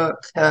 Facebook,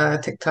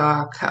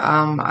 TikTok,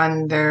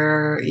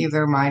 under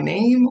either my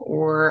name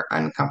or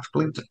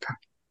Uncomfortably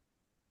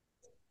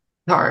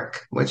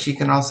Dark, which you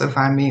can also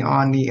find me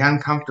on the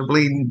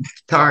Uncomfortably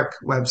Dark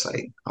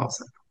website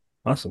also.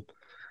 Awesome.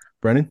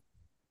 Brennan?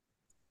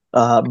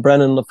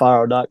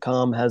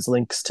 BrennanLaFaro.com has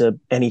links to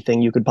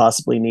anything you could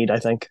possibly need, I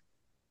think.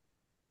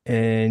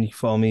 And you can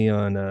follow me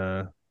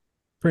on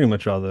pretty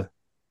much all the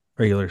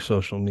regular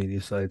social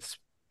media sites.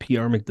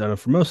 PR McDonough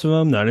for most of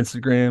them, not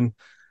Instagram.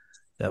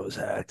 That was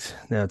hacked.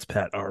 Now it's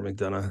Pat R.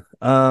 McDonough.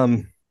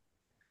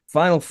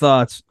 Final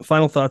thoughts.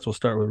 We'll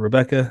start with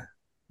Rebecca.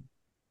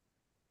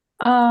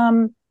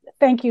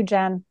 Thank you,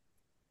 Jenn.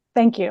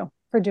 Thank you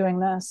for doing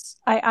this.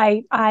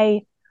 I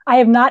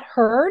have not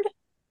heard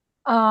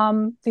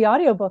the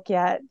audiobook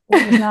yet.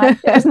 It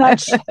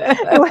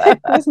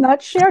was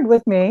not shared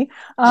with me.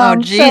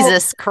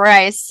 Jesus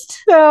Christ.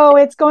 So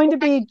it's going to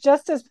be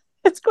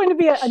it's going to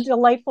be a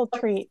delightful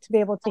treat to be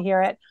able to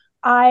hear it.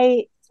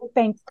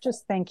 Thank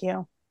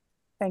you.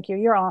 Thank you.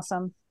 You're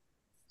awesome.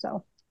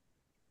 So.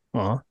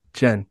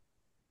 Jenn.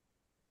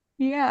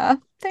 Yeah.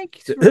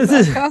 Thank you,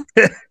 Rebecca.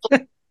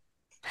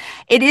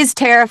 It is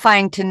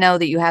terrifying to know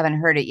that you haven't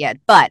heard it yet,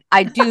 but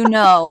I do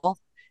know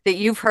that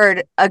you've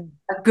heard a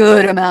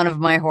good amount of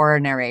my horror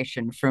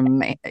narration from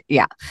me.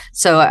 Yeah.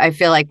 So I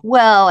feel like,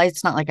 well,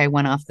 it's not like I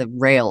went off the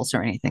rails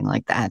or anything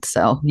like that.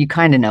 So you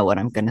kind of know what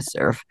I'm going to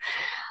serve.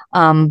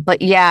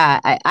 But yeah,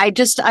 I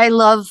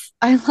love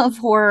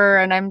horror,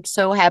 and I'm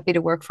so happy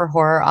to work for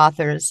horror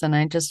authors, and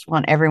I just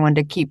want everyone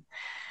to keep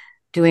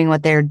doing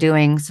what they're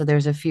doing. So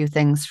there's a few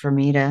things for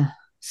me to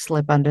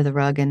slip under the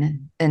rug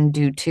and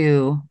do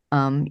too.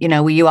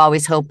 You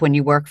always hope when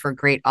you work for a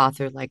great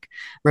author like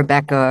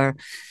Rebecca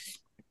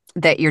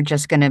that you're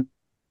just going to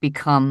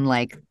become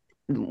like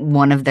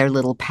one of their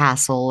little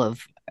passel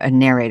of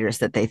narrators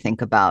that they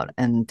think about.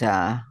 And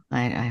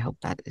I hope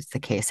that is the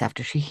case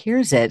after she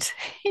hears it.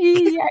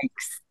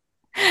 Yikes.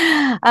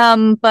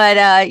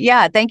 But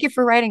yeah, thank you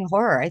for writing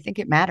horror. I think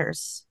it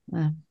matters.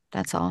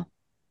 That's all.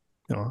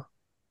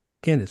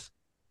 Candace.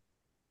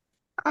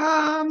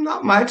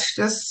 Not much.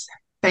 Just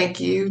thank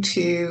you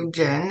to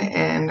Jenn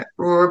and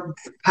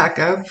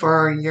Rebecca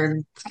for your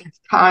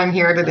time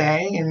here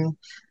today and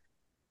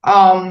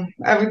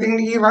everything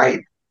that you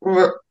write,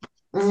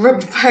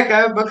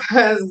 Rebecca,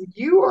 because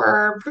you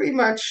are pretty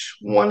much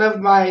one of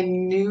my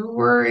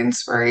newer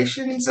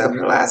inspirations over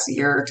the last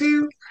year or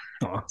two.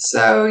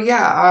 So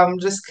yeah,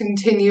 just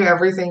continue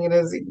everything it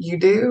is that you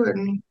do,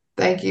 and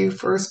thank you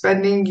for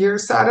spending your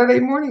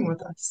Saturday morning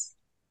with us.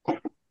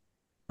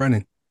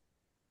 Brennan.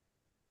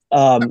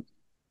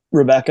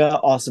 Rebecca,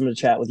 awesome to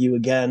chat with you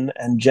again,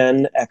 and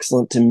Jenn,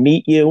 excellent to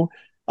meet you.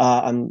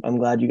 I'm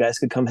glad you guys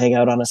could come hang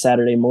out on a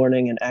Saturday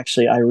morning. And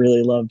actually, I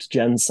really loved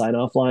Jenn's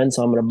sign-off line,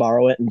 so I'm going to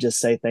borrow it and just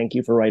say thank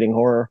you for writing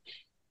horror.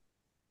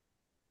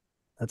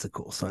 That's a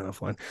cool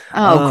sign-off line.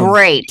 Oh,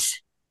 great!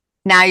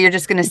 Now you're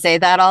just going to say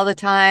that all the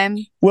time.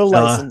 We'll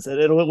license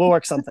it. We'll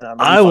work something out.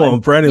 I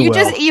won't. Brennan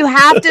will. You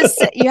have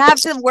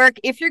to work.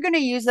 If you're going to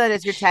use that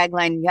as your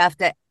tagline, you have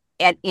to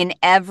in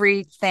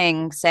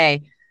everything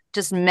say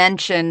just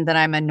mention that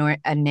I'm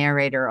a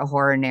narrator, a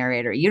horror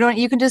narrator.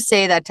 You can just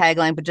say that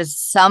tagline, but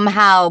just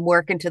somehow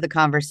work into the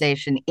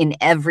conversation in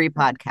every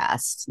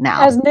podcast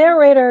now. As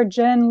narrator,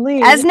 Jenn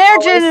Lee. As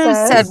narrator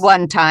said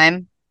one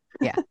time.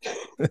 Yeah.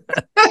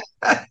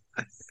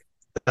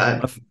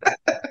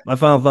 My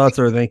final thoughts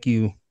are thank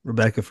you,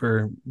 Rebecca,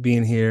 for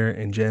being here,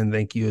 and Jenn,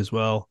 thank you as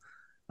well.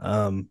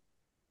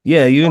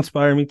 Yeah, you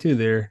inspire me too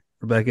there,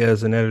 Rebecca,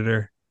 as an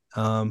editor.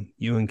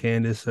 You and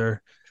Candace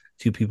are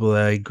two people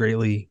that I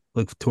greatly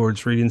look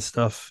towards reading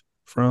stuff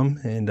from,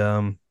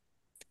 and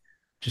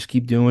just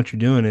keep doing what you're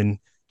doing. And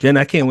Jenn,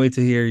 I can't wait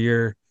to hear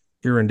your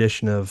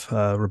rendition of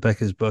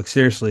Rebecca's book.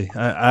 Seriously,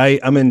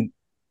 I'm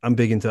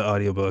big into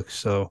audiobooks,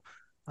 so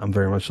I'm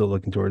very much so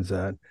looking towards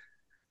that.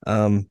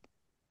 I'm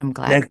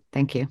glad.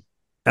 Thank you.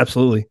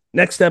 Absolutely.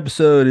 Next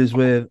episode is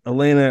with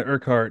Elena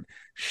Urquhart.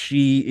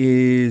 She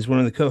is one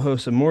of the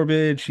co-hosts of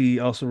Morbid. She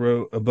also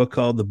wrote a book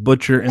called The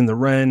Butcher and the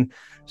Wren.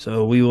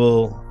 So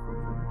we'll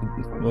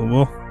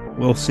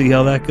see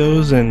how that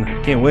goes, and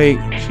can't wait.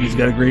 She's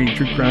got a great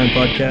true crime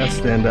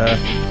podcast, and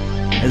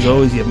as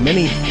always, you have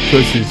many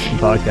choices in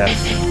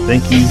podcasts.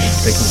 Thank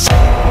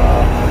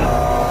you.